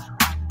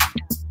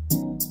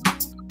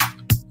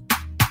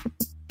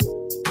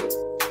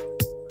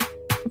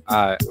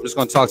 I'm just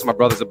gonna talk to my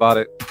brothers about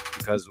it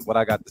because what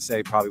I got to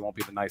say probably won't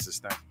be the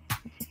nicest thing.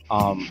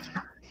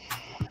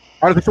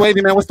 Artificial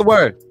Wavy, man, what's the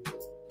word?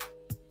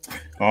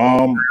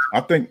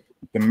 I think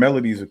the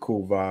melody's a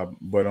cool vibe,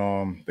 but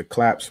the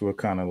claps were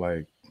kind of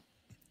like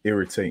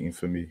irritating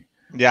for me.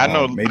 Yeah,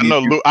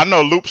 I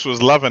know Loops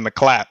was loving the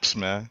claps,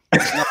 man. No,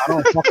 I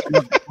don't fucking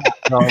love the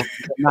clap, bro.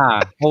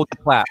 Nah, hold the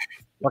clap.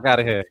 Fuck out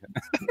of here.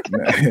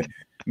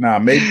 Nah,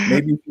 maybe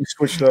if you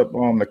switched up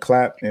the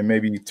clap and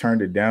maybe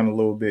turned it down a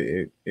little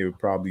bit, it would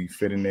probably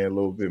fit in there a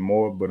little bit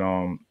more. But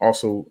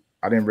also,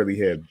 I didn't really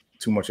have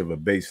too much of a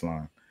bass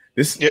line.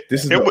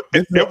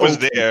 It was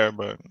there,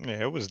 but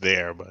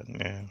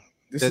yeah.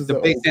 The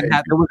bass didn't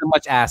have, there wasn't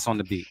much ass on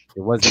the beat.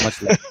 It wasn't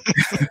much.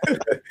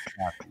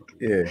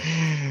 Yeah,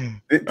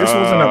 this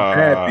wasn't a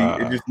bad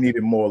beat. It just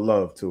needed more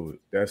love to it.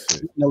 That's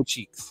it. No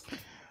cheeks.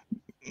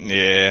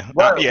 Yeah,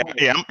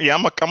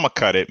 I'm gonna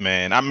cut it,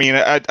 man. I mean,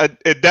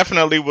 it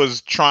definitely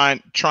was trying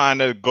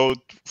to go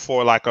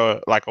for like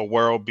a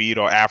world beat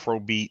or Afro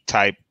beat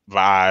type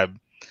vibe,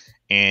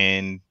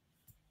 and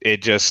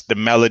it just, the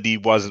melody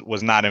was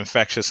not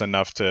infectious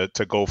enough to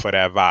go for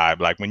that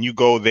vibe. Like when you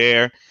go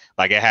there,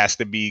 like it has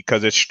to be,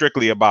 because it's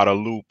strictly about a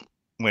loop.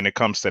 When it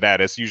comes to that,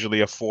 it's usually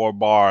a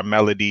 4-bar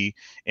melody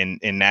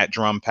in that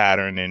drum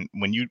pattern, and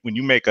when you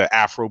make an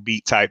Afro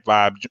beat type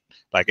vibe,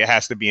 like it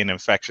has to be an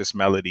infectious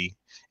melody.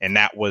 And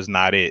that was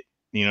not it.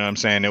 You know what I'm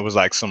saying? It was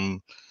like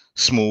some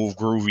smooth,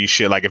 groovy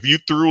shit. Like if you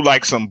threw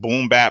like some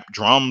boom bap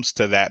drums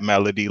to that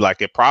melody,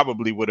 like it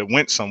probably would have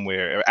went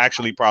somewhere. It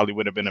actually probably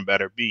would have been a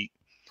better beat.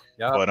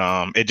 Yeah. But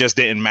it just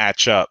didn't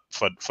match up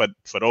for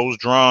those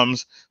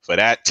drums, for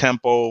that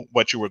tempo,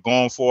 what you were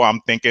going for. I'm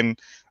thinking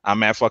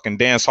I'm at fucking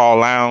Dance Hall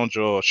Lounge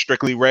or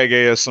Strictly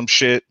Reggae or some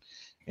shit.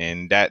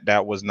 And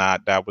that was not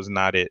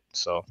it.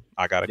 So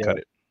I gotta cut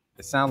it.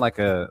 It sounded like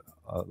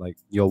like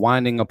you're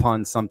winding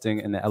upon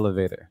something in the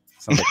elevator.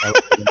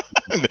 The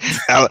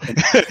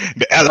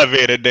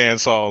elevator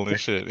dance hall and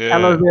shit. Yeah.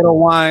 Elevator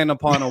wine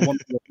upon a woman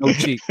with no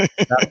cheek. That's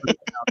what it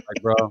sounds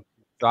like, bro.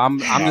 So I'm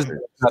just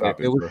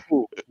it was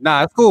cool.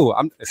 Nah, it's cool.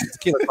 It's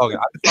tequila talking.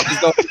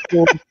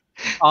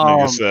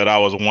 Nigga said I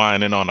was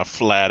whining on a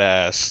flat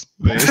ass.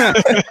 But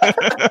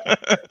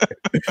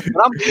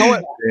I'm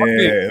going.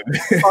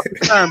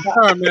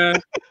 Term, man.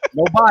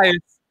 No bias.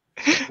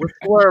 What's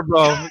the word,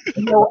 bro?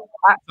 You know,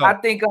 I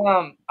think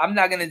I'm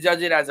not gonna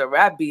judge it as a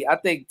rap beat. I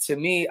think, to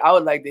me, I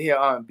would like to hear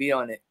R&B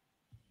on it,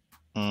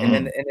 and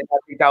then I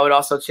think that would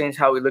also change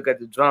how we look at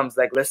the drums.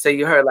 Like, let's say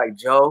you heard like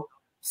Joe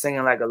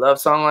singing like a love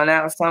song on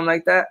that or something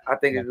like that. I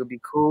think it would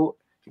be cool.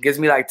 It gives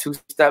me like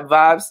 2-step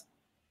vibes.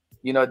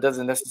 You know, it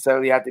doesn't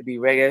necessarily have to be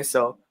reggae.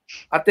 So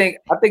I think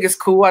it's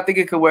cool. I think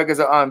it could work as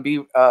an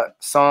R&B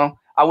song.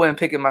 I wouldn't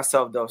pick it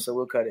myself though, so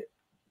we'll cut it.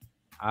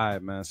 All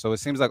right, man. So it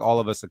seems like all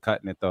of us are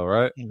cutting it though,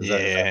 right?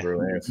 Yeah. You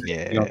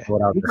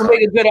can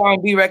make a good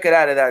R&B record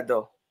out of that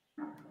though.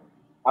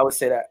 I would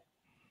say that.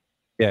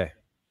 Yeah.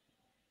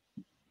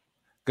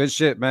 Good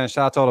shit, man.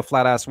 Shout out to all the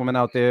flat ass women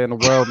out there in the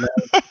world, man.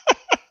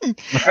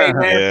 Hey,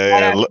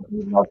 man,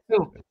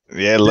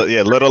 yeah,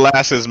 little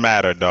asses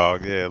matter,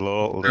 dog. Yeah,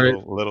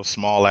 little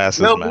small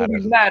asses little matter.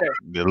 Booties matter.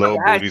 The little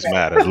booties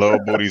matter. Little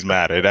booties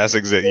matter. That's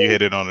exactly. You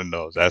hit it on the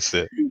nose. That's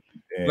it.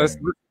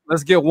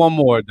 Let's get one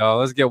more,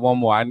 dog. Let's get one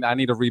more. I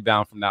need a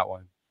rebound from that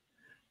one.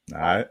 All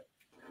right.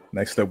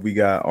 Next up, we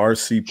got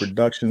RC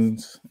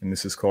Productions, and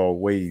this is called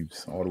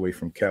Waves, all the way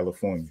from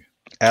California.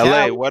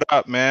 LA, what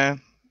up,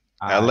 man?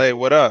 LA,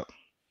 what up?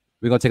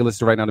 We're gonna take a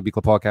listen right now to B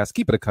Club Podcast.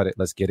 Keep it or cut it.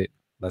 Let's get it.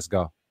 Let's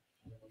go.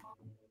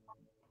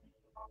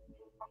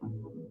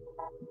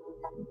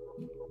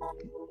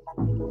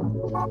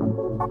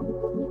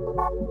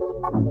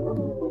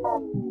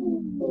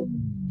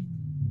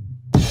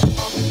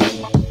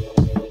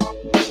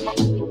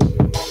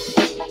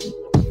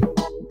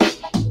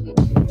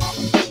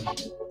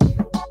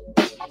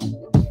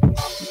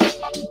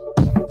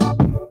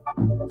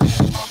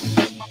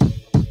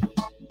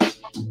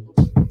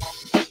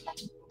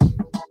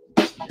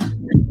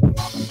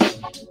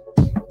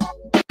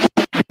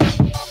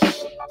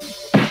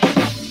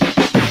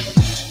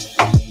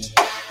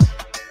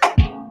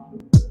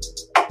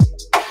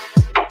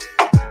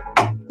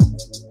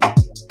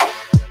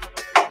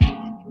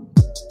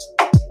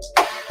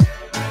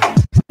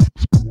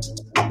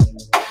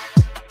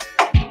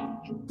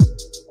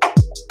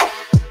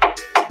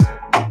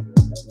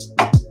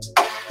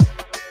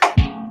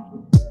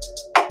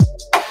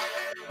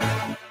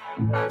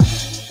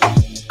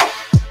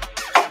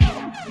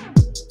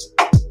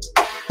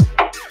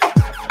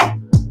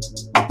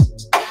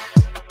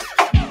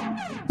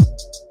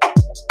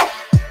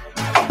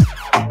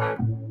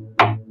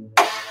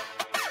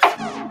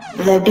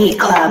 The Beat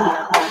Club.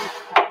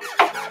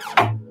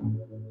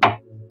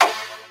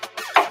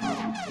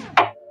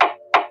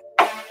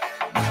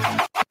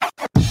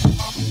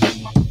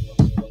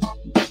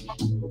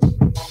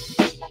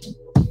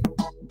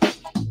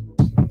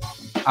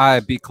 All right,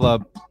 B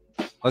Club.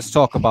 Let's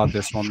talk about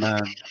this one,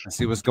 man, and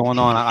see what's going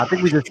on. I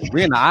think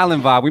we're in the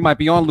island vibe. We might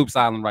be on Loop's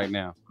Island right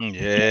now.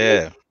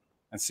 Yeah.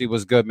 And see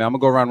what's good, man. I'm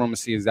gonna go around the room and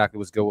see exactly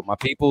what's good with my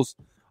peoples.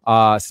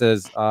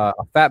 Says a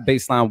fat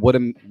bass line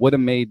would have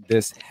made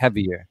this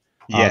heavier.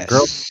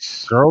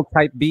 Yes. Girl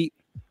type beat.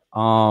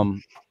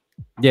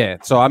 Yeah.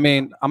 So I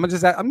mean, I'm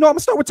gonna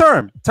start with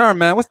Term. Term,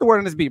 man. What's the word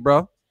on this beat,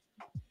 bro?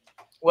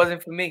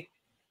 Wasn't for me.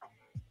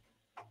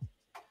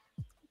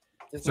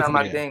 It's not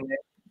my thing,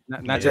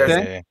 man. Not your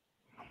thing.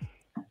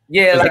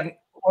 Yeah, like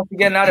once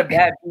again, not a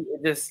bad beat.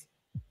 It just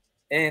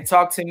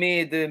talk to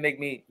me. It didn't make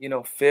me,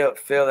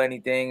 feel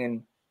anything,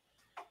 and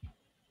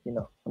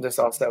I'm just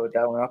all set with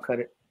that one. I'll cut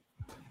it.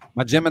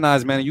 My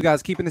Geminis, man. You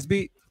guys keeping this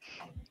beat?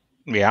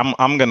 Yeah,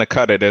 I'm gonna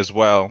cut it as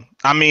well.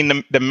 I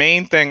mean, the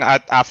main thing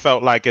I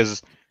felt like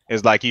is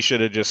like he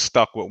should have just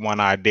stuck with one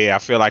idea. I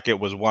feel like it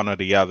was one or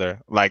the other.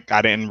 Like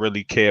I didn't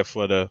really care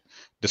for the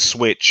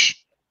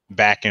switch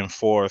back and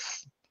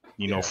forth,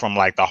 from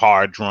like the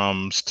hard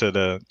drums to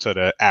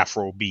the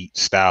Afro beat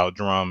style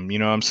drum. You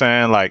know what I'm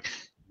saying? Like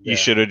you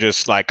should have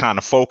just like kind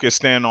of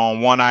focused in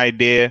on one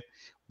idea,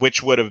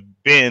 which would have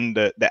been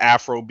the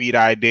Afro beat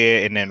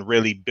idea, and then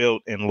really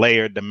built and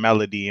layered the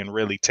melody and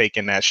really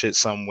taken that shit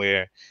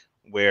somewhere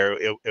where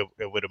it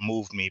would have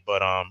moved me.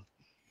 But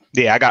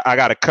yeah, I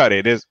gotta cut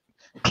it. It's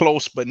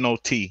close but no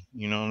T.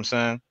 You know what I'm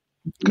saying?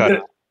 Cut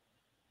it.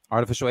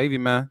 Artificial AV,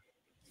 man.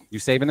 You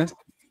saving this?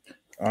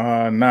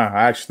 Nah,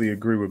 I actually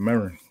agree with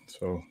Marin.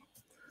 So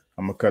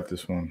I'm gonna cut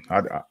this one.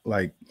 I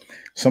like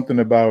something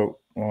about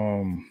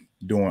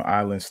doing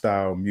island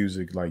style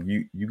music. Like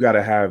you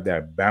gotta have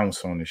that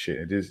bounce on the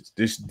shit.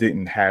 This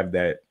didn't have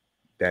that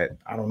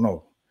I don't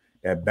know,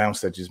 that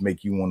bounce that just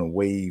make you want to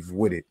wave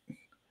with it.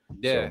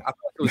 Yeah,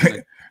 so,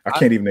 I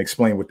can't even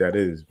explain what that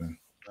is, man.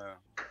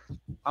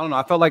 I don't know.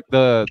 I felt like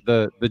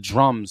the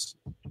drums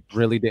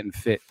really didn't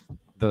fit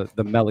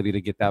the melody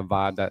to get that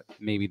vibe that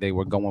maybe they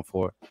were going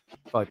for.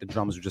 I felt like the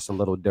drums were just a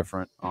little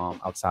different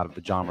outside of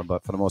the genre,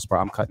 but for the most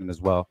part, I'm cutting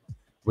as well.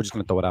 We're just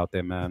gonna throw it out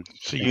there, man.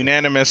 So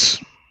unanimous.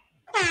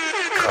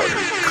 Cut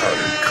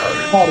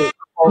it.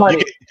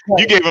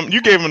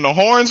 You gave him the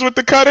horns with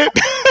the cut it.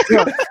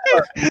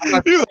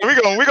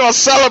 We're gonna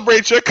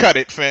celebrate your cut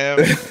it,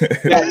 fam.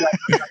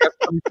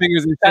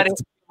 Fingers and cut shit.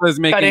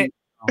 Cut it.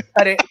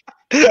 Cut it.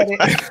 You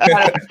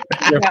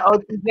got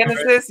OG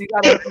Genesis. You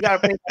gotta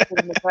pay that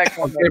in the back.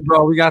 Okay,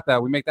 bro, we got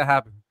that. We make that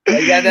happen.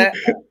 You got that?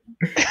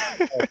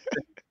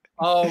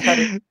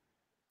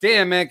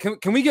 Damn, man.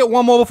 Can we get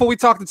one more before we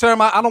talk to Term?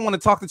 I don't want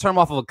to talk to Term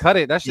off of a cut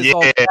it. That's just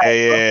all.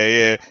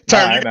 Yeah.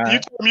 Term,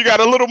 you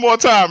got a little more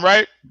time,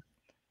 right?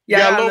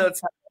 Yeah, a little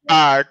time.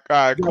 All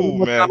right,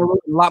 cool, man. A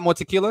lot more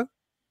tequila.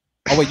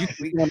 Oh wait,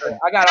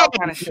 I got all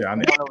kind of shit.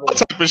 What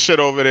type of shit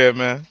over there,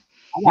 man?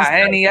 I got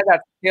Henny, I got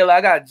tequila,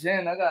 I got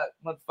gin, I got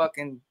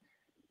motherfucking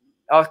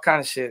all kind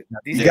of shit.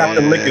 He got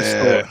the liquor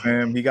store,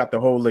 fam. He got the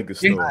whole liquor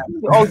store.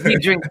 OG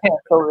drink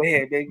pants over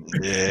here, baby.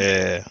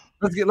 Yeah.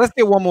 Let's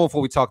get one more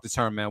before we talk to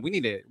Term, man. We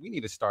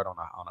need to start on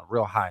a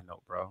real high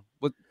note, bro.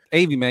 With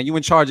Avi, man, you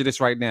in charge of this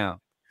right now.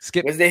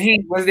 Skip. Where's the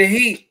heat? Where's the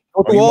heat?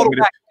 Go through all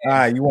the all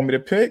right, you want me to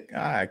pick?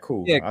 All right,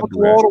 cool. Yeah, go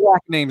through all the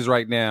whack names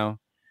right now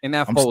in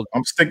that folder.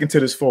 I'm sticking to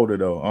this folder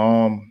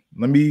though.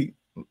 Let me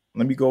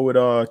go with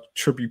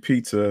Trippy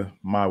Pizza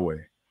My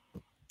Way.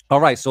 All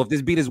right, so if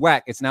this beat is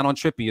whack, it's not on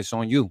Trippy, it's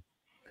on you.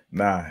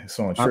 Nah, it's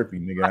on Trippy,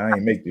 nigga. I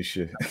ain't make this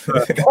shit.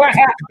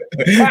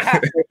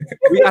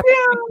 We got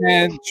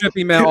man,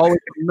 Trippy, man, always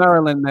from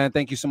Maryland, man.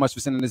 Thank you so much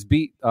for sending this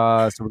beat.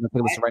 So we're gonna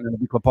play this right now in the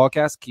Beat Club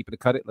podcast. Keep it,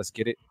 cut it. Let's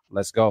get it.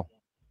 Let's go.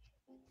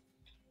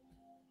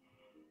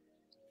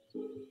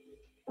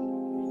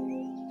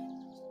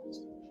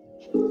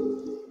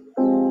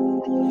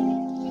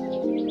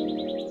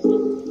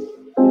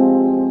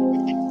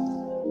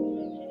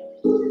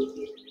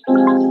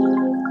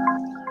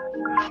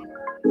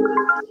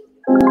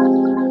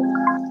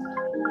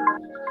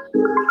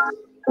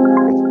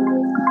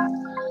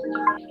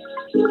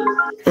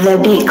 The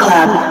Beat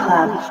Club.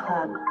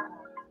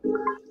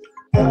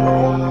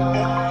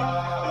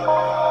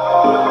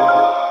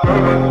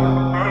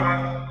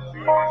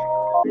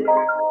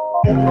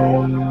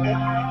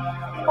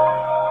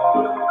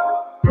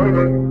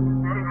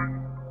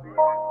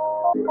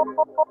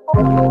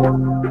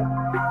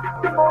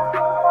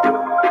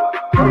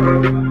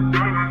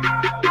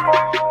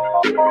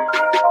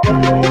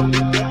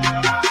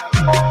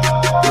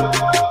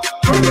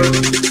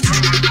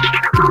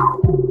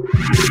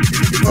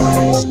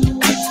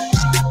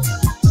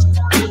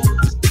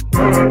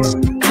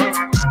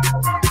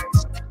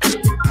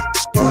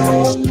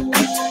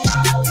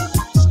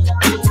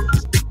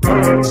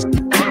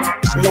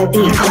 The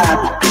Beat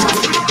Club.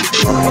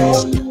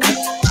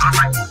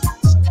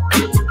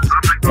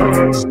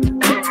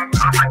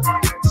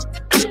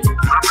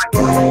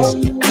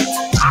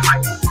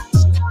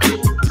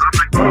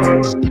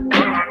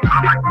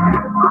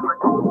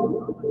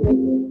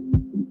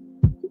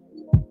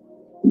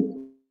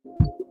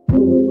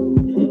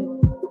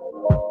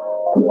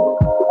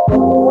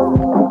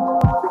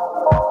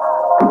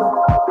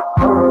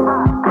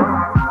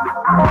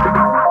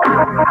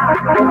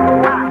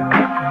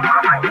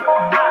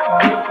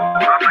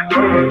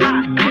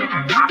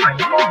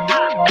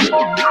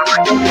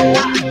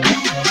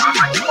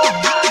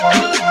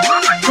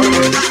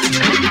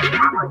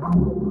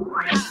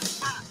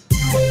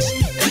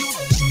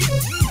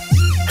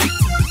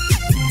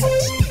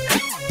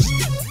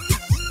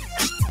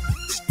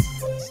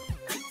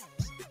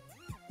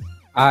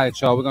 All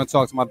right, y'all. We're gonna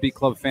talk to my Beat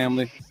Club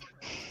family.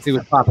 See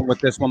what's popping with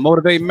this one.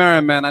 Motivate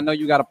Marin, man. I know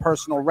you got a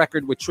personal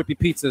record with Trippy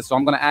Pizza, so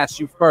I'm gonna ask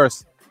you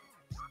first.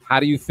 How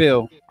do you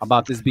feel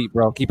about this beat,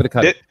 bro? Keep it a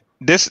cut.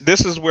 This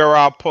is where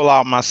I'll pull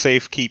out my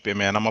safekeeping,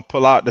 man. I'm gonna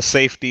pull out the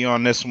safety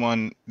on this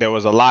one. There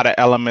was a lot of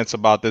elements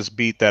about this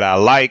beat that I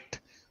liked.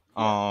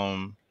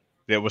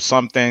 There were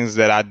some things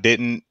that I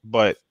didn't,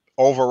 but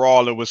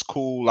overall it was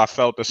cool. I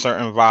felt a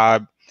certain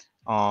vibe.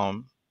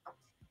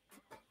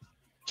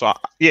 So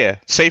yeah,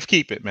 safe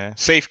keep it, man.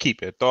 Safe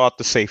keep it. Throw out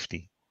the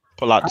safety.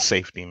 Pull out the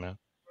safety, man.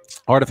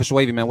 Artificial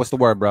wavy, man. What's the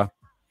word, bro?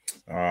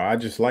 I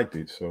just liked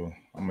it, so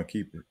I'm gonna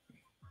keep it.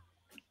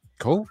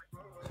 Cool.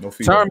 No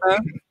feedback. Term, man.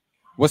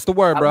 What's the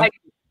word, bro?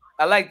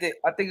 I liked it.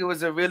 I think it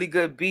was a really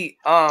good beat.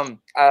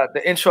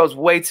 The intro's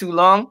way too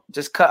long.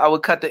 I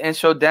would cut the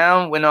intro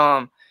down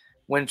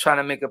when trying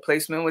to make a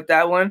placement with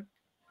that one.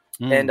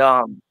 And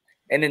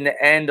in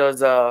the end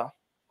those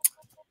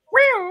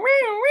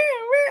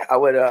I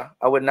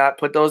would not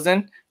put those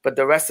in, but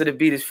the rest of the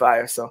beat is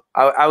fire. So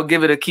I would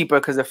give it a keeper,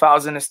 because if I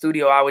was in the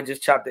studio, I would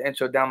just chop the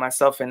intro down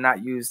myself and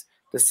not use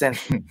the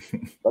synth.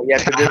 But yeah,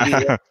 it's a good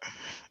beat.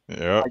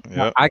 Yeah.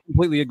 I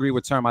completely agree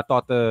with Term. I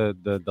thought the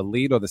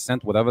lead or the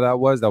synth, whatever that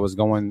was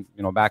going,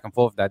 back and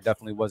forth, that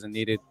definitely wasn't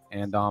needed.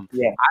 And I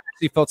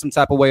actually felt some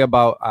type of way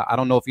about, I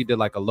don't know if he did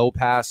like a low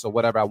pass or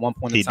whatever at one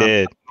point in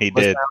time. He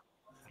did.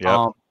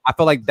 Yeah. I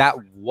feel like that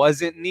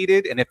wasn't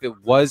needed, and if it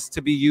was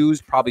to be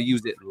used, probably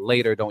use it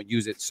later. Don't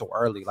use it so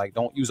early. Like,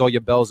 don't use all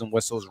your bells and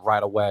whistles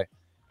right away.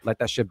 Let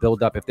that shit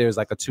build up. If there's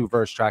like a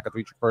 2-verse track, a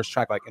 3-verse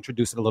track, like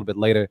introduce it a little bit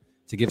later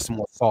to give some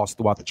more sauce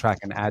throughout the track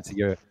and add to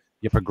your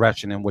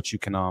progression and what you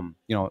can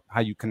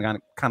how you can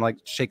kind of like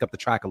shake up the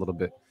track a little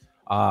bit.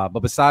 But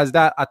besides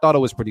that, I thought it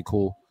was pretty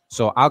cool.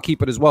 So I'll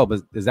keep it as well.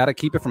 But is that a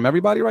keep it from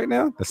everybody right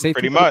now? The safe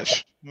pretty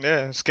much.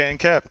 Yeah, it's getting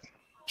kept.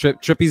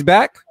 Trippy's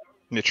back.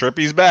 Yeah,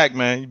 Trippy's back,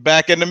 man. You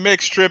back in the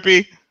mix,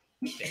 Trippy.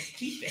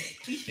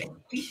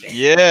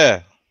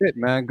 Yeah. Shit,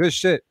 man. Good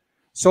shit.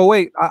 So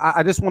wait,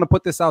 I just want to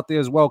put this out there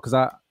as well, because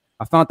I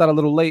found that a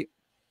little late.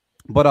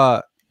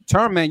 But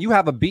Term, man, you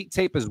have a beat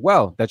tape as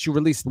well that you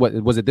released. What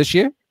was it, this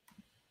year?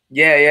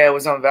 Yeah, it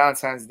was on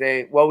Valentine's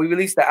Day. Well, we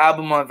released the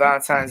album on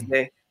Valentine's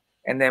Day,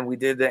 and then we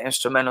did the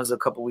instrumentals a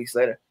couple weeks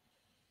later.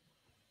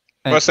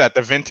 What's that?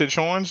 The Vintage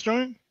Horns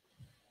joint?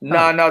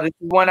 No, this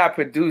is one I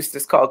produced.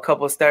 It's called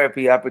Couples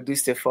Therapy. I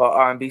produced it for an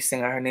R&B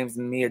singer. Her name's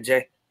Mia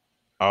J.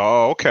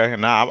 Oh, okay.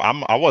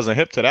 Nah, I wasn't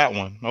hip to that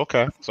one.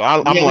 Okay, so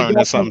I'm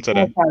learning something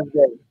today.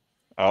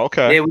 Oh,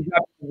 okay. Yeah, we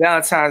got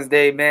Valentine's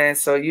Day, man.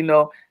 So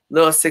little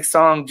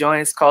 6-song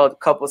joints called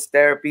Couples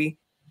Therapy.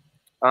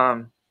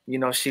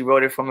 She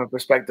wrote it from a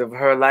perspective of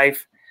her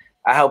life.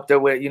 I helped her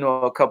with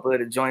a couple of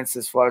the joints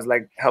as far as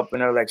like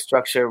helping her like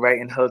structure,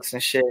 writing hooks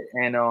and shit,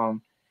 and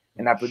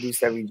I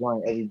produced every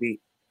joint, every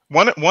beat.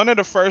 One of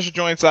the first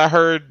joints I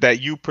heard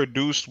that you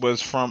produced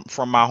was from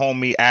my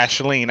homie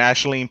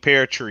Ashleen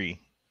Peartree.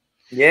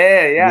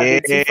 Yeah.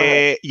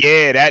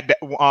 That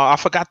I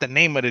forgot the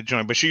name of the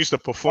joint, but she used to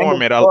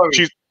perform it.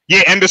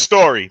 End of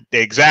story.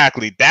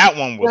 Exactly. That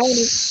one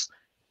was.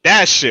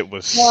 That shit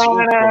was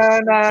super.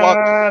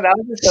 That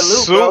was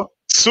just a loop, bro.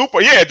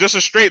 Super, yeah, just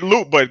a straight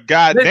loop, but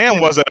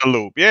goddamn, was it a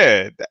loop?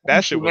 Yeah,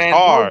 that shit was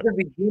hard. That was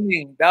the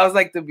beginning. That was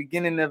like the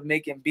beginning of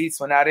making beats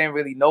when I didn't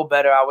really know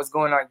better. I was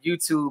going on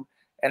YouTube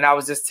and I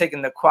was just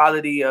taking the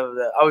quality of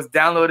I was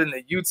downloading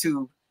the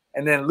YouTube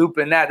and then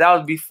looping that. That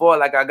was before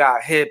like I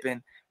got hip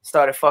and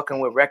started fucking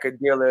with record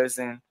dealers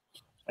and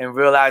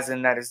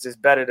realizing that it's just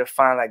better to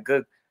find like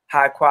good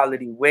high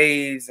quality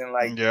waves and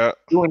like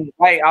doing it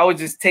right. I was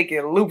just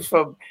taking loops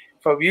from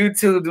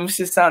YouTube. Them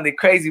shit sounded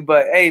crazy,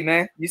 but hey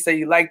man, you say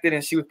you liked it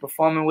and she was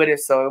performing with it,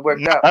 so it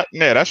worked out.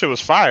 Yeah, that shit was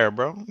fire,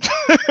 bro.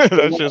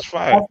 That's just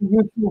fire. That's a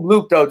YouTube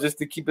loop though, just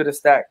to keep it a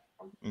stack.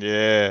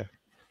 Yeah.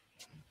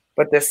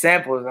 But the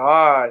sample is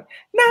hard.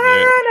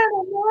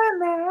 That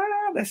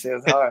shit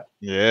was hard.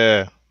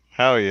 Yeah.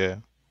 Hell yeah.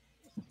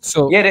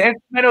 So yeah, the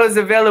instrumental is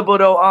available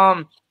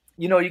though.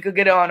 You could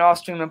get it on all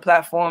streaming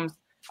platforms.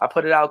 I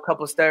put it out,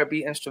 Couples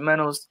Therapy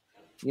instrumentals,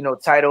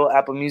 Tidal,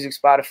 Apple Music,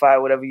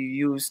 Spotify, whatever you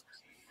use.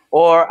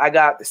 Or I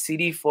got the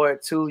CD for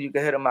it too. You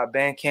can hit on my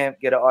Bandcamp,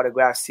 get an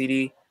autographed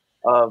CD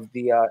of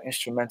the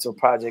instrumental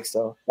project.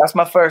 So that's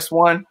my first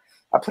one.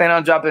 I plan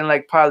on dropping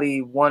like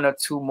probably 1 or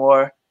 2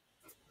 more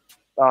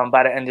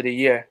by the end of the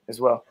year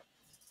as well.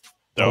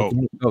 Dope.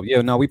 Oh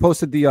yeah, no, we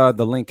posted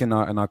the link in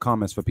our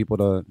comments for people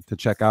to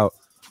check out.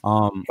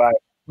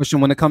 Question: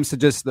 when it comes to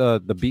just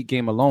the beat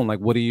game alone, like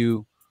what do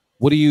you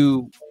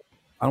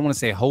I don't want to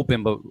say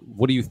hoping, but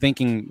what are you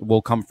thinking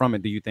will come from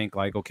it? Do you think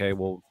like, okay,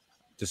 well,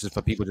 this is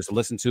for people just to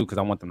listen to because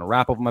I want them to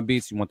rap over my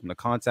beats. You want them to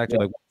contact you.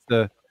 Like,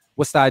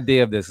 what's the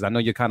idea of this? Because I know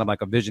you're kind of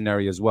like a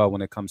visionary as well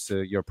when it comes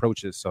to your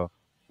approaches. So,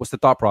 what's the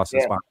thought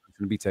process behind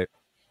the beat tape?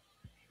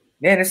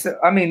 Man,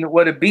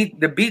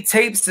 the beat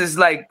tapes is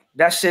like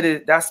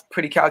that's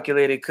pretty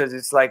calculated because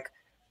it's like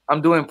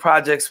I'm doing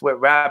projects with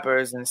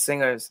rappers and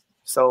singers.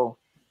 So,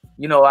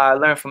 I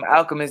learned from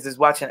Alchemist is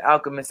watching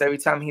Alchemist every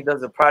time he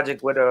does a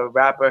project with a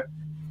rapper.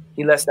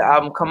 He lets the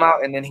album come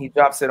out and then he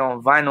drops it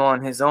on vinyl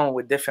on his own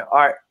with different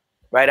art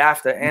right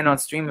after and on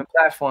streaming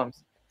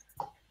platforms.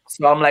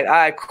 So I'm like, all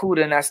right, cool.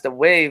 Then that's the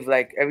wave.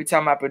 Like every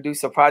time I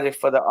produce a project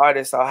for the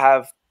artist, I'll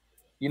have,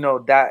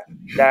 that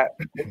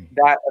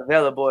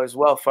available as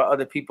well for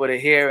other people to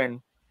hear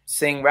and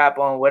sing, rap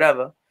on,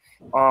 whatever.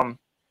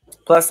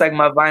 Plus, like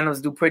my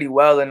vinyls do pretty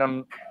well, and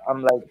I'm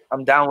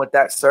down with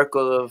that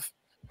circle of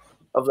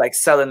like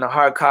selling the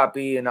hard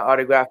copy and the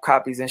autographed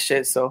copies and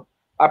shit. So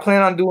I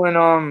plan on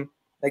doing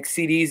like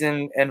CDs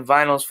and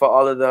vinyls for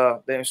all of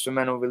the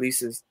instrumental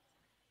releases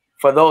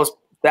for those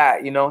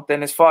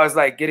then as far as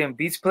like getting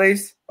beats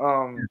placed,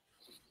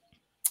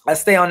 I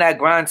stay on that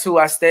grind too.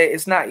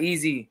 It's not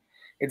easy.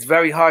 It's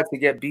very hard to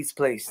get beats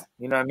placed.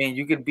 You know what I mean?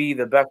 You could be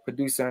the best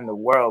producer in the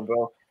world,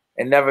 bro,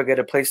 and never get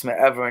a placement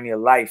ever in your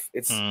life.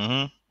 It's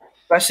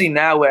especially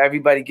now where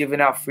everybody giving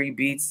out free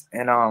beats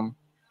and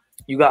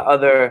you got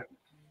other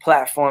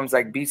platforms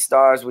like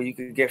BeatStars where you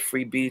can get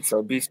free beats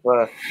or beats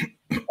for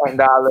 $10,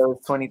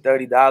 $20,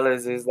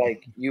 $30 is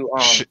like you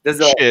shit.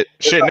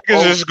 Niggas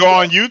just go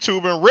on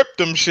YouTube and rip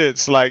them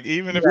shits like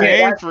even if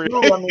they ain't free.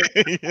 You know what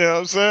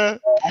I'm saying?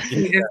 I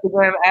see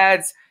Instagram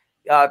ads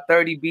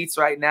 30 beats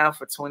right now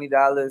for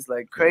 $20,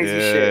 like crazy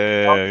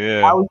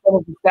shit. I was kind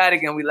of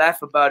ecstatic and we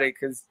laugh about it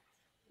because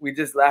we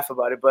just laugh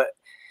about it, but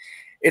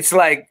it's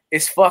like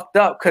it's fucked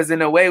up because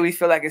in a way we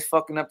feel like it's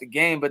fucking up the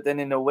game, but then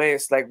in a way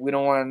it's like we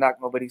don't want to knock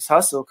nobody's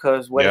hustle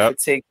because what if it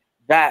takes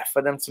that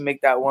for them to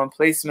make that one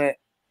placement?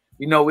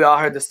 We all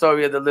heard the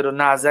story of the little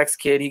Nas X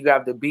kid. He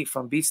grabbed the beat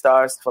from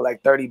BeatStars for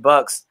like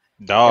 $30,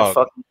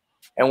 dog,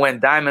 and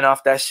went diamond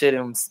off that shit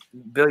and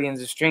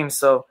billions of streams.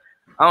 So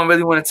I don't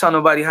really want to tell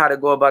nobody how to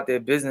go about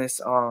their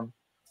business.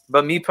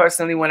 But me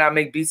personally, when I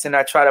make beats and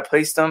I try to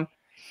place them,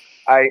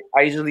 I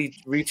usually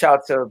reach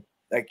out to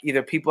like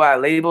either people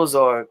at labels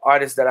or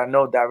artists that I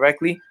know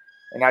directly.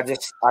 And I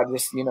just, I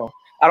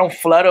don't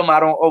flood them. I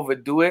don't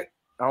overdo it.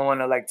 I don't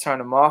want to like turn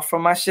them off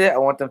from my shit. I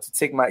want them to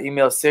take my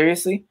email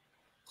seriously.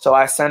 So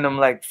I send them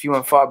like few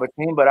and far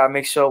between, but I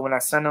make sure when I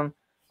send them,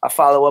 I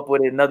follow up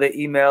with another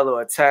email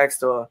or a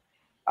text, or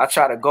I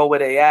try to go where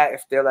they at.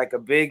 If they're like a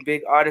big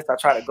artist, I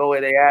try to go where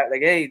they at.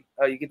 Like, hey,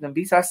 you get them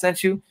beats I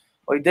sent you?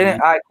 Or you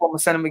didn't? All right, cool, I'm gonna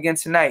send them again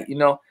tonight.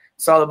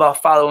 It's all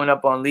about following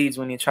up on leads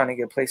when you're trying to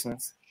get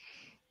placements.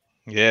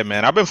 Yeah,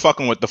 man. I've been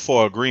fucking with the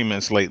 4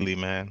 agreements lately,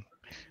 man.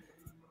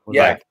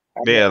 Yeah.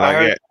 Check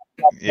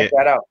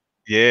that out.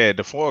 Yeah,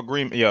 the 4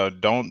 agreement. Yo,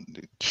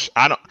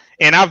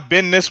 and I've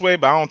been this way,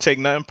 but I don't take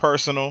nothing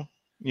personal.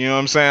 You know what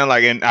I'm saying?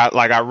 Like, and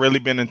I really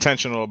been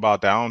intentional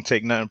about that. I don't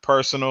take nothing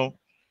personal.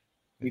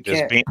 You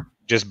Just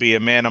can't. be a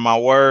man of my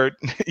word.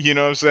 You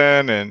know what I'm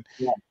saying? And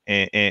Yeah.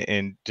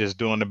 and just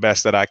doing the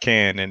best that I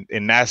can.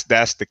 And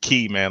that's the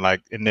key, man.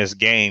 Like in this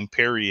game,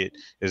 period,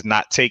 is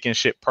not taking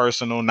shit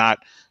personal. Not,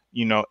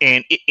 you know,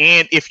 and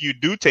if you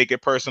do take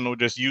it personal,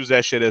 just use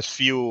that shit as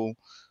fuel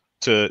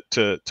to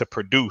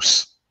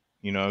produce.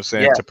 You know what I'm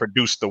saying? Yeah. To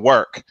produce the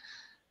work.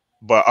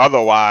 But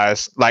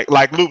otherwise,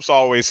 like Loops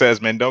always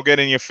says, man, don't get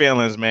in your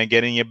feelings, man.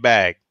 Get in your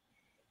bag.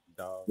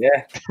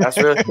 Yeah, that's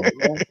real shit,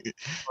 man.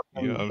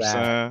 You know what I'm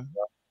saying?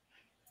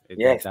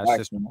 Yeah, that's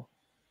just.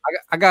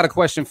 I got a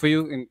question for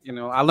you, and you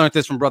know, I learned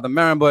this from Brother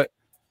Marin, but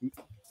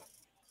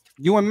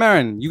you and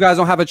Marin, you guys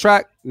don't have a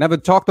track. Never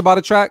talked about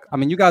a track. I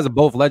mean, you guys are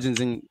both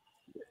legends in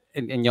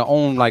your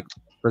own like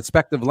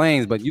respective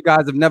lanes, but you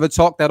guys have never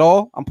talked at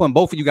all. I'm putting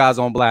both of you guys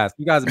on blast.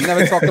 You guys have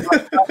never talked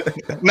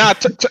about. Nah,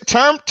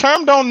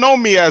 Term don't know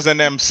me as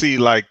an MC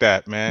like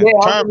that, man. Yeah,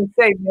 I was gonna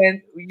say,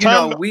 man. You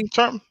know,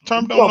 Term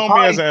don't know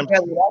me as an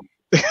MC.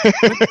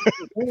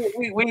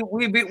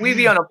 we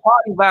be on a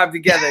party vibe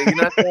together, you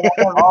know what I'm saying?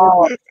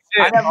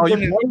 I never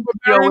been in a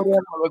studio with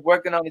him or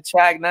working on the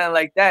track, nothing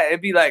like that. It'd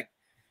be like,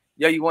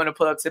 yo, you want to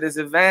pull up to this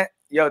event?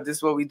 Yo, this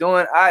is what we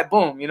doing. All right,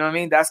 boom. You know what I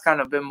mean? That's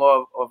kind of been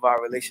more of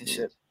our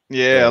relationship.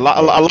 Yeah,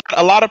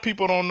 a lot of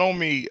people don't know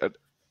me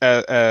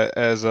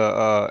as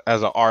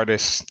a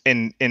artist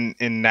in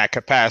that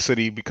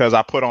capacity because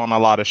I put on a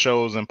lot of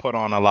shows and put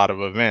on a lot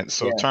of events.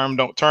 So Term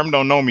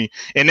don't know me.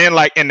 And then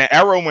like in the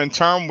era when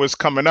Term was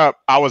coming up,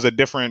 I was a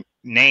different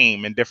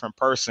name and different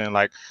person.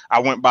 Like I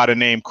went by the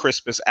name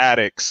Crispus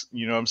Addicts.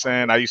 You know what I'm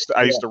saying? I used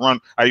to run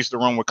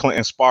with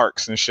Clinton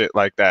Sparks and shit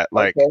like that.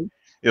 Like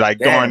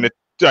during the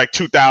like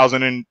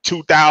 2000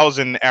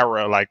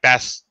 era. Like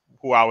that's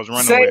who I was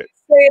running with. Say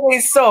it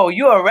ain't so.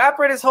 You a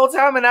rapper this whole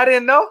time and I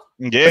didn't know?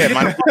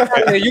 Yeah,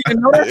 you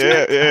didn't know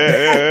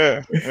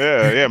that?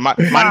 Yeah.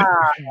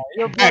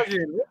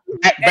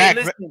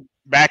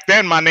 Back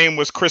then, my name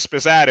was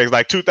Crispus Addicts.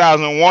 Like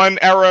 2001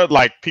 era,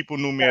 like people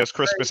knew me as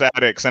Crispus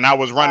Addicts, and I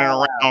was running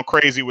around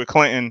crazy with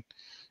Clinton.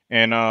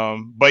 And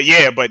but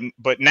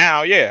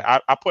now,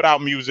 I put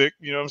out music.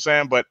 You know what I'm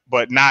saying? But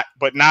not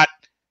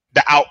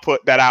the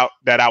output that I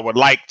would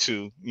like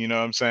to. You know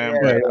what I'm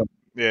saying?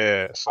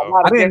 Yeah, so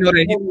I didn't know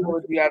that he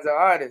would be as an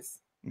artist.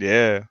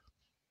 Yeah.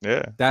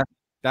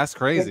 That's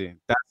crazy.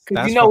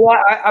 That's you know what?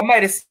 I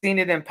might have seen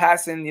it in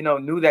passing. You know,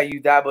 knew that you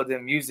dabbled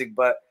in music,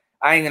 but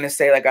I ain't gonna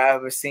say like I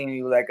ever seen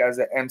you like as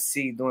an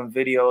MC doing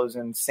videos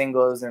and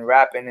singles and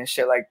rapping and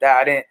shit like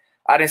that.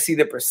 I didn't see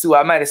the pursuit.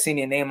 I might have seen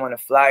your name on a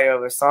flyer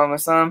of a song or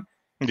something.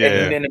 Yeah.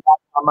 And then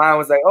my mind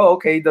was like, oh,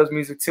 okay, he does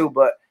music too,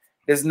 but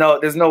there's no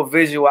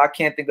visual. I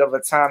can't think of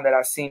a time that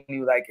I've seen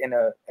you like in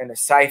a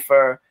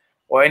cipher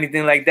or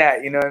anything like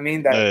that, you know what I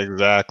mean?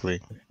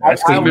 Exactly.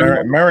 That's because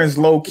Marin's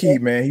low key,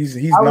 man. He's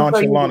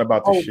nonchalant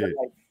about the shit.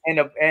 And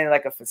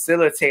like a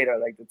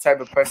facilitator, like the type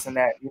of person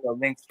that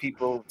links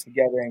people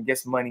together and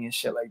gets money and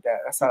shit like that.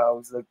 That's how I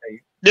always look at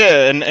you.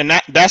 Yeah,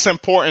 and that's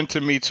important to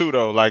me too,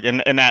 though. Like,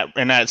 and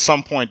at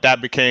some point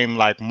that became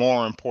like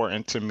more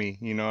important to me.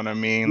 You know what I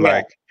mean? Yeah.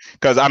 Like,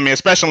 because I mean,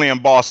 especially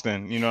in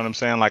Boston, you know what I'm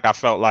saying? Like, I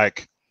felt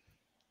like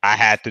I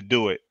had to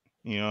do it.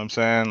 You know what I'm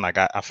saying? Like,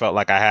 I felt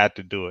like I had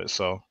to do it.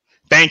 So.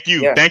 Thank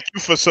you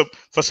for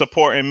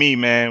supporting me,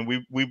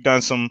 man. We've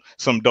done some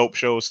dope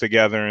shows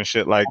together and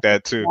shit like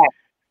that too.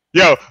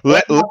 Yo,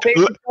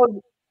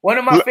 one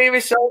of my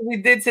favorite shows we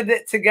did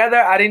together.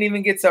 I didn't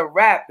even get to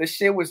rap. The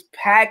shit was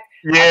packed.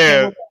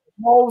 Yeah,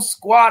 whole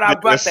squad. I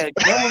brought the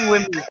gang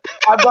with me.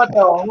 I brought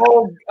the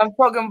whole. I'm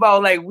talking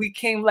about like we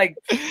came like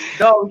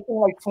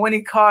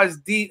 20 cars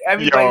deep.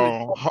 Everybody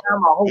was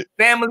down. My whole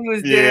family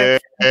was there.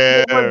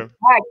 Yeah,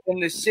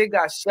 and the shit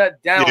got shut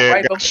down. Yeah,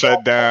 right got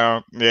shut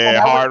down.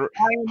 Yeah, hard. I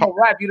ain't gonna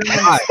rap. You don't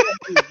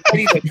understand.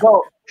 Ready to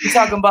go. You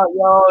talking about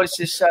this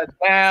shit shut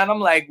down? I'm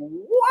like,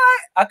 what?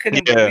 I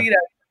couldn't believe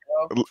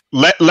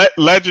that.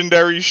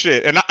 Legendary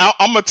shit. And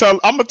I'm gonna tell the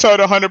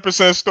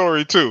 100%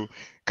 story too.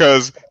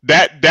 Cause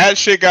that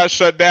shit got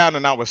shut down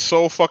and I was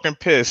so fucking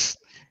pissed.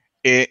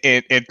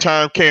 And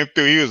Term came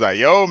through. He was like,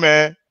 "Yo,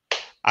 man,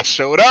 I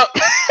showed up.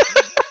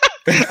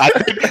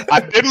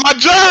 I did my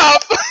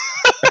job."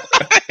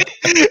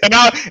 and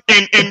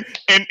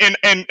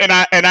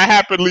I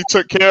happily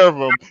took care of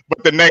him.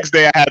 But the next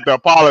day I had to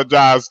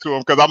apologize to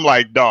him because I'm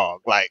like,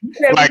 dog, like you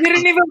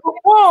didn't even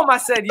perform. I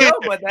said, yo,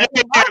 but it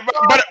didn't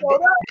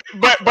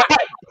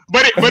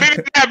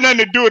have nothing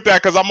to do with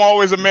that because I'm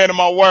always a man of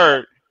my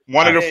word.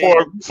 One of the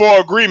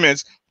four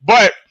agreements,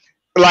 but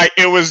like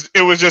it was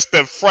just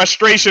the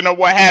frustration of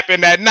what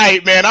happened that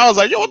night, man. I was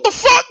like, yo, what the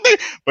fuck, man?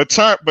 But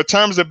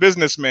Term's a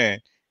businessman,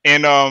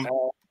 and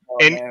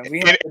hey,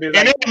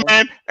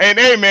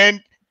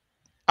 man,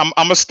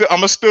 I'm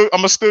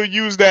still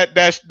use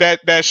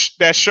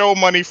that show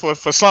money for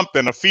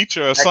something, a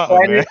feature or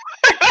something, man.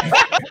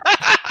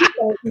 I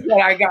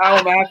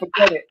don't have to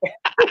get it.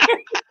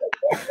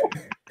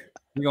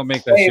 We gonna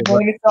make that shit.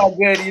 Man, it's all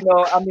good,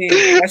 I mean,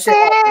 that shit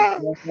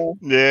happens,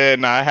 Yeah, it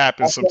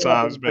happens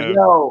sometimes, man.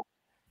 Yo,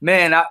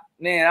 Man,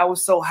 I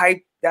was so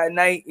hyped that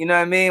night. You know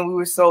what I mean? We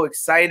were so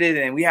excited,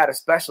 and we had a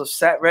special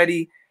set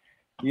ready.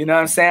 You know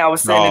what I'm saying? I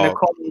was sitting in the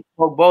corner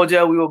with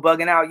Boja. We were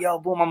bugging out. Yo,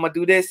 boom, I'm gonna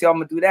do this. Yo, I'm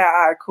gonna do that.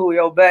 All right, cool.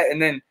 Yo, bet. And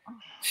then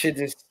shit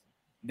just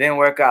didn't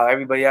work out.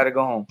 Everybody had to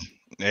go home.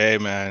 Hey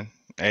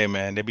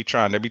man, they be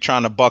trying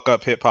to buck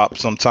up hip hop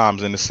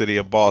sometimes in the city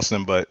of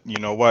Boston, but you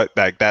know what?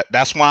 Like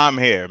that's why I'm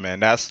here, man.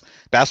 That's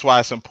why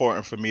it's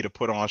important for me to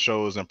put on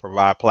shows and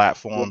provide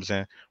platforms,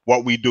 and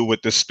what we do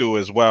with the stew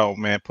as well,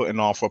 man. Putting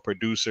on for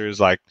producers,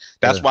 like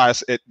that's why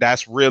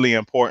that's really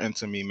important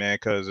to me, man.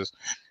 Because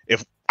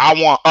if I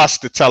want us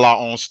to tell our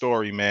own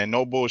story, man,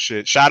 no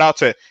bullshit. Shout out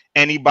to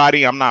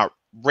anybody. I'm not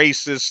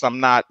racist. I'm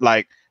not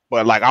like,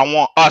 but like I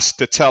want us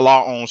to tell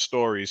our own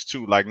stories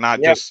too, like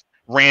not just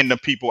random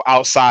people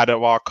outside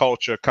of our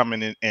culture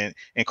coming in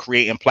and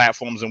creating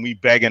platforms, and we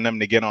begging them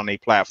to get on their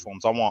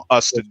platforms. I want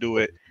us to do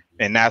it,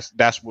 and that's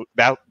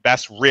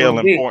real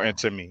important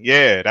to me.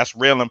 Yeah, that's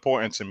real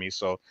important to me.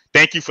 So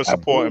thank you for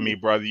supporting me,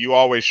 brother. You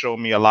always show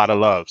me a lot of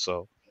love,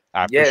 so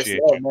I appreciate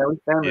you.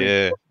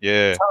 Man,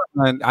 yeah.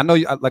 And I know,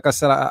 like I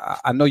said,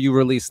 I know you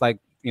release like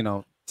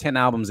 10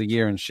 albums a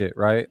year and shit,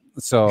 right?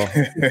 So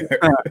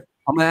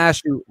I'm gonna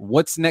ask you,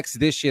 what's next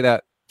this year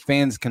that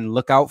fans can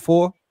look out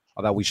for,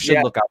 or that we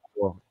should look out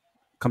for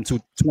come to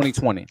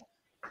 2020?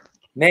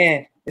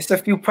 Man, it's a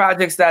few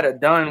projects that are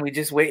done. We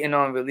just waiting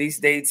on release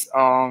dates.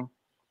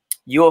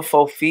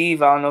 UFO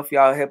Feeve. I don't know if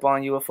y'all hip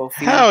on UFO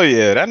Feeve. Hell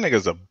yeah, that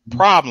nigga's a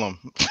problem.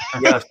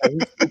 Yeah, so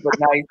he's super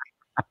nice.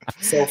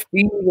 So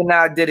Feeve and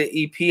I did an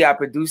EP. I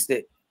produced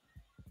it.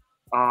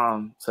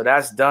 So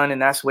that's done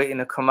and that's waiting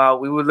to come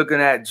out. We were looking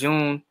at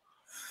June,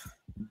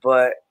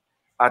 but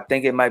I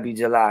think it might be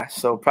July.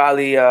 So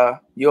probably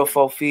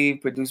UFO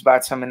Feeve produced by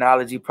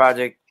Termanology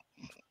project.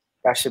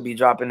 That should be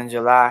dropping in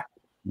July.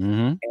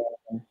 Mm-hmm.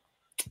 And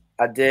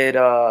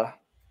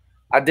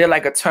I did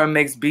like a Term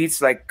Mix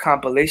Beats like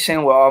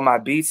compilation with all my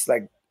beats,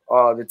 like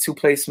the 2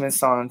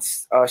 placements on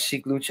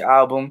Chic Luch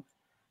album,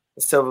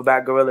 the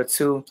Silverback Gorilla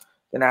 2.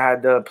 Then I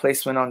had the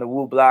placement on the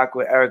Woo Block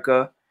with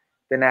Erica.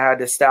 Then I had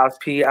the Styles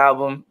P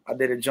album. I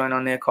did a joint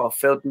on there called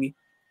Filthy.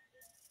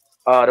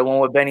 The one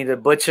with Benny the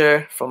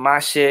Butcher for my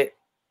shit.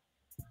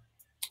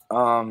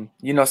 So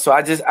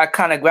I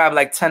kind of grabbed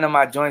like 10 of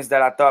my joints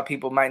that I thought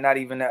people might not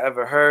even have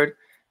ever heard.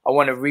 I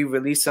want to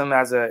re-release them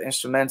as an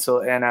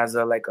instrumental and as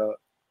a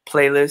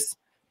playlist.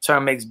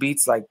 Term Makes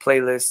Beats, like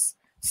playlist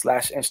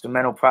 /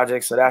 instrumental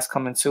project. So that's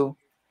coming too.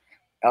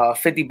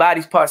 50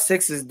 Bodies Part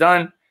 6 is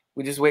done.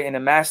 We're just waiting to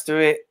master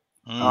it.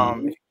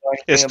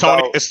 Is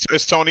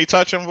Tony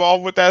Touch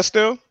involved with that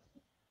still?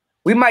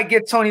 We might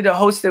get Tony to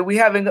host it. We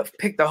haven't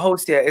picked the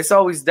host yet. It's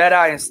always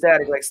Deadeye and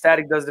Static. Like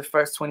Static does the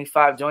first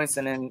 25 joints,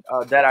 and then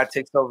Deadeye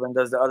takes over and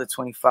does the other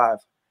 25.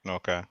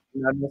 Okay.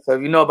 You know what I mean? So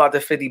if you know about the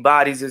 50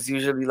 Bodies, it's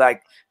usually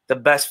like the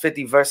best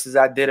 50 verses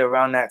I did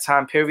around that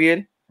time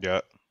period.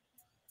 Yeah.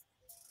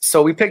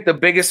 So we picked the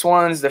biggest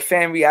ones, the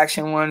fan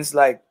reaction ones.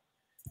 Like,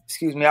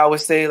 I would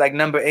say like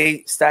number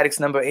 8, Static's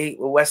number 8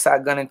 with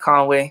Westside Gun and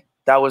Conway.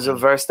 That was a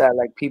verse that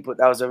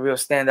that was a real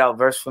standout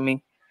verse for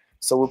me.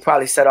 So we'll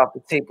probably set off the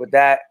tape with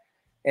that.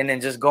 And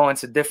then just go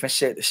into different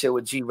shit, the shit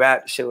with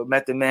G-Rap, the shit with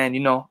Method Man,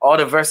 all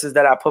the verses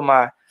that I put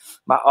my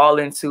all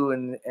into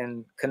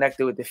and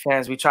connected with the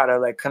fans. We try to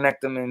like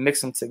connect them and mix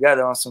them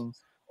together on some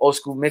old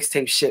school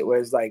mixtape shit where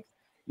it's like,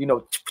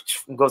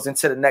 goes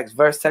into the next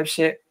verse type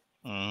shit.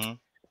 Mm-hmm.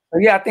 So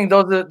yeah, I think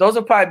those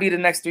will probably be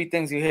the next 3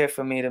 things you hear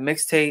from me: the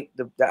mixtape,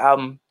 the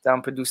album that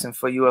I'm producing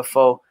for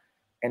UFO,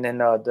 and then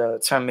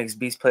the Term Mix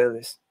Beats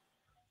playlist.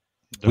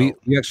 We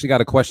actually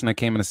got a question that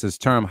came in that says,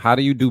 Term, how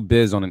do you do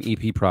biz on an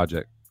EP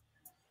project?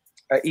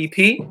 An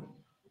EP?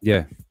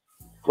 Yeah.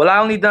 Well, I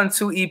only done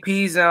 2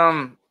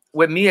 EPs.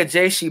 With Mia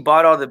J, she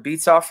bought all the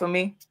beats off of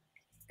me.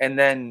 And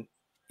then,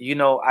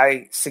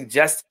 I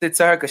suggested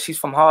to her, because she's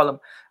from Harlem,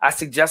 I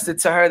suggested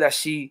to her that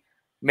she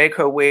make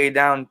her way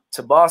down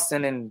to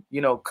Boston and,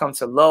 come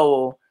to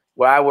Lowell,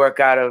 where I work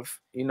out of,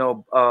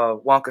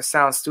 Wonka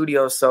Sound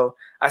Studios. So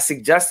I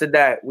suggested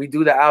that we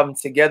do the album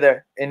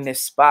together in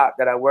this spot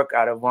that I work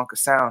out of, Wonka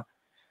Sound.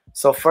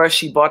 So first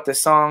she bought the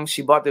song,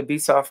 she bought the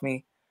beats off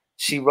me.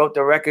 She wrote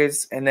the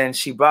records and then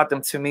she brought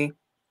them to me.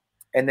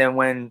 And then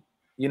when,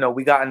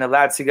 we got in the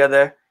lab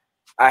together,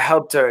 I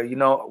helped her.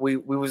 We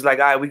was like,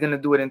 all right, we're going to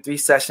do it in 3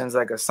 sessions,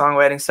 like a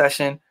songwriting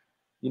session,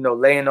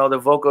 laying all the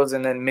vocals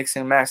and then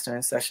mixing and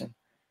mastering session.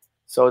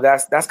 So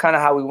that's kind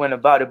of how we went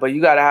about it. But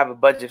you got to have a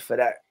budget for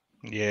that.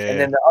 Yeah. And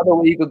then the other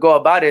way you could go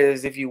about it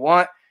is if you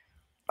want,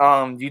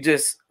 you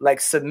just like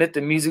submit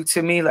the music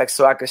to me, like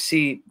so I could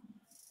see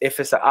if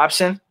it's an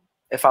option.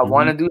 If I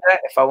want to do that,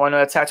 if I want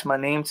to attach my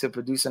name to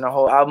producing a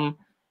whole album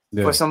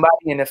for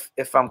somebody, and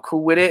if I'm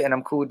cool with it and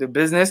I'm cool with the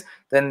business,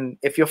 then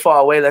if you're far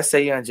away, let's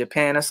say you're in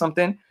Japan or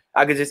something,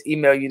 I could just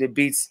email you the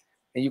beats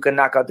and you can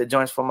knock out the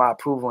joints for my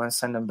approval and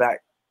send them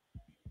back.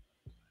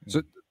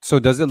 So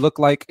does it look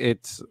like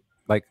it's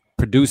like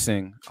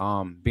producing,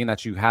 being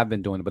that you have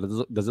been doing it, but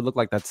does it look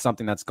like that's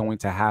something that's going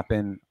to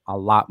happen a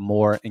lot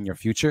more in your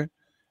future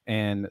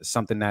and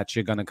something that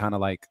you're going to kind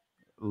of like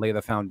lay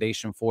the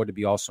foundation for to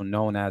be also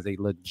known as a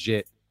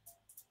legit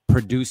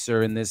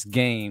producer in this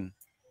game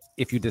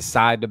if you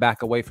decide to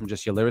back away from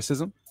just your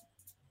lyricism?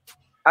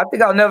 I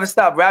think I'll never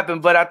stop rapping,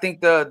 but I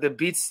think the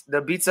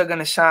beats are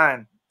gonna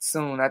shine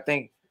soon. I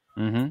think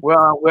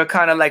we're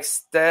kind of like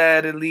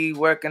steadily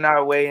working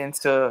our way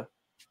into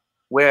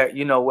where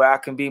I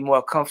can be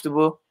more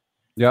comfortable.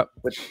 Yep.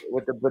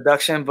 With the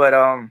production, but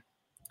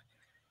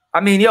I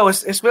mean,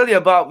 it's really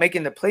about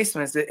making the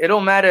placements. It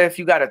don't matter if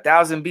you got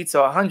 1,000 beats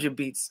or 100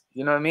 beats.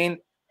 You know what I mean?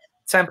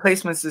 10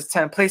 placements is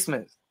 10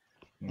 placements.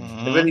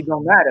 It really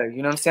don't matter.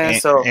 You know what I'm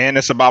saying? And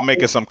it's about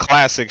making some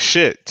classic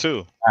shit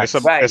too. It's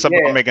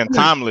about making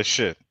timeless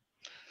shit.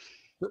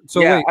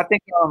 So yeah,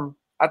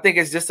 I think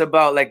it's just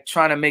about like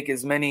trying to make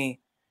as many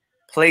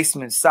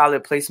placements,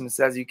 solid placements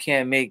as you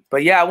can make.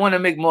 But yeah, I want to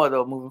make more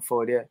though moving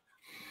forward. Yeah.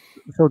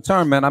 So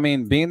Term, man, I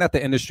mean, being that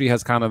the industry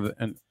has kind of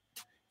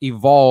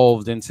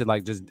evolved into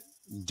like just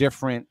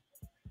different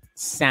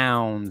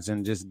sounds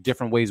and just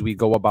different ways we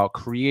go about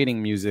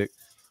creating music,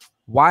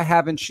 why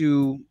haven't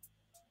you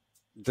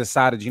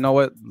decided, you know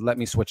what, let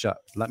me switch up,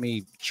 let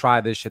me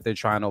try this shit they're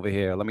trying over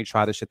here, let me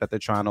try this shit that they're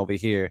trying over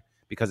here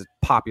because it's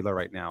popular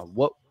right now?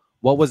 What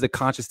was the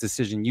conscious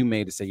decision you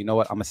made to say, you know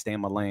what, I'm gonna stay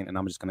in my lane and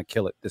I'm just gonna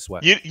kill it this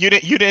way? You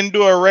didn't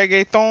do a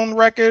reggaeton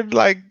record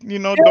like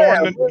during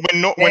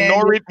when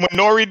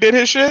Nori did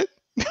his shit?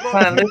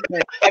 Man, listen,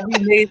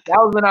 that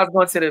was when I was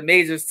going to the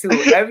majors too.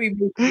 Every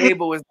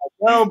label was like,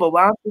 "Yo, but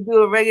why don't you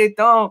do a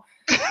reggaeton?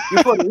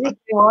 You Puerto Rican,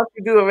 why don't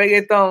you do a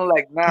reggaeton?"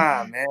 Like,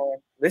 nah, man.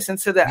 Listen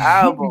to the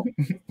album.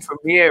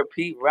 Premier,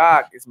 Pete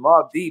Rock, it's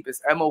Mobb Deep,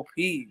 it's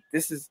M.O.P.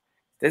 This is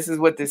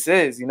what this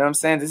is. You know what I'm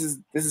saying? This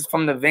is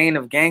from the vein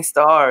of Gang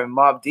Starr and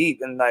Mobb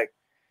Deep and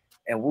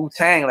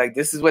Wu-Tang. Like,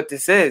 this is what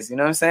this is. You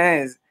know what I'm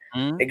saying?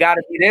 It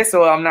gotta be this,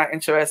 or I'm not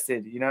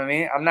interested. You know what I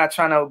mean? I'm not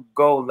trying to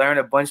go learn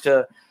a bunch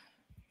of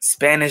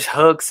Spanish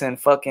hooks and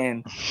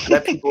fucking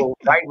let people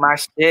write my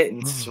shit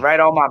and write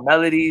all my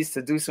melodies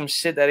to do some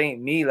shit that ain't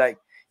me. Like,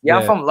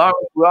 I'm from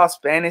Lawrence, we're all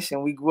Spanish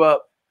and we grew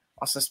up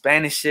on some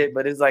Spanish shit,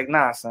 but it's like,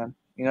 nah, son.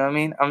 You know what I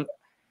mean?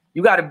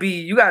 You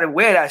gotta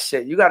wear that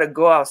shit. You gotta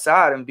go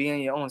outside and be in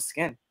your own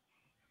skin.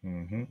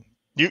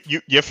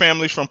 Your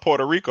family's from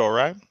Puerto Rico,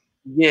 right?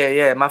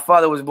 Yeah. My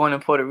father was born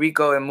in Puerto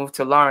Rico and moved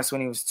to Lawrence when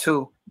he was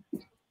 2.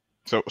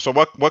 So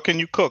what can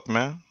you cook,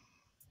 man?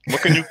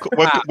 What can you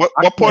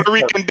what Puerto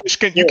Rican dish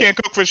you can't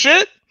cook for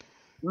shit?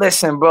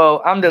 Listen,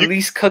 bro, I'm the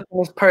least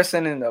cookingest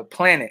person in the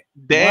planet.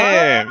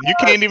 Damn, what? you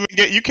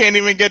can't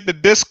even get the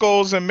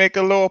discos and make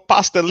a little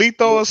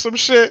pastelito or some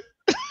shit.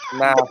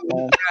 Nah,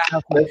 man.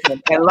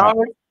 Listen, as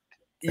long as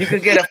you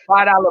could get a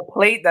 $5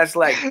 plate that's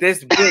like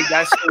this big,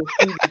 that shit will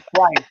feed you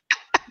twice.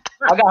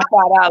 I got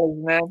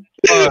 $5, man.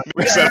 I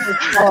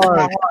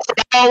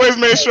always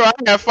make sure I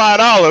got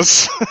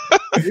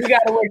 $5. You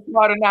gotta work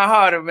smarter, not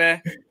harder,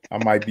 man.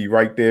 I might be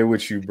right there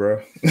with you,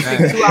 bro.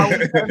 Take 2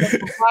 hours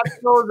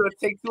or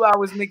take 2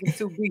 hours making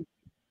 2 beats.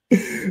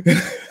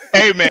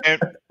 Hey man,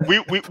 we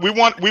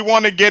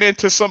want to get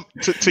into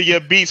to your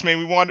beats, man.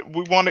 We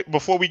want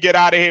before we get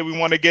out of here, we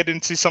want to get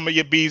into some of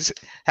your beats,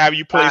 have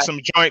you play some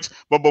joints.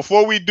 But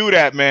before we do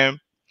that, man,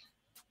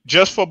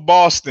 just for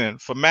Boston,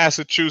 for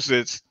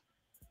Massachusetts,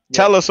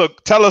 tell us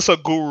a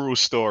Guru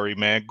story,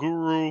 man.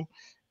 Guru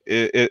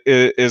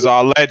is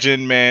our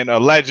legend, man. A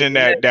legend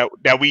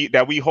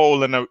that we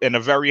hold in a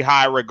very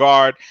high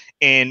regard.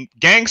 And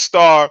Gang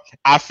Starr,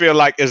 I feel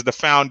like, is the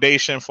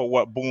foundation for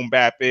what boom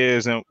bap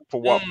is and for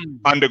what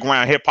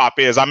underground hip hop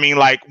is. I mean,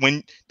 like,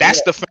 when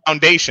that's the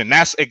foundation,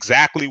 that's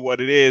exactly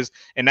what it is,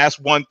 and that's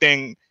one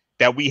thing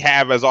that we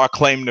have as our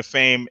claim to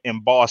fame in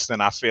Boston.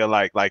 I feel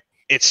like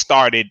it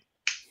started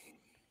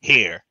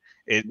here.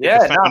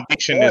 The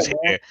foundation is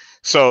here.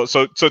 So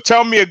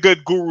tell me a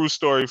good Guru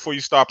story before you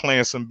start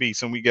playing some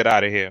beats and we get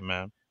out of here,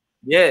 man.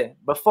 Yeah,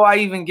 before I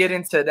even get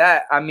into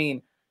that, I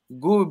mean,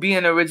 Guru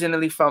being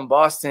originally from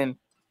Boston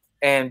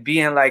and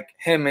being like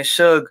him and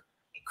Suge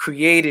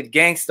created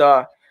Gang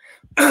Starr,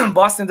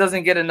 Boston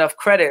doesn't get enough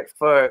credit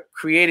for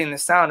creating the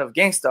sound of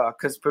Gang Starr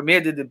because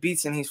Premier did the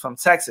beats and he's from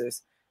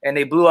Texas and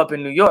they blew up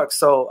in New York.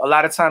 So a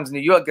lot of times New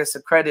York gets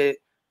the credit,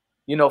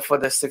 for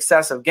the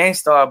success of Gang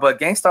Starr, but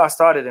Gang Starr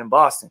started in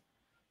Boston.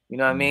 You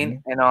know what I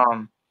mean?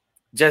 And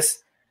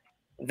just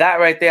that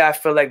right there, I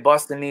feel like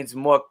Boston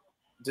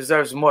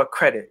deserves more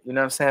credit. You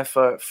know what I'm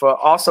saying? For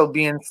also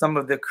being some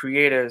of the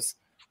creators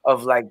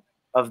of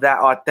that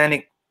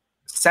authentic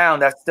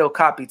sound that's still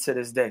copied to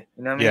this day.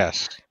 You know what I mean?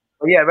 Yes.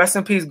 But yeah, rest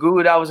in peace,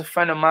 Guru. That was a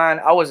friend of mine.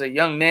 I was a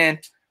young man.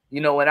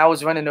 When I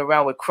was running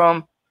around with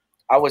Crumb,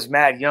 I was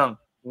mad young.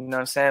 You know what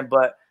I'm saying?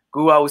 But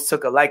Guru always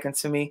took a liking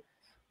to me.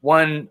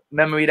 One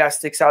memory that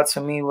sticks out to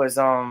me was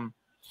I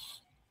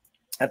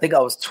think I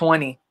was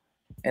 20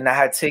 and I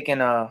had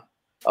taken a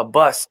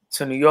bus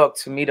to New York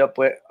to meet up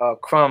with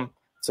Crumb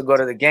to go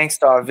to the Gang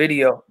Starr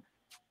video.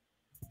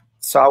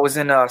 So I was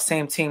in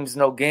Same Team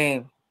No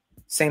Games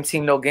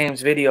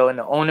video in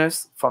the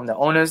Owners, from the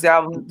Owners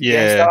album.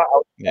 Yeah.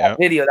 That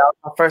video. That was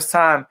my first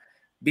time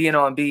being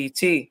on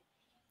BET.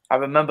 I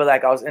remember I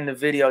was in the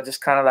video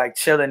just kind of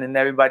chilling and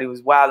everybody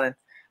was wilding.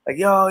 Like,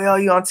 yo,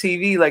 you on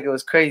TV? Like, it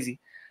was crazy.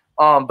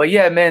 But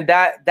yeah, man,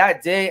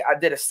 that day I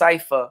did a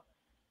cypher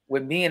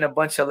with me and a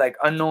bunch of like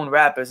unknown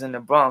rappers in the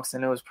Bronx,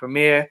 and it was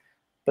Premier, I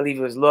believe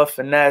it was Lord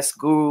Finesse,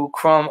 Guru,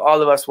 Crumb,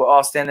 all of us were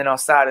all standing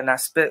outside, and I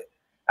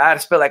had to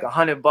spit like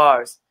 100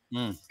 bars,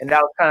 and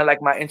that was kind of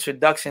like my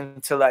introduction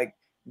to like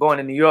going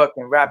to New York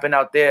and rapping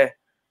out there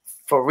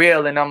for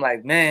real. And I'm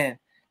like, man,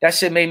 that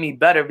shit made me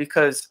better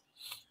because,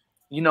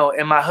 you know,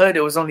 in my hood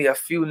it was only a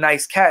few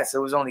nice cats. It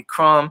was only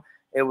Crumb,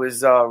 it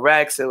was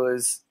Rex, it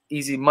was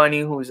Easy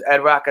Money, who was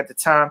Ed Rock at the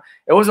time.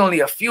 It was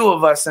only a few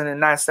of us in the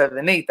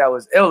 978 that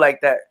was ill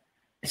like that.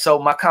 So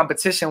my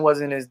competition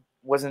wasn't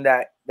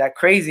that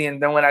crazy.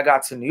 And then when I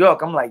got to New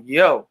York, I'm like,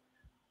 yo,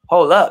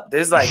 hold up.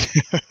 There's like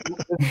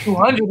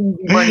 200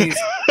 Easy Monies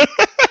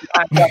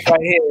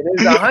right here.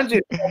 There's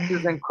 100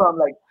 Texas and Crumb.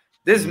 Like,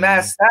 this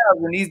mass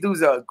styles, and these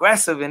dudes are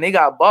aggressive and they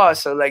got bars.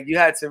 So like you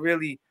had to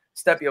really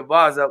step your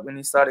bars up when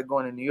you started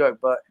going to New York.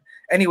 But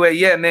anyway,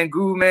 yeah, man,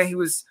 Guru, man, he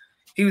was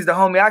the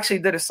homie. I actually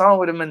did a song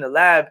with him in the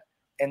lab,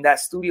 and that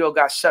studio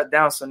got shut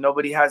down, so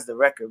nobody has the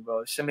record,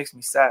 bro. Shit makes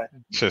me sad.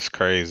 Just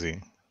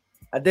crazy.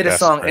 I did a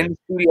song in the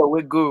studio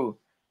with Guru,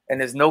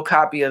 and there's no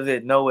copy of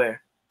it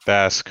nowhere.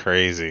 That's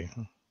crazy.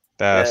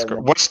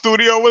 What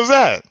studio was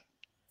that?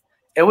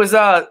 It was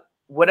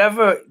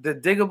whatever, the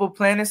Diggable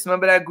Planets.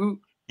 Remember that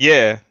group?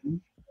 Yeah.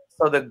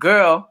 So the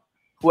girl,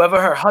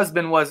 whoever her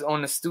husband was,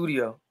 on the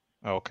studio.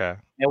 Okay.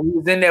 And we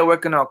was in there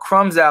working on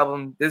Crumb's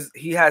album.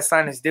 He had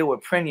signed his deal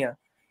with Prenya,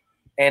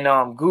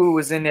 and Guru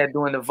was in there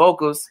doing the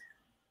vocals.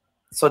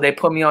 So they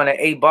put me on an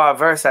 8-bar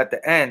verse at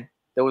the end.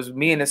 There was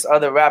me and this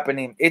other rapper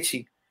named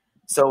Itchy.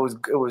 So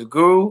it was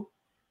Guru,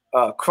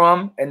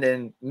 Crumb, and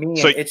then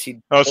me and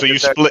Itchy. Oh, so you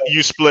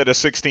split a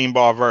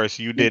 16-bar verse.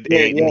 You did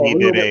 8 and he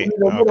did 8.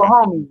 We were little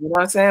homies, you know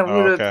what I'm saying? We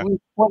were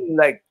 20,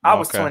 like I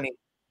was 20.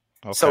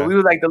 Okay. So we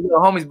were like the little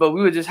homies, but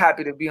we were just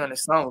happy to be on the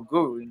song with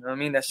Guru. You know what I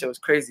mean? That shit was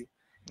crazy.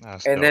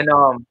 That's dope. Then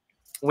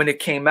when it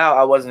came out,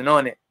 I wasn't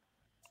on it.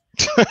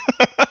 So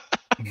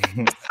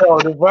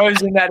the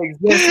version that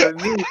exists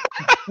of me,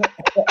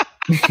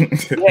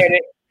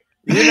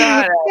 you know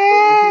how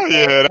that,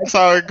 yeah, that's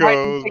how it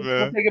goes,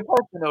 man. Take it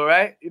personal,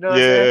 right? You know what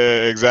I'm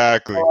saying? Yeah,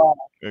 exactly.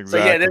 So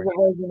yeah, there's a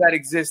version that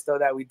exists though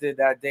that we did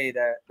that day.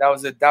 That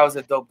was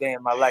a dope day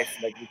in my life.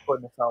 Like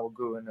recording the song with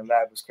Guru in the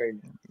lab was crazy.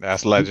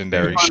 That's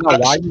legendary. I don't know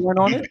why you weren't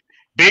on it.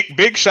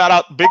 Big shout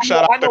out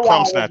to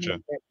Crumb Snatcher.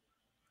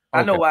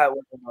 I know why I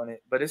wasn't on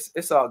it, but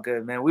it's all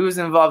good, man. We was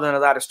involved in a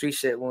lot of street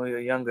shit when we were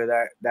younger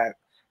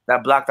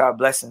that blocked our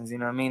blessings. You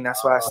know what I mean?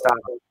 That's why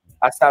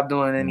I stopped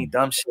doing any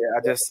dumb shit.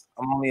 I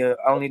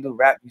only do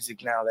rap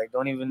music now. Like,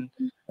 don't even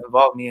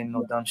involve me in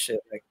no dumb shit.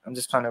 Like, I'm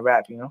just trying to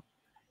rap, you know.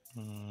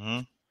 Mm-hmm.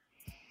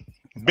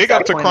 Big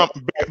up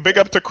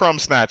to Crumb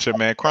Snatcher,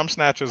 man. Crumb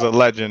Snatcher's a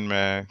legend,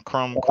 man.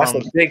 That's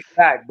a big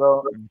fact,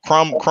 bro.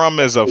 Crumb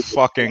is a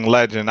fucking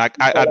legend. I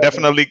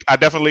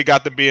definitely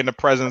got to be in the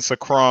presence of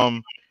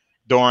Crumb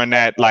during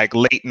that like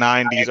late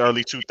 90s,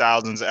 early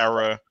 2000s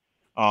era.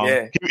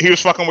 He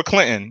was fucking with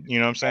Clinton, you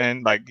know what I'm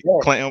saying? Like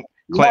Clinton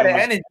had an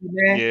energy,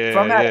 man.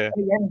 Had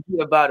energy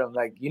about him.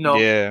 Like, you know,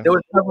 there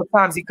was several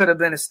times he could have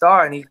been a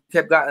star and he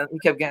kept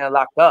getting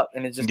locked up,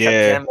 and it just kept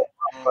jamming.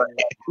 But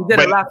he did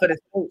a lot for the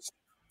state.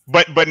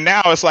 But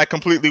now it's like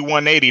completely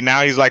 180.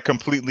 Now he's like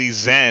completely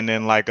zen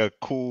and like a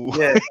cool.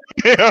 Yeah.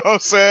 You know what I'm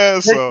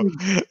saying? So,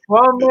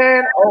 well,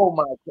 man, oh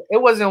my God,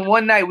 it wasn't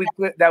one night we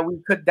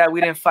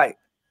didn't fight.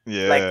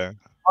 Yeah. Like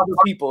other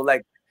people,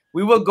 like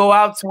we would go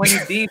out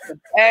 20 deep, and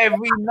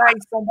every night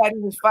somebody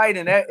was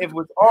fighting. It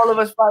was all of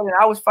us fighting.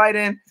 I was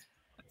fighting.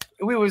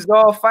 We was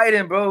all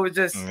fighting, bro. It was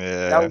just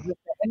that was just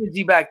the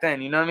energy back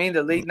then. You know what I mean?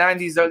 The late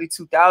 90s, early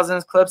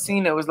 2000s club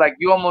scene. It was like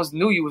you almost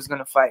knew you was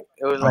gonna fight.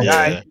 It was like, all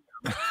right,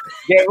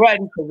 get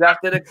ready, because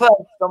after the club,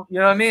 you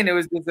know what I mean? It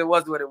was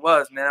what it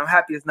was, man. I'm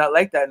happy it's not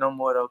like that no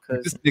more though,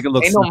 because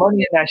ain't no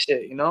money in that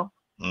shit, you know.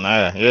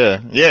 Nah,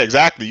 yeah,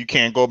 exactly. You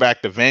can't go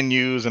back to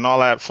venues and all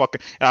that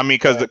fucking. I mean,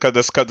 because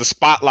the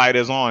spotlight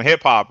is on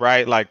hip hop,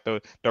 right? Like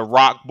the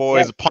rock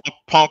boys,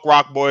 punk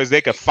rock boys, they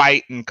could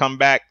fight and come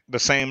back the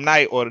same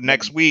night or the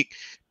next week.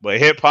 But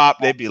hip hop,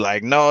 they'd be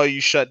like, no,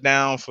 you shut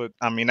down for.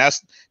 I mean,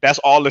 that's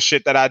all the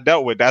shit that I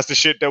dealt with. That's the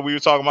shit that we were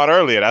talking about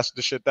earlier. That's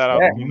the shit that I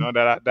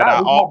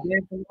all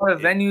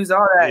venues,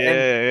 all that.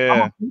 Yeah.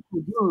 I'm a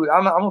peaceful dude.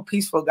 I'm a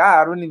peaceful guy.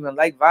 I don't even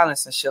like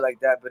violence and shit like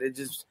that. But it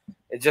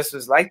just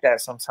was like that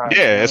sometimes.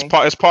 Yeah,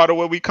 it's part of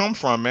where we come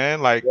from,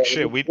 man. Like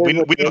shit, we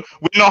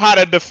know how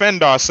to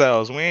defend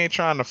ourselves. We ain't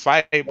trying to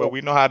fight, but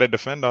we know how to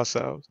defend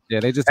ourselves.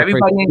 Yeah, they just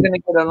everybody ain't gonna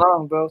get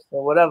along, bro.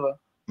 So whatever.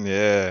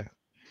 Yeah.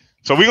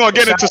 So we're gonna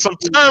get into some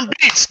term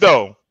beats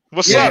though.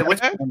 What's up,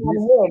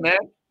 man?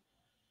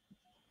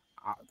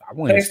 I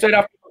want to straight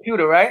off the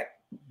computer, right?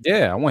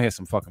 Yeah, I want to hear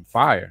some fucking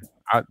fire.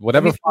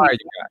 Whatever fire you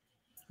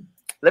got.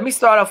 Let me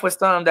start off with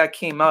something that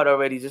came out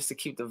already, just to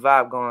keep the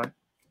vibe going.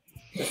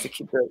 Just to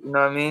keep it, you know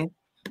what I mean?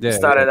 Yeah.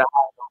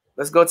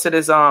 Let's go to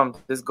this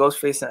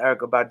Ghostface and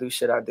Erykah Badu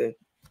shit I did.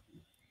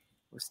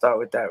 We'll start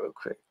with that real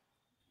quick.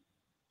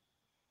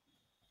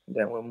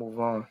 Then we'll move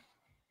on.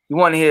 You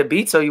want to hear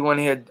beats or you want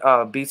to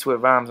hear beats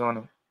with rhymes on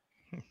them?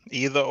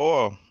 Either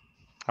or,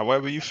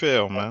 however you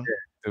feel, man.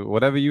 Dude,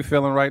 whatever you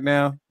feeling right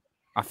now,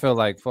 I feel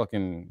like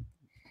fucking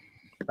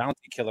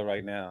bounty killer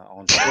right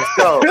now. Let's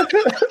go.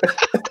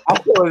 I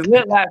thought it was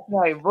lit last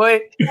night,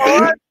 boy.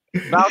 That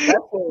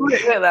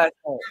was lit last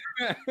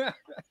night.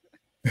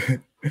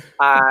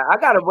 I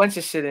got a bunch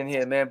of shit in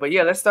here, man. But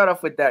yeah, let's start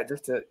off with that.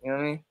 Just to, you know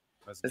what I mean?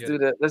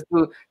 Let's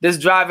do this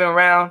driving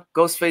around,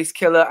 Ghostface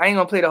Killer. I ain't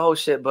gonna play the whole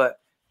shit, but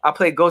I'll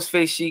play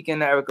Ghostface Chic in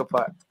the Erica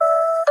part.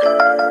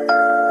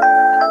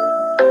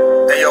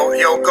 Hey,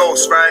 yo,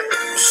 Ghost, right?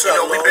 You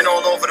know, we've been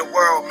all over the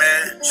world,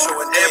 man.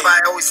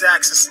 Everybody always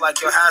asks us, like,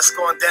 yo, how's it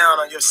going down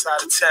on your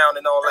side of town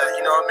and all that,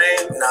 you know what I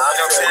mean? You know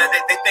what I'm saying?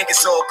 They think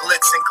it's all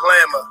glitz and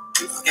glamour.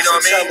 You know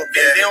what I mean?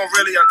 They don't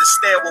really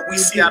understand what we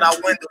see out our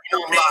window, you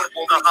know what I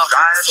mean?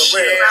 So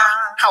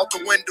yeah, out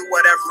the window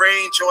of that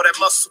Range or that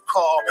muscle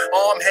car,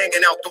 arm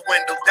hanging out the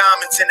window,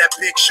 diamonds in that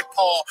big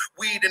Chapar,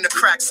 weed in the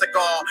crack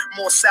cigar,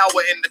 more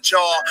sour in the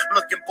jar,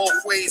 looking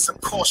both ways, I'm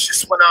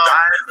cautious when I'm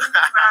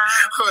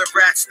hood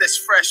rats that's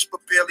fresh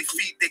but barely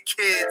feed their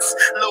kids,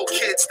 little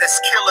kids that's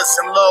killers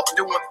and love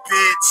doing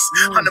bids,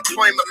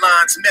 unemployment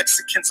lines,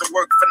 Mexicans that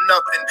work for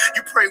nothing,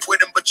 you pray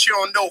with them but you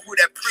don't know who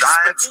that priest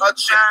been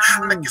touching,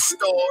 liquor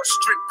stores,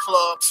 strip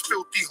clubs,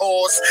 filthy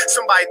whores,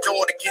 somebody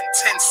daughter getting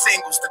 10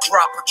 singles to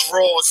drop her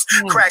drawers,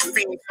 crack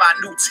fiends buy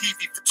new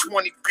TV for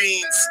 20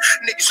 beans,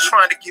 niggas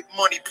trying to get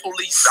money,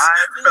 police,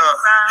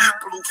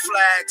 blue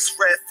flags,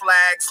 red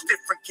flags,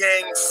 different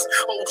gangs,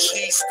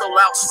 OGs still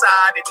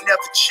outside, it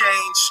never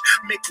changed,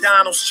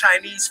 McDonald's,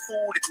 Chinese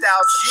food, 1,000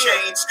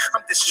 change,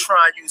 I'm just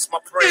trying to use my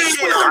brain.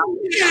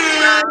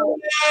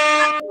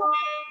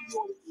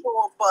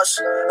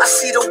 I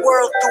see the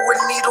world through a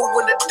needle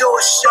when the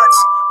door shuts.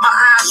 My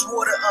eyes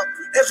water up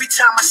every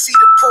time I see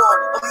the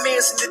poor. A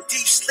man's in the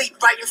deep sleep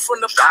right in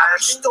front of the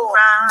store.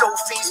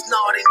 Dolphins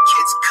nodding,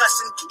 kids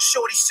cussing.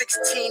 Shorty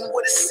 16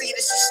 with a seat and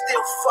she's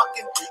still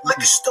fucking.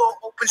 Liquor store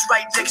opens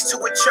right next to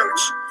a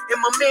church. And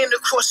my man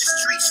across the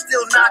street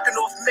still knocking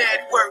off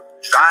mad work.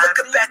 Look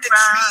up at the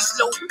trees,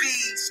 no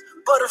bees.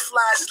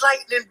 Butterflies,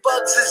 lightning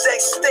bugs is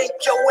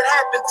extinct. Yo, what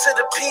happened to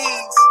the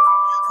peas?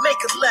 Make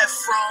a left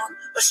from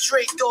a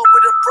straight door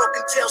with a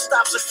broken tail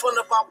stops in front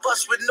of our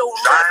bus with no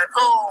left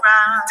on.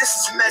 This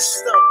is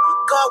messed up.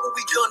 God, what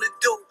we gonna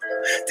do?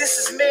 This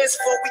is man's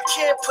fault. We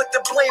can't put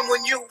the blame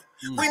on you.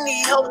 We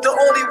need help. The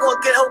only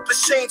one can help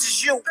us change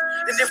is you.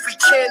 And if we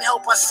can't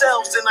help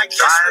ourselves, then I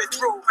guess we're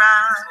through.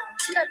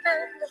 Step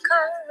in the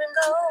car and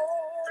go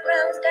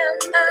round down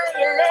by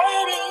your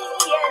lady,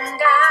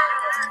 and I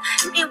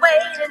be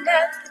waiting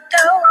at the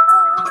door.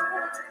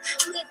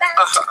 We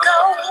about to go.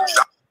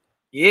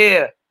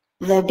 Yeah.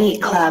 The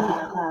Beat Club.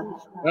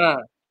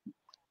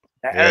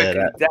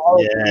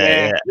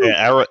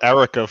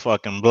 Erica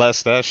fucking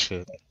blessed that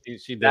shit.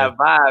 She did. That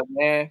vibe,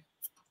 man.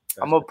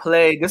 I'm gonna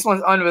play. This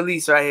one's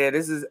unreleased right here.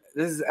 This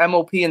is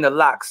MOP in the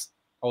Locks.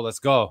 Oh, let's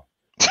go.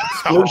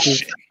 Oh,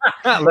 shit.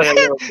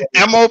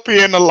 MOP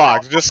in the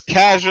Locks, just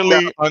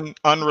casually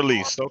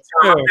unreleased. Okay.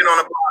 I've been on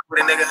a block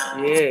with a nigga.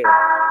 Yeah.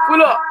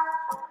 Pull up.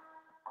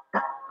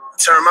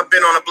 I've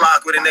been on a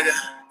block with a nigga.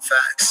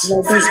 Facts.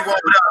 Fizzy, what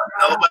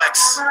up?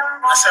 LX.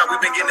 That's how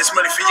we been getting this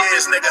money for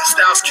years, nigga.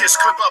 Styles Kiss,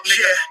 clip up,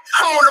 nigga.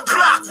 I'm on the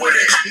block with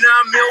it. 9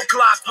 mil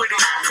Glock with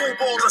it. Pool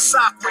ball and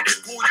sock with it.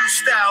 Boo you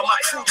style.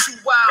 My crew too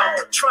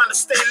wild. Trying to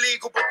stay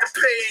legal, but the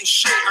pay ain't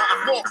shit.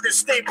 I walked in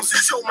Staples and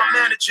told my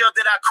manager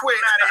that I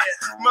quit.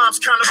 Mom's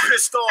kind of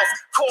pissed off.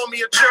 Call me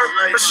a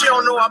jerk, but she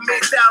don't know I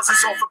made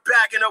thousands off of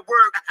bagging her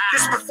work.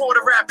 This before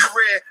the rap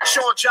career.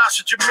 Sean,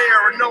 Josh, and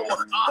Jameer, and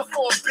Noah.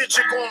 Before a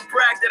bitch gon'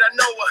 brag that I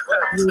know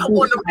her. I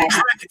want to make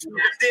records, but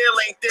the deal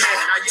ain't there.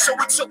 So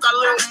we took our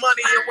little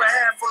money and we're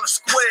half on the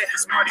square.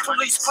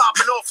 Police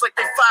popping off like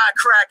they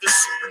firecrackers.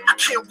 I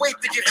can't wait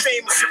to get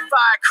famous in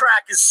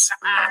firecrackers.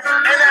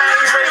 And I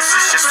ain't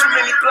racist, just too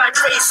many black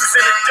faces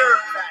in the dirt.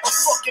 I'll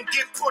fucking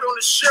get put on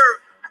a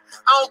shirt.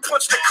 I don't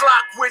punch the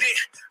clock with it.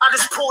 I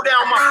just pull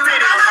down my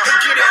fitted and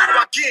get it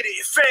how I get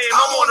it. Fame,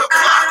 I'm on the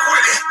block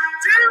with it.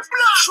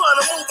 Trying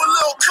to move a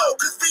little coke,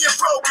 cause being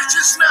broke is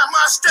just not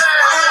my style.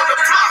 I'm on the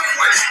block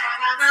with it.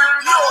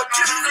 Lord,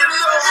 give me a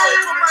little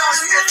hope. I'm out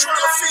here trying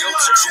to feel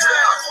my child.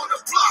 I'm on the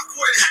block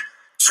with it.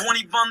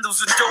 20 bundles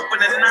of dope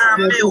and a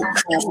 9 mil.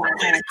 Used to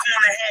be the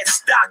corner, had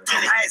stock in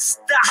it. I had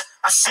stock.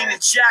 I seen the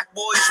Jack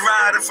boys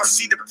ride. If I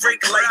see the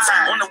brake lights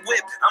on the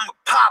whip, I'ma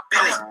pop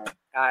in it.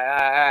 All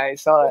right.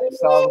 So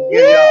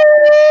good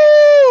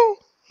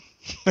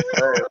job.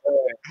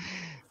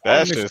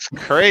 That's just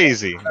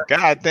crazy.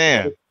 God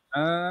damn.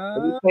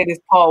 Let me play this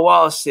Paul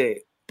Wall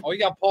shit. Oh, you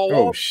got Paul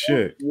Wall? Oh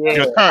shit.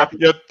 Yeah.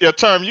 Your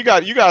term. You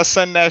gotta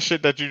send that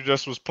shit that you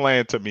just was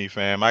playing to me,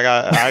 fam. I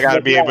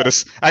gotta be able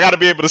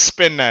to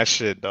spin that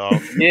shit, dog.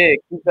 Yeah,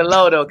 keep it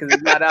low though, cause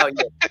it's not out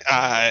yet. All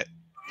right.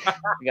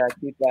 You gotta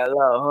keep that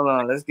low. Hold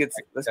on. Let's play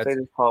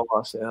this Paul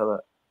Wall shit. Hold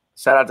up.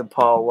 Shout out to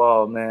Paul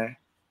Wall, man.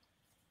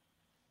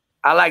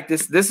 I like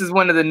this. This is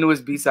one of the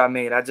newest beats I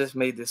made. I just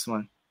made this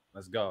one.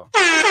 Let's go.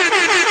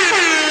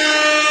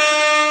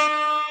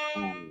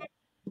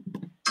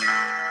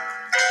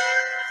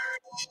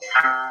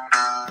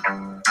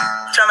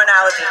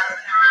 Termanology.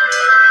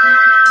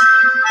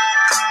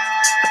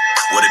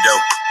 What it do?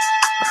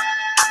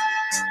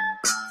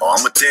 Oh,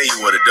 I'ma tell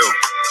you what it do.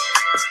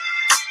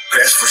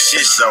 That's for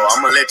shit show.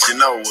 I'ma let you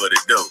know what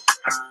it do.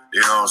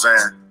 You know what I'm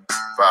saying?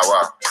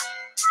 Wow.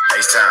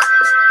 It's time.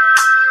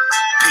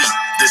 Pete,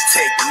 the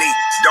technique.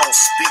 Don't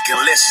speak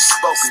unless you're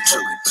spoken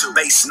to.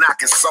 Bass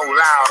knocking so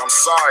loud, I'm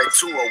sorry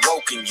to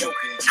awoken you.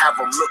 Have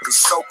them looking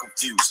so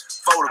confused.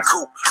 Photo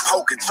coop,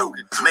 poking through.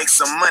 Make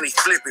some money,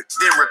 flip it,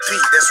 then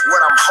repeat. That's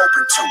what I'm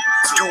hoping to.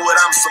 Do what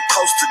I'm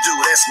supposed to do.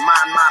 That's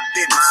mind my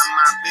business.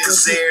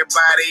 Cause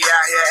everybody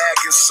out here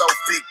acting so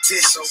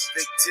fictitious.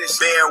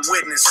 Bear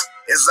witness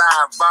as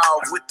I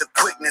evolve with the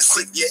quickness.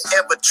 If you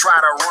ever try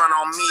to run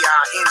on me,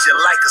 I'll end you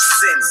like a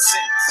sentence.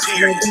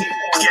 Period.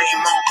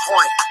 Game on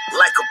point,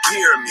 like a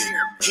pyramid.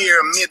 Here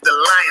amid the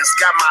lions,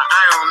 got my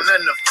eye on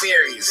none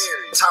nefarious.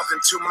 Talking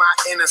to my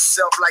inner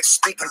self like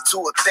speaking to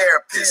a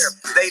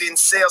therapist. They didn't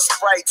sell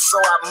Sprite, so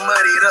I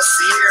muddied a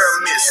Sierra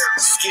Mist.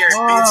 Scared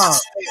bitches,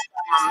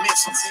 my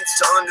mentions.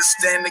 To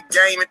understand the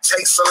game, it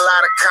takes a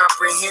lot of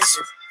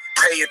comprehension.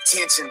 Pay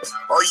attention,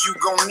 or you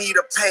gon' need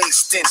a pay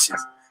extension.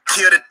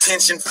 Kill the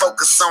tension,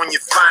 focus on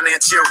your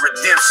financial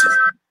redemption.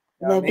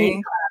 I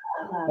mean,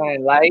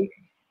 like,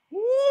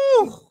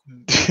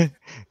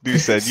 Dude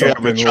said you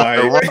ever try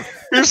to run.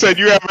 You said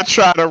you ever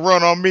try to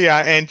run on me,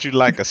 I end you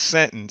like a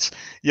sentence.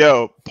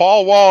 Yo,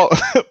 Paul Wall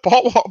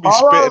be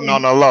spitting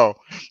on the low.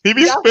 He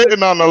be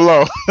spitting on the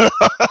low.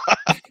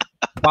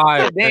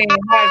 Fire. They ain't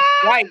had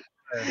Sprite.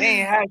 They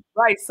ain't had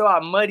Sprite, so I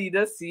muddied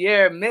the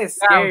Sierra Mist.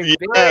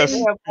 Yes.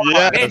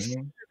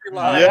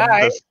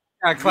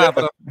 I clap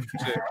it up.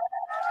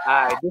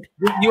 Alright,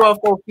 this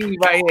UFO feed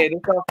right here.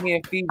 This off me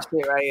and feed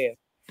shit right here.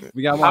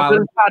 We got I'm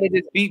really proud of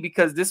this beat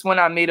because this one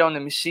I made on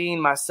the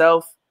machine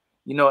myself.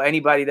 You know,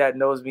 anybody that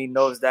knows me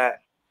knows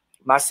that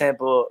my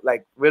sample,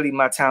 like really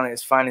my talent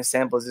is finding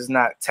samples, is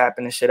not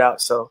tapping the shit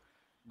out. So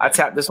I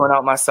tapped this one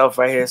out myself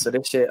right here. So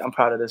this shit, I'm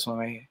proud of this one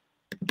right here.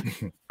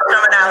 Termanology.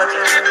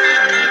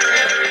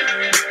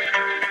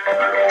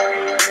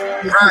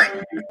 Right.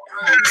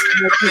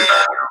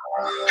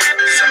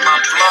 It's in my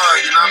blood,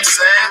 you know what I'm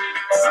saying?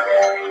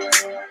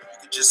 You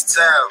can just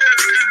tell.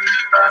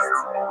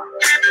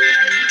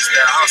 It's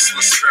that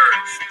hustler spirit.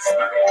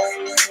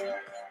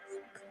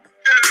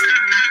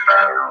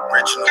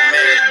 Original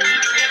man.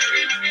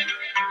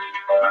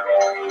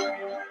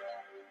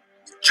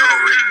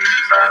 Jewelry.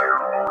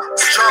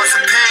 Strokes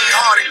of pain,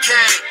 heart and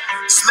cane.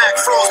 Smack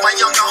froze my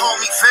younger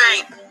homie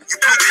vein. You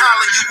blue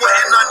collar, you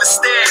wouldn't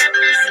understand.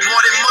 More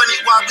than money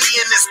while we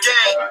in this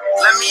game.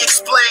 Let me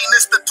explain,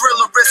 it's the thrill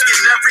of risking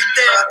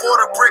everything.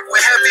 Bought a brick with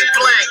heavy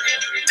bling.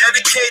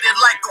 Dedicated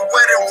like a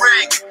wedding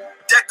ring.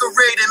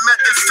 Decorated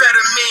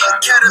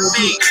methamphetamine,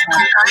 ketamine.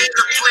 Cocaine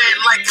the plan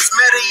like it's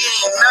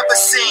Medellin. Never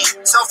seen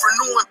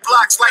self-renewing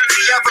blocks like the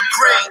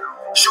evergreen.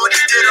 Shorty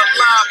did a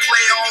line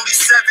play, only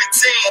 17.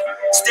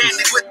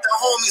 Standing with the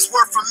homies,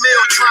 worth a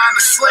meal trying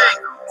to sling.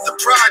 The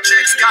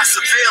projects got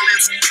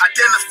surveillance,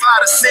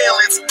 identified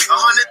assailants. $100,000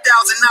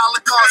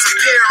 cars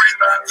appearing.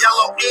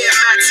 Yellow Air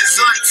Maxes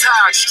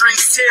untied,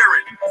 strings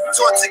tearing.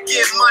 Taught to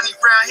get money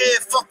round here,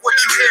 fuck what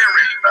you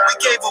hearing. We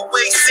gave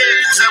away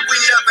samples and we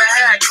never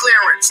had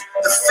clearance.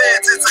 The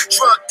feds is a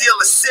drug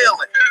dealer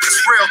ceiling. It's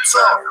real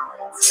talk.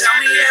 Tell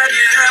me, have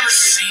you ever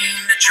seen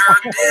a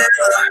drug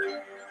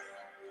dealer?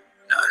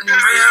 Nothing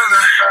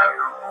realer.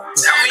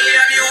 Tell me,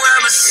 have you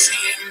ever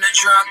seen a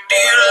drug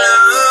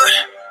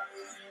dealer?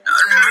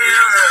 Nothing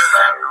realer.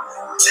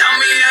 Tell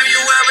me, have you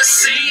ever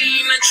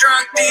seen a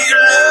drug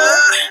dealer?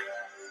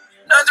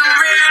 Nothing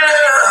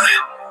realer.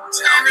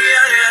 Tell me,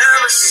 have you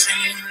ever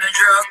seen a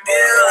drug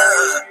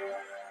dealer?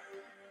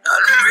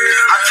 Nothing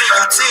realer. I think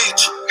you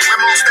teach. When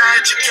most of our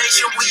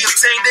education, we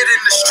obtained it in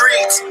the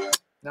streets. You know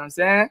what I'm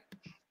saying?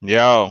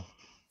 Yo.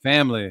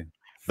 Family.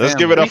 Let's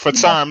give it up for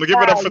Term. Let's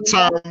give it up for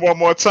Term one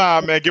more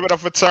time, man. Give it up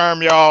for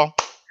Term, y'all.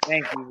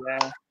 Thank you,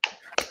 man.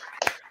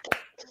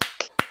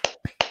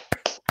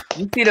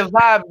 You see the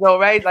vibe though,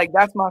 right? Like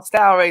that's my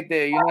style right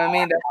there. You know what I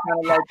mean? That's kind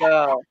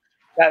of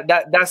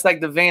like that's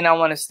like the vein I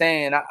want to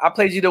stay in. I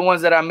played you the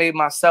ones that I made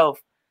myself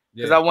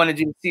because I wanted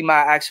you to see my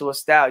actual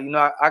style. You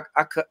know,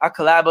 I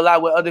collab a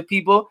lot with other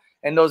people,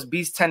 and those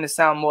beats tend to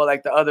sound more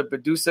like the other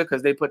producer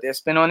because they put their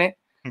spin on it.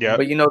 Yeah.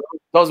 But you know,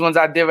 those ones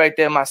I did right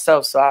there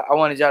myself. So I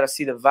wanted y'all to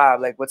see the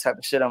vibe, like what type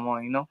of shit I'm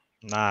on, you know?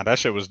 Nah, that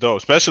shit was dope.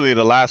 Especially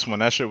the last one.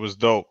 That shit was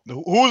dope.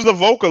 Who's the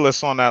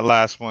vocalist on that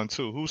last one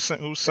too? Who's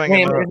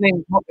singing?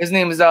 His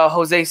name is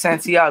Jose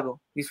Santiago.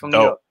 He's from New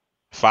York.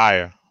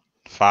 Fire.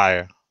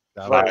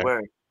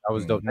 That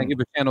was dope. Thank you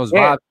for sharing those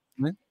vibes,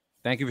 man.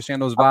 Thank you for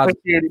sharing those vibes.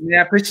 I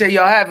appreciate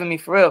y'all having me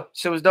for real.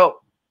 Shit was dope.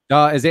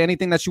 Is there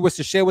anything that you wish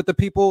to share with the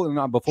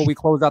people before we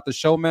close out the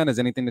show, man? Is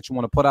there anything that you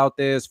want to put out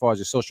there as far as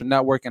your social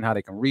network and how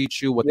they can reach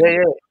you?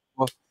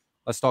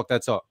 Let's talk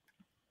that talk.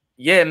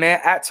 Yeah, man.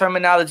 At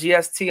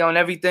Termanology ST on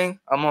everything.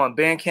 I'm on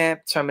Bandcamp,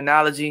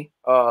 Termanology,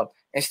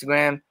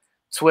 Instagram,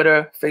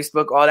 Twitter,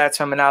 Facebook, all that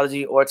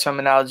Termanology or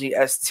Termanology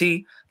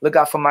ST. Look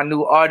out for my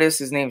new artist.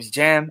 His name's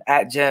Jam,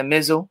 at Jam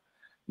Mizzle.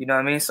 You know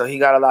what I mean? So he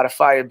got a lot of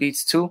fire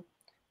beats too.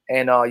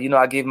 And,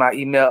 I gave my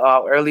email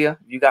out earlier.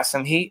 You got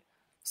some heat.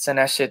 send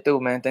that shit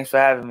through, man. Thanks for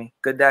having me.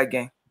 Good dad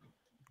gang.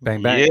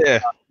 Bang bang. Yeah.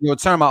 Yo,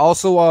 Term, I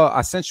also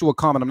I sent you a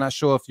comment. I'm not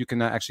sure if you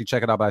can actually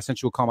check it out, but I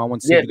sent you a comment. I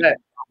want to see if you can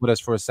with us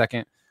for a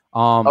second.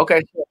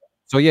 Okay. Sure.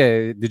 So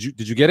yeah, did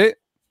you get it?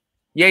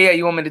 Yeah.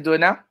 You want me to do it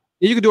now?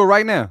 Yeah, you can do it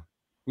right now.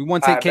 We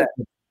want to take cake.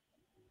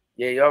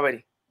 Yeah, you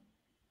already.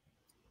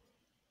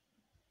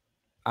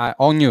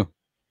 On you.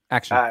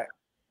 Action. All right.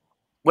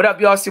 What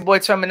up, y'all? It's your boy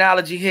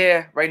Termanology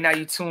here. Right now,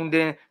 you tuned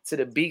in to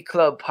the Beat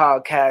Club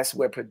podcast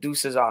where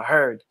producers are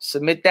heard.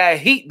 Submit that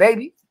heat,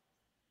 baby.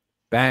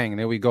 Bang.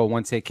 There we go.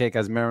 One take cake,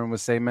 as Marin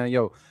would say, man.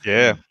 Yo.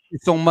 Yeah. Thank you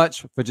so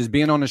much for just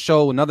being on the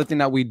show. Another thing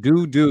that we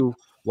do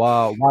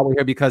while we're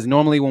here, because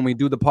normally when we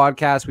do the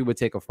podcast, we would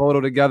take a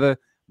photo together.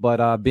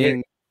 But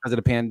because of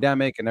the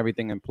pandemic and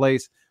everything in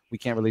place, we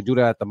can't really do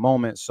that at the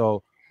moment.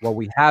 So what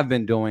we have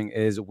been doing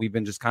is we've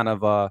been just kind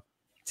of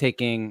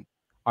taking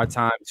our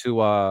time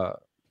to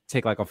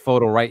take like a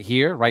photo right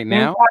here, right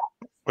now.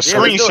 A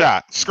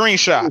screenshot.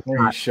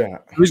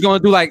 We're just gonna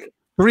do like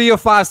 3 or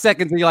 5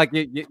 seconds of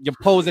your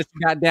pose that you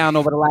got down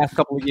over the last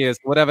couple of years,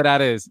 whatever that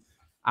is.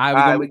 All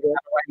right, we're gonna do it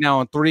right now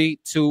on 3,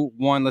 2,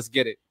 1. Let's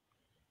get it.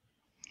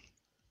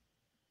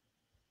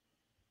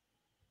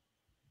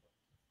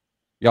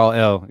 Y'all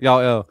ill.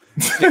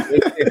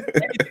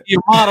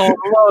 Your model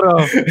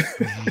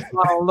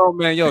on low,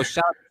 man. Yo,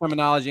 shout out to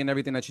Termanology and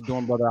everything that you're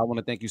doing, brother. I want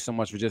to thank you so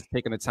much for just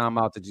taking the time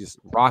out to just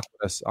rock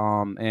with us,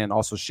 and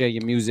also share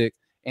your music,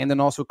 and then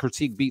also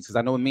critique beats, because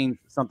I know it means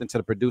something to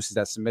the producers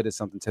that submitted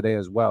something today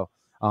as well.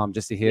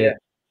 Just to hear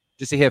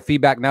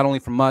feedback, not only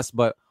from us,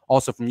 but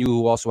also from you,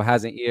 who also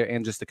has an ear,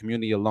 and just the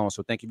community alone.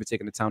 So thank you for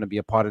taking the time to be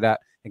a part of that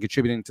and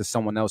contributing to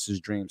someone else's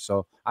dream.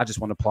 So I just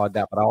want to applaud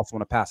that, but I also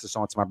want to pass this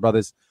on to my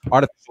brothers,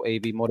 Artificial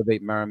AV,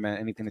 Motivate Merriman,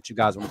 anything that you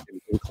guys want to do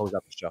before we close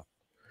out the show.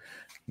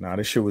 Nah,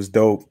 this shit was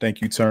dope.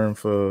 Thank you, Term,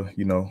 for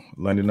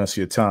lending us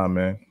your time,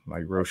 man.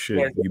 Like real shit.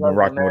 You've been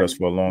rocking with us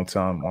for a long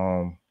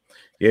time.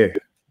 Yeah,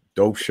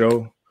 dope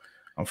show.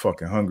 I'm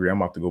fucking hungry.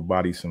 I'm about to go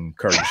body some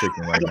curry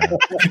chicken right now.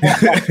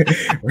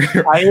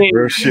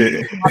 real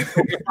shit.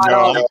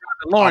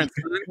 Lawrence,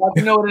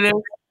 you know what it is?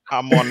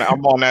 I'm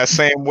on that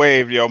same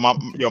wave, yo.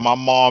 My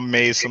mom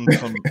made some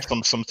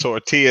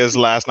tortillas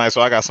last night,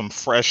 so I got some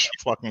fresh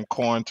fucking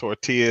corn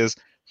tortillas.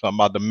 So I'm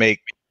about to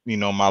make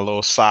my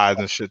little sides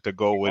and shit to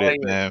go with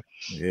it, man.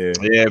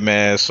 Yeah,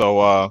 man.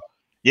 So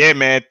yeah,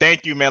 man.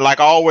 Thank you, man. Like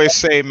I always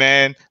say,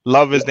 man,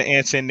 love is the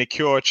answer and the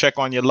cure. Check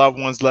on your loved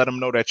ones. Let them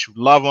know that you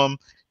love them.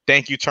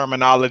 Thank you,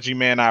 Termanology,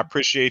 man. I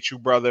appreciate you,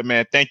 brother,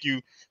 man. Thank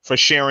you for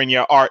sharing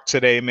your art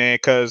today, man.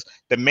 Because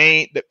the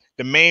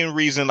main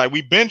reason, like,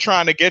 we've been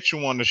trying to get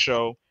you on the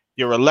show.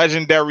 You're a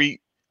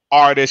legendary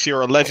artist.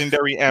 You're a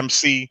legendary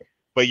MC,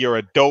 but you're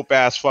a dope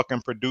ass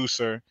fucking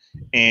producer,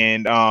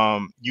 and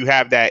you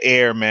have that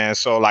air, man.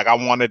 So like, I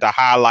wanted to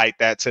highlight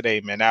that today,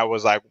 man. That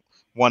was like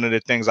one of the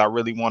things I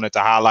really wanted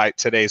to highlight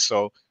today.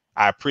 So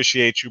I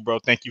appreciate you, bro.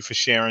 Thank you for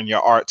sharing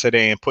your art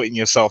today and putting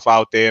yourself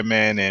out there,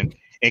 man. And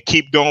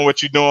keep doing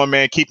what you're doing,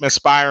 man. Keep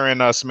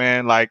inspiring us,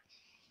 man. Like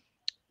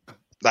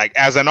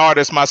as an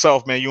artist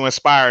myself, man, you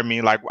inspire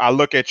me. Like I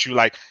look at you,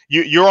 like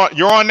you're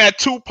on that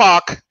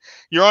Tupac.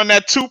 You're on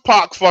that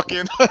Tupac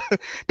fucking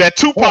that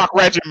Tupac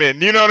regimen.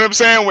 You know what I'm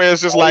saying? Where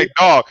it's just like,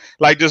 dog,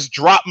 like just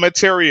drop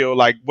material.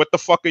 Like, what the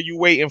fuck are you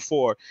waiting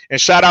for? And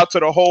shout out to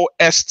the whole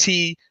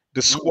ST,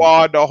 the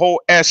squad, the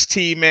whole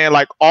ST, man.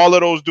 Like all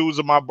of those dudes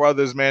are my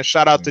brothers, man.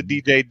 Shout out to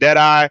DJ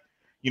Deadeye.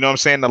 You know what I'm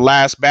saying? The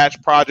Last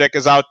Batch project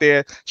is out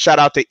there. Shout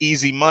out to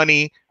Easy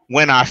Money.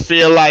 When I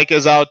Feel Like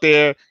is out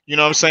there. You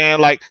know what I'm saying?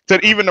 Like, to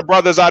even the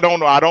brothers I don't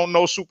know. I don't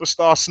know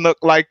Superstar Snook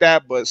like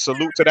that, but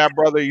salute to that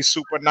brother. He's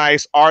super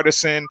nice.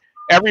 Artisan.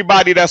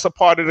 Everybody that's a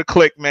part of the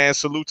clique, man.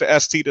 Salute to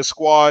ST, the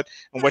squad,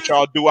 and what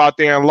y'all do out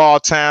there in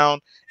Lawtown.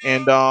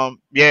 And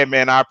yeah,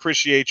 man, I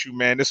appreciate you,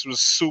 man. This was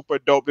super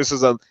dope. This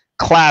is a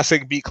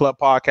classic Beat Club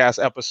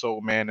podcast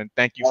episode, man. And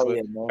thank you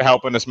for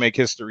helping us make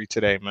history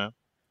today, man.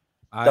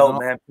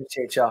 Dope, man.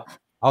 Appreciate y'all.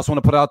 I also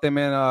want to put out there,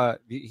 man.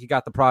 He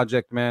got the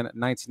project, man.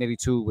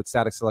 1982 with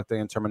Static Selector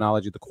and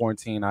Termanology. The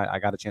Quarantine. I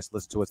got a chance to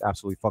listen to it. It's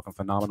absolutely fucking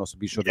phenomenal. So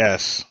be sure to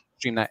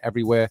stream that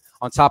everywhere.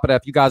 On top of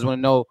that, if you guys want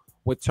to know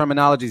what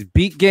Termanology's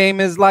beat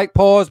game is like,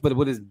 but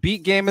what his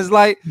beat game is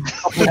like,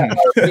 you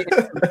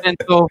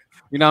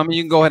know what I mean?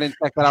 You can go ahead and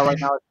check that out right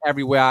now. It's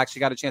everywhere. I actually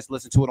got a chance to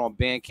listen to it on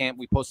Bandcamp.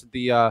 We posted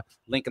the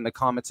link in the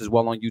comments as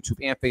well on YouTube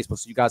and Facebook,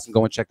 so you guys can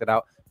go and check that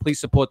out. Please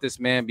support this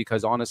man,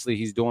 because honestly,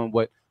 he's doing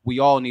what we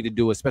all need to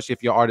do, especially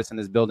if you're artists in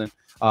this building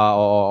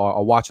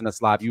or watching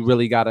us live. You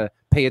really got to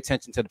pay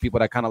attention to the people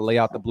that kind of lay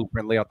out the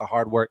blueprint, lay out the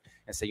hard work,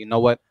 and say, you know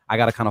what? I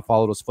got to kind of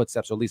follow those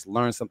footsteps, or at least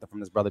learn something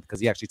from this brother, because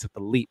he actually took the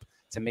leap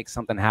to make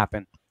something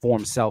happen for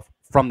himself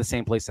from the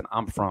same place that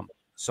I'm from.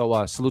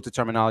 So salute to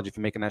Termanology for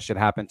making that shit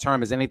happen.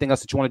 Term, is there anything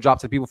else that you want to drop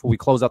to the people before we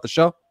close out the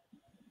show?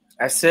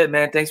 That's it,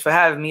 man. Thanks for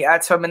having me.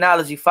 At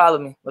Termanology, follow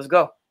me. Let's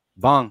go.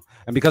 Bong.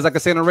 And because I can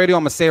say it on the radio,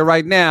 I'm going to say it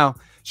right now.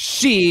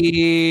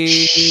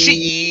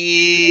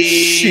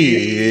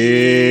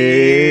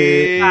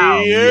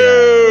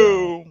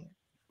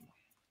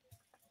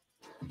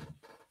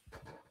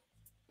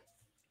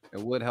 It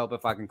would help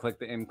if I can click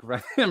the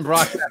incorrect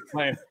broadcast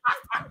plan.